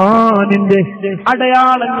സമാനിന്റെ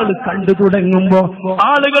അടയാളങ്ങൾ കണ്ടു തുടങ്ങുമ്പോ,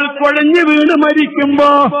 ആളുകൾ കുഴഞ്ഞു വീണ് മരിക്കുമ്പോ,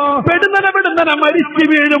 പെടുന്നനെ മരിച്ചു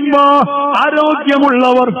വീഴുമ്പോ,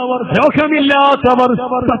 ആരോഗ്യമുള്ളവർ, രോഗമില്ലാത്തവർ,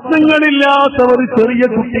 പ്രശ്നങ്ങളില്ലാത്തവർ, ചെറിയ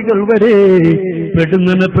കുട്ടികൾ വരെ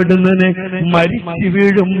പെടുന്നനെ മരിച്ചു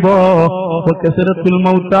വീഴുമ്പോ കസറത്തുൽ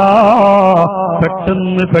മൗതാ,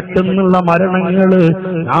 പെട്ടെന്നുള്ള മരണങ്ങള്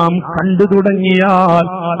നാം കണ്ടു തുടങ്ങിയാൽ,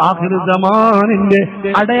 ആഖിർ സമാനിന്റെ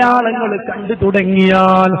അടയാളങ്ങൾ കണ്ടു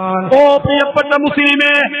തുടങ്ങിയാൽ, ഓ പ്രിയപ്പെട്ട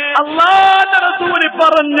മുസ്ലിമേ, അല്ലാഹുവിന്റെ റസൂൽ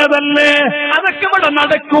പറഞ്ഞതല്ലേ, അതൊക്കെ ഇവിടെ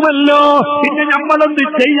നടക്കുമല്ലോ, പിന്നെ നമ്മളെന്ത്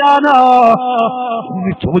ചെയ്യാനാ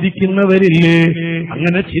എന്ന് ചോദിക്കുന്നവരില്ലേ?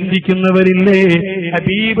 അങ്ങനെ ചിന്തിക്കുന്നവരില്ലേ?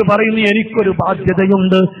 ഹബീബ് പറയുന്നു, എനിക്കൊരു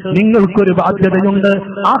ബാധ്യതയുണ്ട്, നിങ്ങൾക്കൊരു ബാധ്യതയുണ്ട്.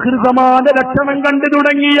 ആഖിർസമാന്റെ ലക്ഷണം കണ്ടു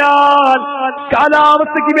തുടങ്ങിയാൽ,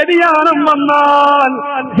 കാലാവസ്ഥയ്ക്ക് വ്യതിയാനം വന്നാൽ,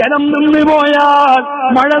 ജലം നിന്ന് പോയാൽ,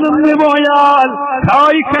 മഴ നിന്ന് പോയാൽ,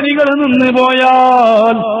 കായ്ക്കനികൾ നിന്ന്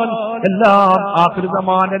പോയാൽ, എല്ലാം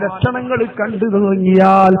ആഖിർസമാന്റെ ലക്ഷണങ്ങൾ കണ്ടു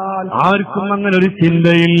തുടങ്ങിയാൽ ആർക്കും അങ്ങനെ ഒരു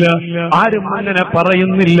ചിന്തയില്ല, ആരും അങ്ങനെ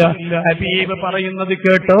പറയുന്നില്ല. ഹബീബ് പറയുന്നത്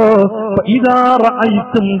കേട്ടോ, ഇദാ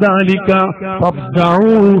റഅയ്തും ദാലിക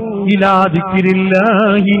ഫബ്ദഉ ഇലാ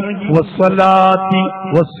ദിക്രില്ലാഹി വസ്സലാത്തി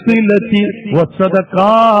വസ്സിലതി വസ്സദഖാ.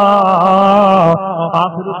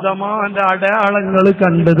 ആഖിറുസമാന്റെ അടയാളങ്ങൾ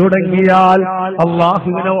കണ്ടു തുടങ്ങിയാൽ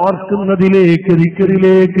അല്ലാഹുവിനെ ഓർക്കുന്നതിലേക്ക്,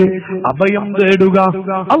 ദിക്റിലേക്ക് അഭയം തേടുക,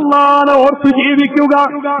 അല്ലാഹുവിനെ ഓർത്തു ജീവിക്കുക,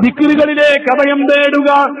 ദിക്റുകളിലേക്ക് അഭയം തേടുക,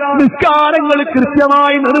 നിസ്കാരങ്ങൾ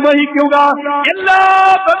കൃത്യമായി നിർവഹിക്കുക, എല്ലാ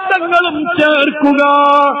ബന്ധങ്ങളും ചേർക്കുക,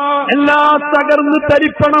 എല്ലാ തകർന്ന്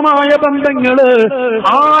തരിപ്പണമായ ബന്ധങ്ങള്,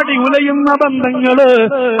 ആടി ഉലയുന്ന ബന്ധങ്ങള്,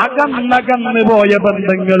 അകന്നകന്ന് പോയ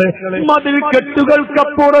ബന്ധങ്ങള്, മതിൽ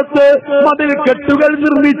കെട്ടുകൾക്കപ്പുറത്ത് മതിൽ കെട്ടുകൾ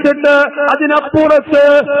നിർമ്മിച്ചിട്ട് അതിനപ്പുറത്ത്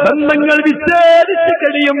ബന്ധങ്ങൾ വിച്ഛേദിച്ച്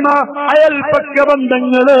കഴിയുന്ന അയൽപക്ക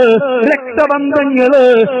ബന്ധങ്ങള്, രക്തബന്ധങ്ങള്,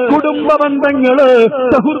 കുടുംബ ബന്ധങ്ങള്,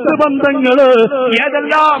 സുഹൃത്ത് ബന്ധങ്ങള്,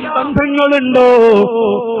 ഏതെല്ലാം ബന്ധങ്ങളുണ്ടോ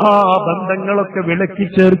ആ ബന്ധങ്ങളൊക്കെ വിളക്കി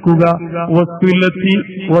ചേർക്കുക. വസ്തുലത്തി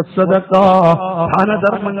വസ്സദഖാ,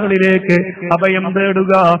 ദാനധർമ്മങ്ങളിലേക്ക് അഭയം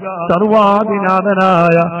തേടുക.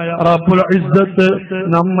 സർവാധിനാഥനായ റബ്ബുൽ ഇസ്സത്ത്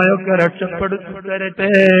നമ്മയൊക്കെ രക്ഷപ്പെടുത്തി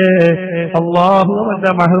തരട്ടെ. അല്ലാഹു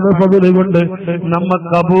അവന്റെ മഹദ് ഫദ്ൽ കൊണ്ട് നമ്മെ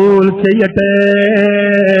കബൂൽ ചെയ്യട്ടെ.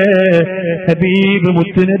 ഹബീബ്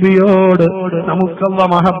മുത്തുനബിയോട് നമുക്കുള്ള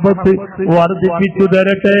മഹബത്ത് വർദ്ധിപ്പിച്ചു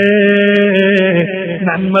തരട്ടെ.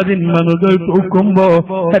 നന്മതിന്മകൾ തൂക്കുമ്പോ,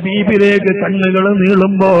 ഹബീബിലേക്ക് കണ്ണുകൾ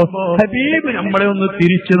നീളുമ്പോ, ഹബീബ് നമ്മളെ ഒന്ന്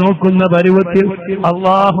തിരിച്ചു നോക്കുന്ന പരുവത്തിൽ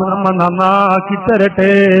അല്ലാഹു നമ്മെ നന്നാക്കി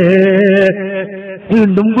തരട്ടെ.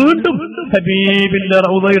 വീണ്ടും വീണ്ടും ഹബീബിന്റെ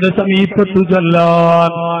റൗദയുടെ സമീപത്തു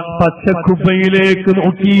ചൊല്ലാൻ, പച്ചക്കുപ്പയിലേക്ക്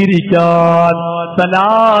നോക്കിയിരിക്കാൻ,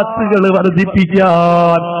 സലാത്തുകൾ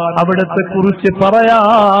വർദ്ധിപ്പിക്കാൻ, അവിടത്തെ കുറിച്ച്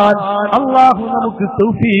പറയാൻ അല്ലാഹു നമുക്ക്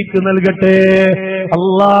തൗഫീഖ് നൽകട്ടെ.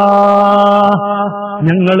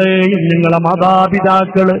 ഞങ്ങളെയും ഞങ്ങളെ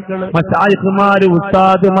മാതാപിതാക്കള്, മശായിഖുമാര്,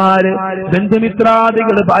 ഉസ്താദുമാര്,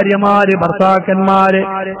 ബന്ധുമിത്രാദികള്, ഭാര്യമാര്, ഭർത്താക്കന്മാര്,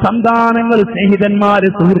 സന്താനങ്ങൾ, സ്നേഹിതന്മാര്,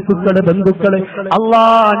 സുഹൃത്തുക്കള്, ബന്ധുക്കള്,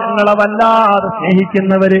 ഞങ്ങളെ വല്ലാതെ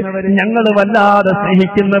സ്നേഹിക്കുന്നവര്, ഞങ്ങള് വല്ലാതെ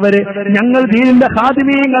സ്നേഹിക്കുന്നവര്, ഞങ്ങൾ ദീനിന്റെ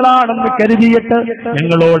ഖാദിമീങ്ങളാണെന്ന് കരുതിയിട്ട്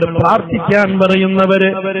ഞങ്ങളോട് പ്രാർത്ഥിക്കാൻ പറയുന്നവര്,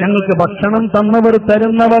 ഞങ്ങൾക്ക് ഭക്ഷണം തന്നവർ,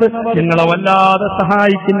 തരുന്നവർ, ഞങ്ങളെ വല്ലാതെ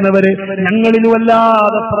സഹായിക്കുന്നവര്, ഞങ്ങളിൽ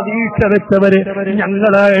വല്ലാതെ പ്രതീക്ഷ വെച്ചവര്,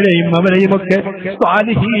 ഞങ്ങളെയും അവരെയും ഒക്കെ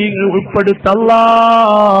സ്വാലിഹീങ്ങൾ ഉൾപ്പെടുത്തല്ലാ.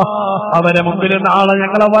 അവരെ മുമ്പിൽ നാളെ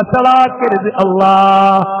ഞങ്ങളെ വഷളാക്കരുത് അല്ലാ,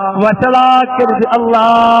 വഷളാക്കരുത് അല്ലാ.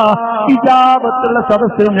 ഇജാബത്തുള്ള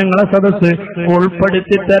സദസ്സ്, ഞങ്ങളെ സദസ്സ്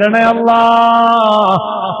ഉൾപ്പെടുത്തി തരണേ അല്ലാ.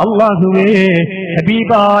 അല്ലാഹുവേ,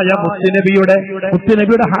 ഹബീബായ മുത്തുനബിയുടെ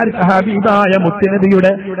ഹബീബായ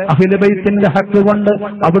മുത്തുനബിയുടെ അഹ്ലു ബൈത്തിന്റെ ഹക്ക് കൊണ്ട്,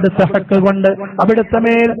 അവിടുത്തെ ഹക്ക് കൊണ്ട്, അവിടുത്തെ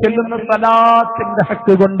മേൽ ചെല്ലുന്ന സലാത്തിന്റെ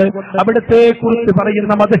ഹക്ക് കൊണ്ട്, അവിടുത്തെ കുറിച്ച്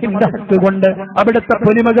പറയുന്ന മദഹിന്റെ ഹക്ക് കൊണ്ട്, അവിടുത്തെ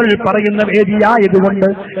പൊലിമകൾ പറയുന്ന വേദിയായതുകൊണ്ട്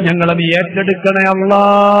ഞങ്ങളെ നീ ഏറ്റെടുക്കണേ അല്ലാ,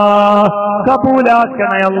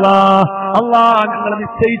 കബൂലാക്കണേ അല്ലാ. ഞങ്ങൾ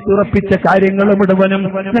നിശ്ചയിച്ചുറപ്പിച്ച കാര്യങ്ങൾ മുഴുവനും,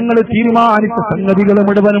 ഞങ്ങൾ തീരുമാനിച്ച സംഗതികൾ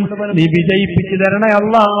മുഴുവനും നീ വിജയിപ്പിച്ചു തരണേ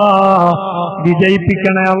അല്ലാ,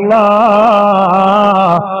 വിജയിപ്പിക്കണേ അല്ലാ.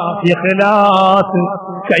 ഇഖ്ലാസ്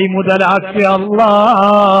കൈമുതലാക്കിയ അല്ലാ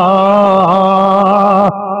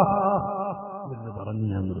എന്ന് പറഞ്ഞ്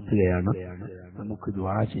ഞാൻ നിർത്തുകയാണ്. നമുക്ക്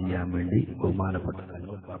ദുആ ചെയ്യാൻ വേണ്ടി ബഹുമാനപ്പെട്ട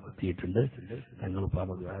തങ്ങൾ എത്തിയിട്ടുണ്ട്. തങ്ങൾ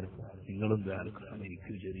നിങ്ങളും ദ്വാരക്കണം.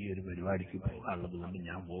 എനിക്ക് ചെറിയൊരു പരിപാടിക്ക് പോകാനുള്ളത് കൊണ്ട്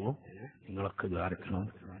ഞാൻ പോകും. നിങ്ങളൊക്കെ ദ്വാരക്കണം.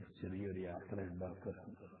 ചെറിയൊരു യാത്ര ഉണ്ടാക്കുക,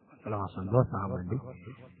 മക്കളെ ആ സന്തോഷമാകാൻ വേണ്ടി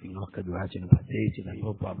നിങ്ങളൊക്കെ ദ്വാരത്തിന് പ്രത്യേകിച്ച്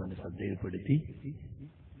തങ്ങൾപ്പാപ്പന്റെ ശ്രദ്ധയിൽപ്പെടുത്തി.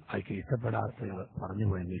 ആർക്ക് ഇഷ്ടപ്പെടാത്ത പറഞ്ഞു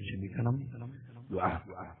പോയെങ്കിൽ ക്ഷമിക്കണം.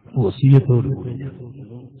 വസിയത്തോടുകൂടി ഞാൻ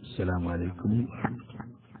അസ്സലാമു അലൈക്കും.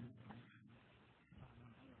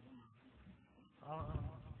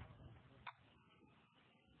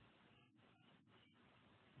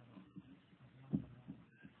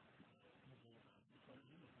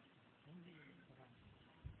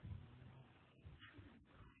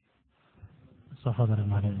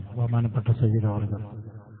 സഹോദരന്മാരെ, ബഹുമാനപ്പെട്ട സയ്യിദ് അവർകൾ,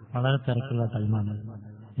 വളരെ തിരക്കുള്ള ടൈമാണ്.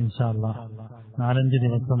 ഇൻഷാ അല്ലാഹ് 4-5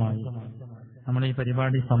 ദിവസമായി നമ്മൾ ഈ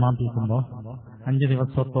പരിപാടി സമാപിക്കുമ്പോൾ 5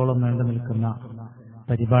 ദിവസത്തോളം നീണ്ടു നിൽക്കുന്ന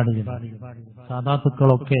പരിപാടിയിൽ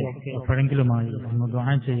സാദാത്തുക്കളൊക്കെ എപ്പോഴെങ്കിലുമായി ഒന്ന്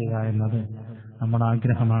ദുആ ചെയ്യുക എന്നത് നമ്മുടെ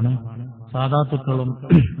ആഗ്രഹമാണ്. സാദാത്തുക്കളും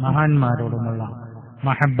മഹാന്മാരോടുമുള്ള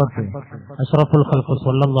മഹബ്ബത്ത്, അഷ്റഫുൽ ഖൽഖ്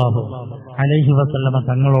സ്വല്ലല്ലാഹു അലൈഹി വസല്ലമ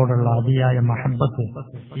തങ്ങളോടുള്ള അതിയായ മഹബ്ബത്ത്,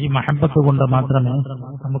 ഈ മഹബ്ബത്ത് കൊണ്ട് മാത്രമേ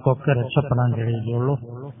നമുക്കൊക്കെ രക്ഷപ്പെടാൻ കഴിയുകയുള്ളൂ.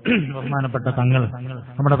 ബഹുമാനപ്പെട്ട തങ്ങൾ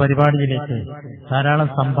നമ്മുടെ പരിപാടിയിലേക്ക് ധാരാളം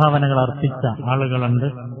സംഭാവനകൾ അർപ്പിച്ച ആളുകളുണ്ട്.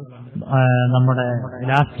 നമ്മുടെ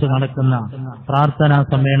ലാസ്റ്റ് നടക്കുന്ന പ്രാർത്ഥനാ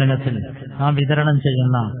സമ്മേളനത്തിൽ നാം വിതരണം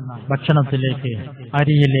ചെയ്യുന്ന ഭക്ഷണത്തിലേക്ക്,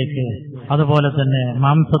 അരിയിലേക്ക്, അതുപോലെ തന്നെ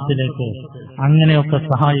മാംസത്തിലേക്ക് അങ്ങനെയൊക്കെ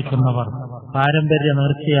സഹായിക്കുന്നവർ, പാരമ്പര്യ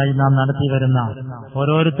നേർച്ചയായി നാം നടത്തി വരുന്ന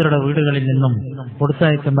ഓരോരുത്തരുടെ വീടുകളിൽ നിന്നും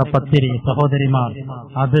കൊടുത്തയക്കുന്ന പത്തിരി സഹോദരിമാർ,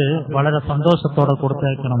 അത് വളരെ സന്തോഷത്തോടെ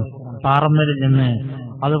കൊടുത്തയക്കണം. പാറമ്മലിൽ നിന്ന്,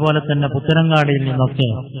 അതുപോലെ തന്നെ പുത്തനങ്ങാടിയിൽ നിന്നൊക്കെ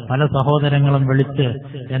പല സഹോദരങ്ങളും വിളിച്ച്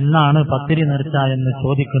എന്നാണ് പത്തിരി നേർച്ച എന്ന്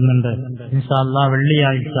ചോദിക്കുന്നുണ്ട്. ഇൻഷാ അല്ലാഹ്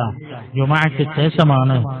വെള്ളിയാഴ്ച ജുമുഅക്ക്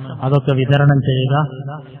ശേഷമാണ് അതൊക്കെ വിതരണം ചെയ്യുക.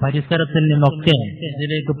 പരിസരത്തിൽ നിന്നൊക്കെ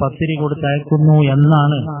ഇതിലേക്ക് പത്തിരി കൊടുത്തയക്കുന്നു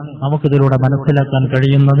എന്നാണ് നമുക്കിതിലൂടെ മനസ്സിലാക്കാൻ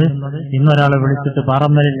കഴിയുന്നത്. ഇന്നൊരാളെ വിളിച്ചിട്ട്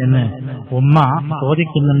പാറമ്മലിൽ നിന്ന് ഉമ്മ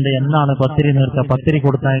ചോദിക്കുന്നുണ്ട് എന്നാണ് പത്തിരി നേർച്ച, പത്തിരി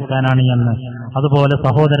കൊടുത്തയക്കാനാണ് എന്ന്. അതുപോലെ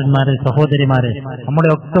സഹോദരന്മാരെ, സഹോദരിമാരെ,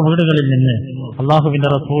 നമ്മുടെ ഒക്കെ വീടുകളിൽ നിന്ന് അള്ളാഹുവിന്റെ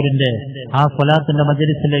റസൂലിന്റെ ആ സ്വലാത്തിന്റെ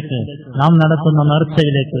മജ്‌ലിസിലേക്ക് നാം നടത്തുന്ന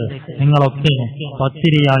നേർച്ചയിലേക്ക് നിങ്ങളൊക്കെ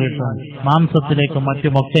പത്തിരിയായിട്ടും മാംസത്തിലേക്കും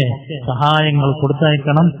മറ്റുമൊക്കെ സഹായങ്ങൾ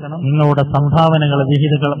കൊടുത്തയക്കണം. നിങ്ങളുടെ സംഭാവനകൾ,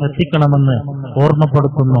 വിഹിതങ്ങൾ എത്തിക്കണമെന്ന്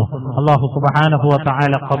ഓർമ്മപ്പെടുത്തുന്നു. അള്ളാഹു സുബ്ഹാനഹു വ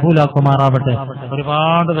തആല ഖബൂലാക്കുമാറാവട്ടെ.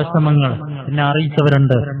 ഒരുപാട് വിഷമങ്ങൾ എന്നെ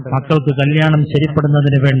അറിയിച്ചവരുണ്ട്. മക്കൾക്ക് കല്യാണം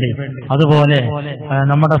ശരിപ്പെടുന്നതിന് വേണ്ടി, അതുപോലെ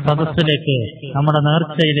നമ്മുടെ സദസ്സിലേക്ക്, നമ്മുടെ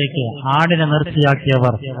നേർച്ചയിലേക്ക് ആടിനെ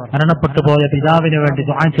നേർച്ചയാക്കിയവർ, മരണപ്പെട്ടു പോയ പിതാവിന് വേണ്ടി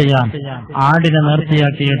ദുആ ചെയ്യാൻ ആടിനെ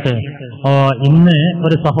നേർച്ചയാക്കിയിട്ട് ഇന്ന്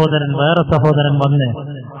ഒരു സഹോദരൻ, വേറെ സഹോദരൻ വന്ന്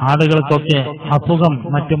ആടുകൾക്കൊക്കെ അസുഖം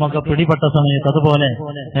മറ്റുമൊക്കെ പിടിപെട്ട സമയത്ത്, അതുപോലെ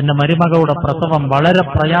എന്റെ മരുമകളുടെ പ്രസവം വളരെ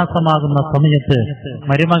പ്രയാസമാകുന്ന സമയത്ത്,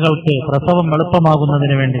 മരുമകൾക്ക് പ്രസവം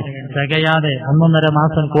എളുപ്പമാകുന്നതിന് വേണ്ടി തികയാതെ 1.5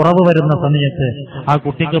 മാസം കുറവ് വരുന്ന സമയത്ത്, ആ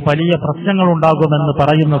കുട്ടിക്ക് വലിയ പ്രശ്നങ്ങൾ ഉണ്ടാകുമെന്ന്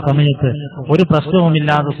പറയുന്ന സമയത്ത് ഒരു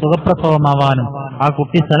പ്രശ്നവുമില്ലാതെ സുഖപ്രസവമാവാനും ആ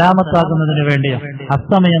കുട്ടി സലാമത്താകുന്നതിന് വേണ്ടി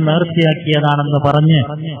അസ്തമയം നേർച്ചയാക്കിയതാണെന്ന് പറഞ്ഞ്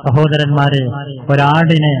സഹോദരന്മാരെ,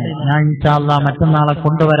 ഒരാടിനെ ഞാൻ ഇൻഷാ അല്ലാഹ് മറ്റന്നാളെ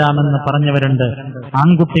കൊണ്ടുവരാമെന്ന് പറഞ്ഞവരുണ്ട്.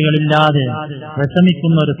 ആൺകുട്ടികളില്ലാതെ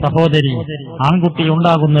വിഷമിക്കുന്ന ഒരു സഹോദരി, ആൺകുട്ടി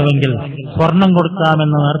ഉണ്ടാകുന്നുവെങ്കിൽ സ്വർണം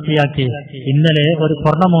കൊടുക്കാമെന്ന് നേർച്ചയാക്കി ഇന്നലെ ഒരു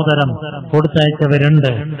സ്വർണമോതിരം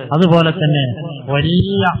കൊടുത്തയച്ചവരുണ്ട്. അതുപോലെ തന്നെ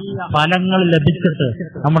വലിയ ഫലങ്ങൾ ലഭിച്ചിട്ട്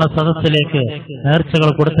നമ്മുടെ സദസ്സിലേക്ക് നേർച്ചകൾ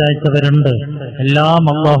കൊടുത്തയച്ചവരുണ്ട്. എല്ലാം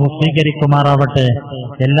അല്ലാഹു സ്വീകരിക്കുമാറാവട്ടെ.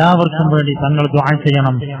 എല്ലാവർക്കും വേണ്ടി തങ്ങൾ ദുആ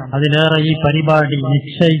ചെയ്യണം. അതിലേറെ ഈ പരിപാടി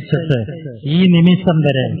നിശ്ചയിച്ചിട്ട് ഈ നിമിഷം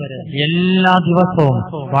വരെ എല്ലാ ദിവസവും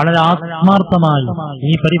വളരെ ആത്മാർത്ഥമായി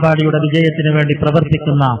ഈ പരിപാടിയുടെ വിജയത്തിന് വേണ്ടി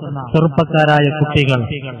പ്രവർത്തിക്കുന്ന ചെറുപ്പക്കാരായ കുട്ടികൾ,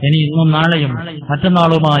 ഇനി ഇന്നും നാളെയും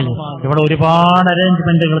മറ്റന്നാളുമായി ഇവിടെ ഒരുപാട്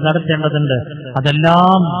അറേഞ്ച്മെന്റുകൾ നടത്തേണ്ടതുണ്ട്.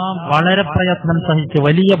 അതെല്ലാം വളരെ പ്രയത്നം സഹിച്ച്,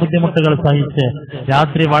 വലിയ ബുദ്ധിമുട്ടുകൾ സഹിച്ച്,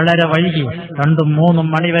 രാത്രി വളരെ വൈകി 2-3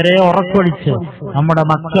 മണി വരെ ഉറക്കൊഴിച്ച് നമ്മുടെ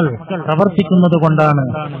മക്കൾ പ്രവർത്തിക്കുന്നത് കൊണ്ടാണ്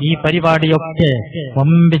ഈ പരിപാടിയൊക്കെ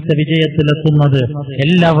വമ്പിച്ച വിജയത്തിലെത്തുന്നത്.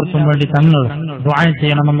 എല്ലാവർക്കും വേണ്ടി തങ്ങൾ ദുആ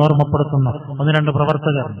ചെയ്യണമെന്ന് ഓർമ്മപ്പെടുത്തുന്നു. 1-2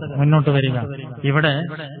 പ്രവർത്തകർ മുന്നോട്ട് വരിക. ഇവിടെ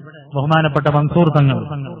ബഹുമാനപ്പെട്ട മൻസൂർ തങ്ങൾ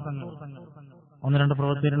 1-2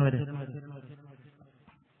 പ്രവർത്തകർ വരും.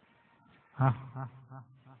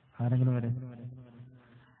 ആരെങ്കിലും വരെ.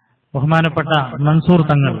 ബഹുമാനപ്പെട്ട മൻസൂർ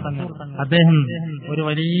തങ്ങൾ, അദ്ദേഹം ഒരു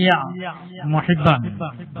വലിയ മുഹിബ്ബാണ്.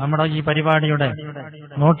 നമ്മുടെ ഈ പരിപാടിയുടെ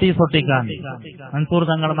നോട്ടീസ് ഒട്ടിക്കാൻ മൻസൂർ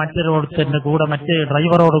തങ്ങൾ മറ്റൊരുത്തിന്റെ കൂടെ, മറ്റ്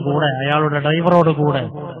ഡ്രൈവറോട് കൂടെ, അയാളുടെ ഡ്രൈവറോട് കൂടെ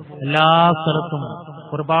എല്ലാ സ്ഥലത്തും,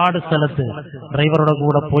 ഒരുപാട് സ്ഥലത്ത് ഡ്രൈവറുടെ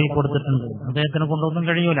കൂടെ പോയി കൊടുത്തിട്ടുണ്ട്. അദ്ദേഹത്തിനെ കൊണ്ടൊന്നും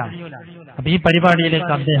കഴിയൂല. അപ്പൊ ഈ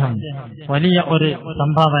പരിപാടിയിലേക്ക് അദ്ദേഹം വലിയ ഒരു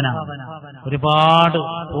സംഭാവന, ഒരുപാട്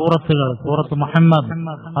സൂറത്തുകൾ, സൂറത്ത് മുഹമ്മദ്,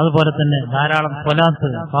 അതുപോലെ തന്നെ ധാരാളം സ്വലാത്ത്,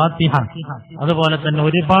 ഫാത്തിഹ, അതുപോലെ തന്നെ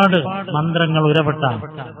ഒരുപാട് മന്ത്രങ്ങൾ ഉരവിട്ട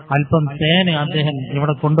അല്പം തേന് അദ്ദേഹം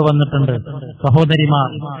ഇവിടെ കൊണ്ടുവന്നിട്ടുണ്ട്. സഹോദരിമാർ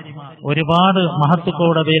ഒരുപാട്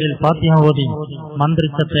മഹത്തുക്കളുടെ പേരിൽ ഫാത്തിഹ ഓതി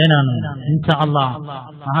മന്ത്രിച്ച തേനാണ്. ഇൻഷാ അല്ലാഹ്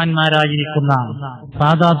മഹാന്മാരായിരിക്കുന്ന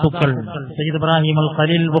സാദാത്തുക്കൾ, സയ്യിദ് ഇബ്രാഹിം അൽ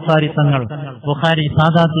ഖലീൽ ബുഖാരി തങ്ങൾ, ബുഖാരി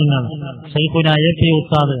സാദാത്യങ്ങൾ, ശൈഖുന എ.പി.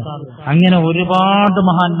 ഉസ്താദ്, അങ്ങനെ ഒരുപാട്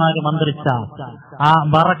മഹാന്മാര് മന്ത്രിച്ച ആ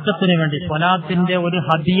ബറക്കത്തിന് വേണ്ടി സ്വലാത്തിന്റെ ഒരു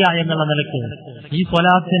ഹദിയ എന്നുള്ള നിലയ്ക്ക് ഈ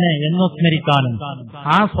സ്വലാത്തിനെ എന്നും സ്മരിക്കാനും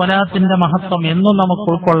ആ സ്വലാത്തിന്റെ മഹത്വം എന്നും നമുക്ക്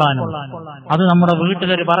ഉൾക്കൊള്ളാനും, അത് നമ്മുടെ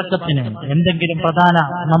വീട്ടിലൊരു ബറക്കത്തിന്, എന്തെങ്കിലും പ്രധാന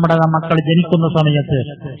നമ്മുടെ മക്കൾ ജനിക്കുന്ന സമയത്ത്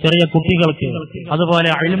ചെറിയ കുട്ടികൾക്ക്,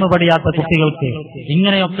 അതുപോലെ ഇൽമു പഠിയാത്ത കുട്ടികൾക്ക്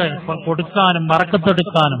ഇങ്ങനെയൊക്കെ കൊടുക്കാനും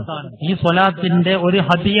ബറക്കത്തെടുക്കാനും ഈ സ്വലാത്തിന്റെ ഒരു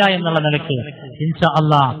ഹദിയ എന്നുള്ള നിലയ്ക്ക് ഇൻഷാ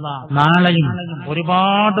അല്ലാഹ് നാളെയും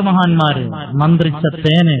ഒരുപാട് മഹാന്മാര് മന്ത്രിച്ച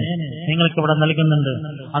തേന് നിങ്ങൾക്ക് ഇവിടെ നൽകുന്നുണ്ട്.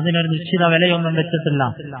 അതിനൊരു നിശ്ചിത വിലയൊന്നും വെച്ചിട്ടില്ല.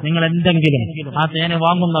 നിങ്ങൾ എന്തെങ്കിലും ആ തേന്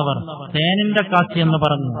വാങ്ങുന്നവർ തേനിന്റെ കാശ് എന്ന്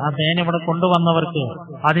പറഞ്ഞു ആ തേൻ ഇവിടെ കൊണ്ടുവന്നവർക്ക്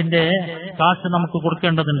അതിന്റെ കാശ് നമുക്ക്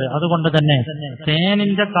കൊടുക്കേണ്ടതുണ്ട്. അതുകൊണ്ട് തന്നെ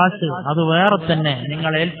തേനിന്റെ കാശ് അത് വേറെ തന്നെ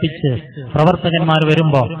നിങ്ങൾ ഏൽപ്പിച്ച് പ്രവർത്തകന്മാർ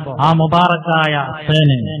വരുമ്പോ ആ മുബാറക്കായ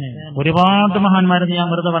തേന് ഒരുപാട് മഹാന്മാരെന്ന് ഞാൻ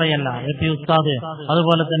വെറുതെ പറയല്ല, എ.പി. ഉസ്താദ്,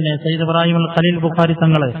 അതുപോലെ തന്നെ സയ്യിദ് ഇബ്രാഹിം അൽ ഖലീൽ ബുഖാരി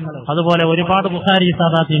തങ്ങള്, അതുപോലെ ഒരുപാട് ബുഖാരി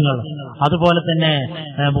സാദാത്യങ്ങൾ, അതുപോലെ തന്നെ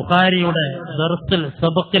ബുഖാരിയുടെ ദർസിൽ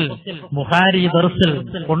സബക്കിൽ ബുഖാരി ദർസിൽ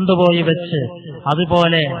കൊണ്ടുപോയി വെച്ച്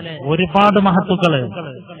അതുപോലെ ഒരുപാട് മഹത്തുക്കള്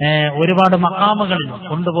ഒരുപാട് മഖാമുകളിൽ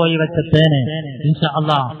കൊണ്ടുപോയി വെച്ച തേന് ഇൻഷാ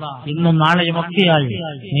അല്ലാഹ് ഇന്നും നാളെയും ഒക്കെയായി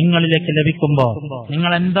നിങ്ങളിലേക്ക് ലഭിക്കുമ്പോ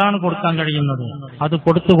നിങ്ങൾ എന്താണ് കൊടുക്കാൻ കഴിയുന്നത് അത്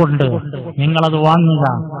കൊടുത്തുകൊണ്ട് നിങ്ങളത് വാങ്ങുക.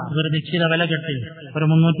 ഒരു നിശ്ചിത വില കെട്ടി ഒരു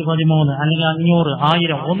 313 അല്ലെങ്കിൽ 500,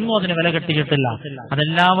 1000 ഒന്നും അതിന് വില കെട്ടിയിട്ടില്ല.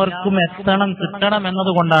 അതെല്ലാവർക്കും എത്തണം കിട്ടണം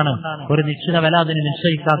എന്നതുകൊണ്ടാണ് ഒരു നിശ്ചിത വില അതിന്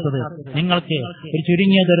നിശ്ചയിക്കാത്തത്. നിങ്ങൾക്ക് ഒരു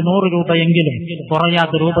ചുരുങ്ങിയത് ഒരു 100 രൂപയെങ്കിലും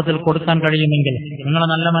കുറയാത്ത രൂപത്തിൽ കൊടുക്കാൻ കഴിയുമെങ്കിൽ നിങ്ങൾ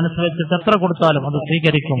നല്ല മനസ്സ് വെച്ചിട്ട് എത്ര കൊടുത്താലും അത്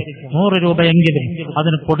സ്വീകരിക്കും. 100 രൂപയെങ്കിലും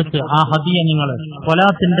അതിന് കൊടുത്ത് ആ ഹദിയ നിങ്ങൾ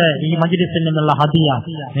സ്വലാത്തിന്റെ ഈ മജ്‌ലിസിൽ നിന്നുള്ള ഹദിയ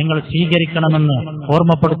നിങ്ങൾ സ്വീകരിക്കണമെന്ന്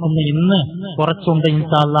ഓർമ്മപ്പെടുത്തുന്ന ഇന്ന് കുറച്ചുണ്ട്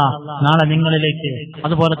ഇൻഷാ അല്ലാഹ്. നാളെ നിങ്ങളിലേക്ക്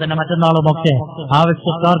അതുപോലെ തന്നെ മറ്റന്നാളുമൊക്കെ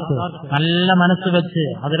ആവശ്യക്കാർക്ക് നല്ല മനസ്സ് വെച്ച്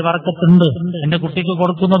അതിൽ ബർക്കത്തുണ്ട്, എന്റെ കുട്ടിക്ക്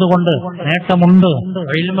കൊടുക്കുന്നത് കൊണ്ട് നേട്ടമുണ്ട്,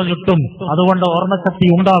 ഇൽമ കിട്ടും, അതുകൊണ്ട് ഓർമ്മശക്തി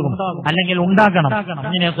ഉണ്ടാകും അല്ലെങ്കിൽ ഉണ്ടാകണം,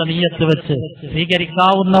 അങ്ങനെയൊക്കെ നിയ്യത്ത് വെച്ച്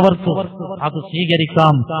സ്വീകരിക്കാവുന്നവർക്ക് അത്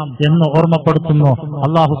സ്വീകരിക്കാം എന്ന് ഓർമ്മപ്പെടുത്തുന്നു.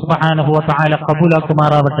 അല്ലാഹു സുബ്ഹാനഹു വ തആല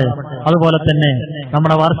ഖബൂലാക്കുമാറാവട്ടെ. അതുപോലെ തന്നെ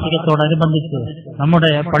നമ്മുടെ വാർഷികത്തോടനുബന്ധിച്ച്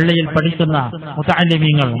നമ്മുടെ പള്ളിയിൽ പഠിക്കുന്ന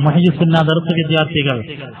മുതഅല്ലിമീങ്ങൾ, മുഹയ്യിസ് സുന്ന ദർസ് വിദ്യാർത്ഥികൾ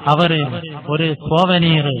അവര് ഒരു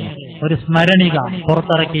സോവനീർ, ഒരു സ്മരണിക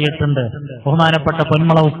പുറത്തിറക്കിയിട്ടുണ്ട്. ബഹുമാനപ്പെട്ട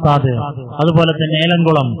പൊന്മള ഉസ്താദ്, അതുപോലെ തന്നെ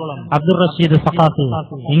ഏലംകുളം അബ്ദുർ റഷീദ് സഖാഫി,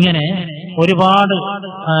 ഇങ്ങനെ ഒരുപാട്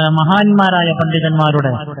മഹാന്മാരായ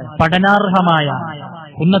പണ്ഡിതന്മാരുടെ പഠനാർഹമായ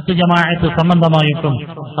ഉന്നത്ത് ജമാഅത്ത് സംബന്ധമായിട്ടും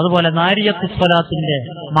അതുപോലെ നാരിയത്ത് സ്വലാത്തിന്റെ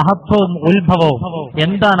മഹത്വവും ഉത്ഭവവും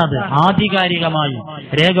എന്താണത് ആധികാരികമായി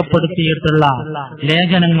രേഖപ്പെടുത്തിയിട്ടുള്ള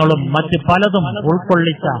ലേഖനങ്ങളും മറ്റ് പലതും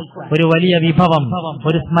ഉൾക്കൊള്ളിച്ച ഒരു വലിയ വിഭവം,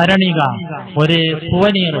 ഒരു സ്മരണിക, ഒരു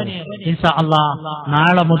സുവനീർ ഇൻഷാ അല്ലാഹ്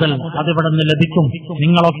നാളെ മുതൽ അതിവിടെ നിന്ന് ലഭിക്കും.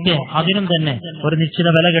 നിങ്ങളൊക്കെ അതിനും തന്നെ ഒരു നിശ്ചിത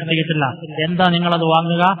വില കെട്ടിയിട്ടില്ല. എന്താ നിങ്ങളത്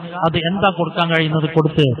വാങ്ങുക, അത് എന്താ കൊടുക്കാൻ കഴിയുന്നത്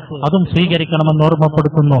കൊടുത്ത് അതും സ്വീകരിക്കണമെന്ന്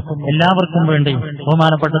ഓർമ്മപ്പെടുത്തുന്നു. എല്ലാവർക്കും വേണ്ടി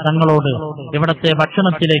ബഹുമാനപ്പെട്ട തങ്ങളോട് ഇവിടത്തെ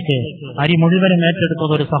ഭക്ഷണത്തിലേക്ക് അരി മുഴുവനും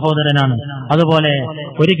ഏറ്റെടുത്തത് ഒരു സഹോദരനാണ്. അതുപോലെ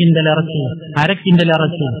 1 കിൻഡൽ ഇറച്ചി, 1/2 കിൻഡൽ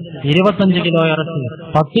ഇറച്ചി, 25 കിലോ ഇറച്ചി,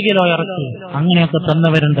 10 കിലോ ഇറച്ചി അങ്ങനെയൊക്കെ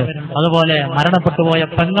തന്നവരുണ്ട്. അതുപോലെ മരണപ്പെട്ടുപോയ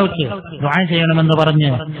പെങ്ങൾക്ക് ദുആ ചെയ്യണമെന്ന്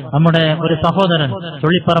പറഞ്ഞ് നമ്മുടെ ഒരു സഹോദരൻ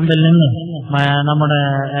ചുള്ളിപ്പറമ്പിൽ നിന്ന്, നമ്മുടെ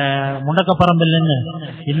മുണ്ടക്കപ്പറമ്പിൽ നിന്ന്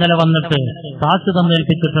ഇന്നലെ വന്നിട്ട് കാശ്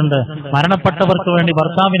തന്നേൽപ്പിച്ചിട്ടുണ്ട്. മരണപ്പെട്ടവർക്ക് വേണ്ടി,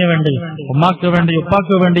 ഭർത്താവിന് വേണ്ടി, ഉമ്മാക്ക് വേണ്ടി,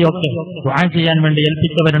 ഉപ്പാക്ക് വേണ്ടിയൊക്കെ ദുആ ചെയ്യാൻ വേണ്ടി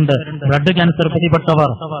ഏൽപ്പിച്ചവരുണ്ട്. ബ്ലഡ് ക്യാൻസർ പിടിപെട്ടവർ,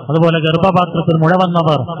 അതുപോലെ ഗർഭപാത്രത്തിൽ മുഴ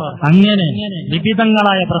വന്നവർ, അങ്ങനെ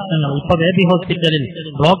വിവിധങ്ങളായ പ്രശ്നങ്ങൾ, ഇപ്പൊ ബേബി ഹോസ്പിറ്റലിൽ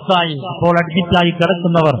ബ്ലോക്കായി ഇപ്പോൾ അഡ്മിറ്റായി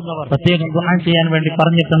കിടക്കുന്നവർ പ്രത്യേകം ദുആ ചെയ്യാൻ വേണ്ടി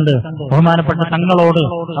പറഞ്ഞിട്ടുണ്ട്. ബഹുമാനപ്പെട്ട തങ്ങളോട്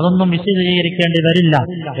അതൊന്നും വിശദീകരിക്കേണ്ടി വരില്ല.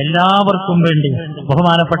 എല്ലാവർക്കും വേണ്ടി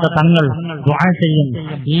ബഹുമാനപ്പെട്ട തങ്ങൾ ദുആ ചെയ്യും.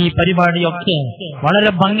 ഈ പരിപാടിയൊക്കെ വളരെ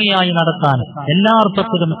ഭംഗിയായി നടത്താൻ എല്ലാ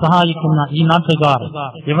അർത്ഥത്തിലും സഹായിക്കുന്ന ഈ നാട്ടുകാർ,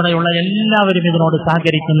 ഇവിടെയുള്ള എല്ലാവരും ഇതിനോട്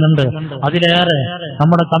സഹകരിക്കുന്നുണ്ട്. അതിലേറെ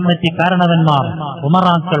നമ്മുടെ കമ്മിറ്റി കാരണവന്മാർ,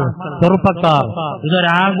 ഉമറാക്കൾ, ചെറുപ്പക്കാർ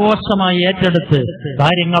ഇതൊരാഘോഷമായി ഏറ്റെടുത്ത്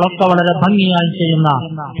കാര്യങ്ങളൊക്കെ വളരെ ഭംഗിയായി ചെയ്യുന്ന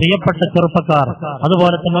പ്രിയപ്പെട്ട ചെറുപ്പക്കാർ,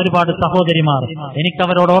 അതുപോലെ തന്നെ ഒരുപാട് സഹോദരിമാർ.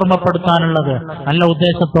 എനിക്കവരോട് ഓർമ്മപ്പെടുത്താനുള്ളത്, നല്ല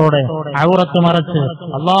ഉദ്ദേശത്തോടെ ഔറത്ത് മറച്ച്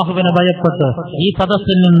അള്ളാഹുവിനെ ഭയപ്പെട്ട് ഈ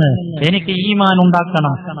സദസ്സിൽ നിന്ന് എനിക്ക് ഈമാൻ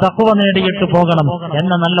ഉണ്ടാക്കണം, തഖ്വ നേടിയിട്ട് പോകണം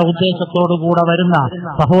എന്ന നല്ല ഉദ്ദേശത്തോടുകൂടെ വരുന്ന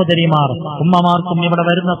സഹോദരിമാർ, ഉമ്മമാർക്കും ഇവിടെ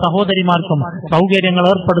വരുന്ന സഹോദരിമാർക്കും സൗകര്യങ്ങൾ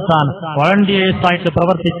ഏർപ്പെടുത്താൻ വോളണ്ടിയേഴ്സ് ആയിട്ട്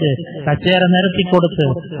പ്രവർത്തിച്ച് കച്ചേര നിരത്തിക്കൊടുത്ത്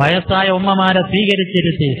വയസ്സായ ഉമ്മമാരെ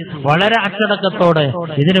സ്വീകരിച്ചിരുത്തി വളരെ അച്ചടക്കത്തോടെ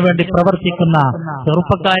ഇതിനുവേണ്ടി പ്രവർത്തിക്കുന്ന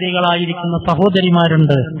ചെറുപ്പക്കാരികളായിരിക്കുന്ന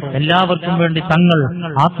സഹോദരിമാരുണ്ട്. എല്ലാവർക്കും വേണ്ടി തങ്ങൾ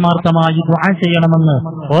ആത്മാർത്ഥമായി ദുആ ചെയ്യണമെന്ന്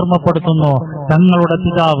ഓർമ്മപ്പെടുത്തുന്നു. തങ്ങളുടെ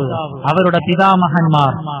പിതാവ്, അവരുടെ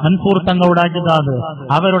പിതാമഹന്മാർ, മൻസൂർ തങ്ങളുടെ അജ്ദാദ്,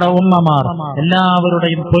 അവരുടെ ഉമ്മമാർ,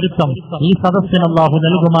 എല്ലാവരുടെയും പൊരുത്തം ഈ സദസ്സിന് അല്ലാഹു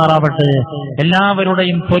നൽകുമാറാവട്ടെ.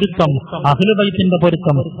 എല്ലാവരുടെയും പൊരുത്തം, അഹ്ലു ബൈത്തിന്റെ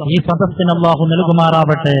പൊരുത്തം ഈ സദസ്സിന് അല്ലാഹു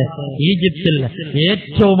നൽകുമാറാവട്ടെ. ഈജിപ്തിൽ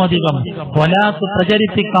ഏറ്റവും അധികം സ്വലാത്ത്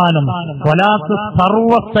പ്രചരിപ്പിക്കാനും സ്വലാത്ത്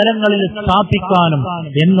സർവ്വ സ്ഥലങ്ങളിൽ സ്ഥാപിക്കാനും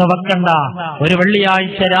എന്ന് വെക്കണ്ട, ഒരു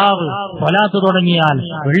വെള്ളിയാഴ്ച രാവ് സ്വലാത്ത് തുടങ്ങിയാൽ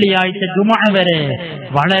വെള്ളിയാഴ്ച ജുമുഅ വരെ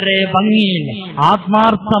വളരെ ഭംഗിയിൽ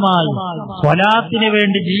ആത്മാർത്ഥമായി സ്വലാത്തിന്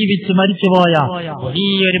വേണ്ടി ജീവിച്ച് മരിച്ചുപോയ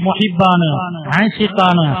വലിയൊരു മുഹിബാണ്,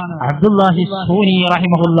 ആശിഖാണ് അബ്ദുല്ലാഹി സൂനി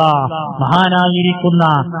റഹിമഹുല്ലാ. മഹാനായിരിക്കുന്ന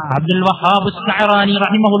അബ്ദുൽ വഹാബ് സഅറാനി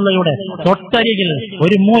റഹിമഹുല്ലയുടെ തൊട്ടരികിൽ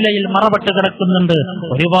ഒരു മൂലയിൽ മറപെട്ട് കിടക്കുന്നുണ്ട്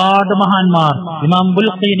ഒരുപാട് മഹാന്മാർ. ഇമാം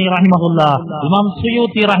ബുൽഖീനി റഹിമഹുല്ലാ, ഇമാം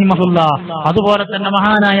സുയൂത്തി റഹിമഹുല്ലാ, അതുപോലെ തന്നെ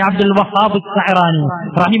മഹാനായ അബ്ദുൽ വഹാബ് സഅറാനി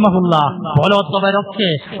റഹിമഹുല്ലാ പോലത്തവരൊക്കെ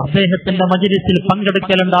അദ്ദേഹത്തിന്റെ മജ്‌ലിസിൽ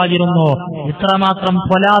പങ്കെടുക്കലുണ്ടായിരുന്നു. ഇത്രമാത്രം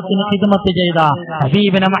സ്വലാത്തിന് ഖിദ്മത്ത് ചെയ്ത,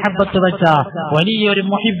 ഹബീബിനെ മഹബ്ബത്ത് വെച്ച വലിയൊരു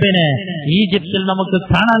മുഹിബ്ബിനെ ഈജിപ്തിൽ നമുക്ക്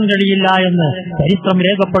കാണാൻ കഴിയില്ല എന്ന് ചരിത്രം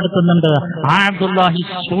രേഖപ്പെടുത്തുന്നുണ്ട്. അബ്ദുല്ലാഹി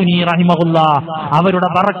സൂനി റഹിമഹുല്ലാ, അവരുടെ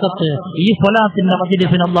ബറക്കത്ത് ഈ സ്വലാത്തിന്റെ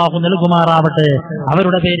മജ്‌ലിസിന് അല്ലാഹു നൽകുമാറാവട്ടെ.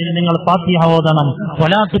 അവരുടെ പേരിൽ നിങ്ങൾ ഫാത്തിഹ ഓതണം,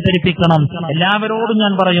 സ്വലാത്ത് ധരിപ്പിക്കണം. എല്ലാവരോടും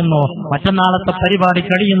ഞാൻ പറയുന്നു, മറ്റന്നാളത്തെ പരിപാടി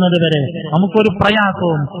കഴിയുന്നത് വരെ നമുക്കൊരു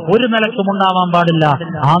പ്രയാസവും ഒരു നിലക്കും ഉണ്ടാവാൻ പാടില്ല.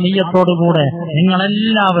 ആ നിയ്യത്തോടുകൂടെ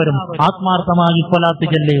നിങ്ങളെല്ലാവരും ആത്മാർത്ഥമായി സ്വലാത്ത്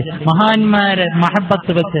ചൊല്ലി മഹാന്മാരെ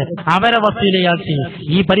മഹബത്ത് വെച്ച് അവരെ വസീലയാക്കി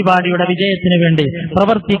ഈ പരിപാടിയുടെ വിജയത്തിന് വേണ്ടി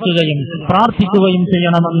പ്രവർത്തിക്കുകയും പ്രാർത്ഥിക്കുകയും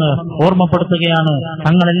ചെയ്യണമെന്ന് ഓർമ്മപ്പെടുത്തുകയാണ്.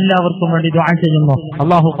 ഞങ്ങൾ എല്ലാവർക്കും വേണ്ടി ദുആ ചെയ്യുന്നു.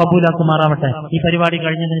 അല്ലാഹു ഖബൂലാക്കുമാറാവട്ടെ. ഈ പരിപാടി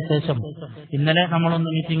കഴിഞ്ഞതിന് ശേഷം ഇന്നലെ നമ്മളൊന്ന്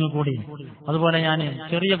മീറ്റിംഗ് കൂടി. അതുപോലെ ഞാൻ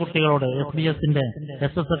ചെറിയ കുട്ടികളോട് FDSന്റെ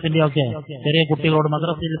SSFന്റെ ഒക്കെ ചെറിയ കുട്ടികളോട്,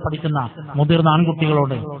 മദ്രസയിൽ പഠിക്കുന്ന മുതിർന്ന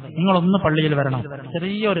ആൺകുട്ടികളോട്, നിങ്ങളൊന്ന് പള്ളിയിൽ വരണം.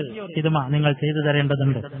 ചെറിയൊരു ഖിദ്മ നിങ്ങൾ ചെയ്തു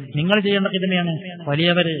തരേണ്ടതുണ്ട്. നിങ്ങൾ ചെയ്യേണ്ട ഖിദ്മയാണ്.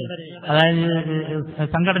 വലിയവര്, അതായത്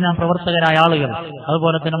സംഘടനാ പ്രവർത്തകരായ ആളുകൾ,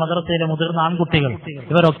 അതുപോലെ തന്നെ മദ്രസയിലെ മുതിർന്ന ആൺകുട്ടികൾ,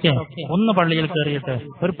 ഇവരൊക്കെ ഒന്ന് പള്ളിയിൽ കയറിയിട്ട്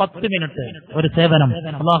ഒരു 10 മിനിറ്റ് ഒരു സേവനം,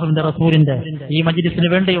 അല്ലാഹുവിന്റെ റസൂലിന്റെ ഈ മജ്‌ലിസിന്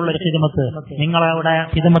വേണ്ടിയുള്ള ഒരു ഖിദ്മത്ത്, നിങ്ങളുടെ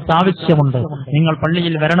ഖിദ്മത്ത് ആവശ്യമുണ്ട്. നിങ്ങൾ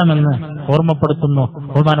പള്ളിയിൽ വരണമെന്ന് ഓർമ്മപ്പെടുത്തുന്നു.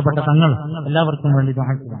 ബഹുമാനപ്പെട്ട തങ്ങൾ എല്ലാവർക്കും വേണ്ടി ദുആ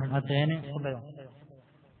ചെയ്യുക. ആ തേന് കൊണ്ടുവരാം.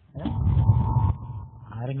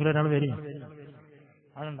 ആരെങ്കിലും ഒരാൾ വരും.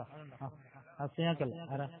 അതുണ്ടോ?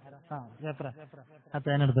 ആ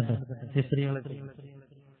തേനെടുത്തിട്ട് ഈ സ്ത്രീകളെ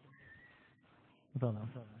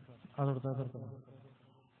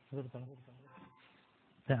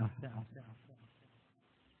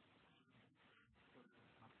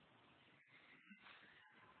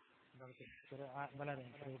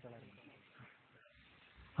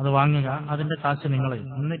അത് വാങ്ങുക. അതിന്റെ കാശ് നിങ്ങൾ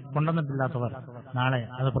ഇന്ന് കൊണ്ടുവന്നിട്ടില്ലാത്തവർ നാളെ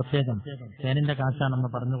അത് പ്രത്യേകം തേനിന്റെ കാശാണെന്ന്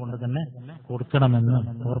പറഞ്ഞുകൊണ്ട് തന്നെ കൊടുക്കണമെന്ന്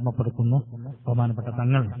ഓർമ്മപ്പെടുത്തുന്നു. ബഹുമാനപ്പെട്ട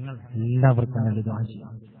തങ്ങൾ എല്ലാവർക്കും വേണ്ടി ദുആ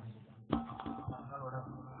ചെയ്യാം.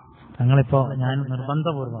 തങ്ങളിപ്പോ ഞാൻ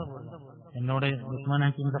നിർബന്ധപൂർവ്വം എന്നോട് ലുക്മാൻ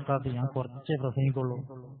ഹക്കീം സഖാഫി ഞാൻ കുറച്ചേ പ്രസംഗിക്കുള്ളൂ,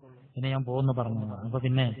 പിന്നെ ഞാൻ പോകുന്നു പറഞ്ഞു. അപ്പൊ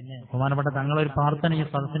പിന്നെ ബഹുമാനപ്പെട്ട തങ്ങളൊരു പ്രാർത്ഥന ഈ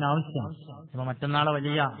സദസ്സിന് ആവശ്യമാണ്. അപ്പൊ മറ്റന്നാളെ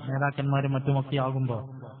വലിയ നേതാക്കന്മാരും മറ്റുമൊക്കെ ആകുമ്പോ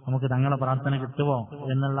നമുക്ക് തങ്ങളെ പ്രാർത്ഥന കിട്ടുമോ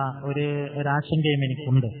എന്നുള്ള ഒരു ആശങ്കയും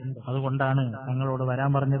എനിക്കുണ്ട്. അതുകൊണ്ടാണ് തങ്ങളോട് വരാൻ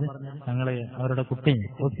പറഞ്ഞത്. ഞങ്ങള് അവരുടെ കുട്ടി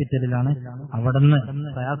ഹോസ്പിറ്റലിലാണ്, അവിടുന്ന്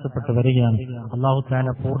പ്രയാസപ്പെട്ട് വരികയാണ്. അല്ലാഹു തആല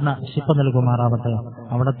പൂർണ്ണ ശിഫ നൽകുമാറാവട്ടെ.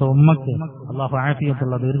 അവിടുത്തെ ഉമ്മക്ക് അല്ലാഹു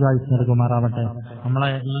ആഫിയത്തുള്ള ദീർഘായുസ് നൽകുമാറാവട്ടെ.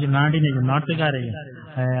 നമ്മളെ ഈ നാടിനെയും നാട്ടുകാരെയും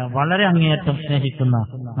വളരെ അങ്ങേയറ്റം സ്നേഹിക്കുന്ന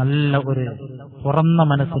നല്ല ഒരു തുറന്ന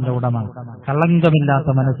മനസ്സിന്റെ ഉടമ, കളങ്കമില്ലാത്ത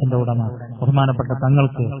മനസ്സിന്റെ ഉടമ ബഹുമാനപ്പെട്ട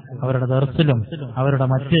തങ്ങൾക്ക് അവരുടെ ദർസിലും അവരുടെ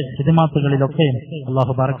മറ്റ് ഹിദ്മത്തുകളിലൊക്കെയും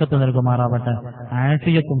അല്ലാഹു ബറക്കത്ത് നൽകുമാറാവട്ടെ.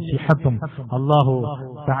 ആഫിയത്തും സിഹത്തും അല്ലാഹു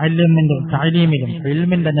തഅലീമിലും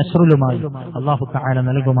ഇൽമിന്റെ നശ്റിലുമായി അല്ലാഹു തആല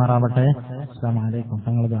നൽകുമാറാവട്ടെ. അസ്സലാമു അലൈക്കും.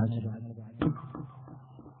 തങ്ങൾ ദുആ ചെയ്യുക.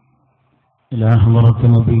 إلى حضرة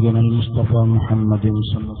نبينا المصطفى محمد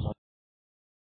صلى الله عليه وسلم.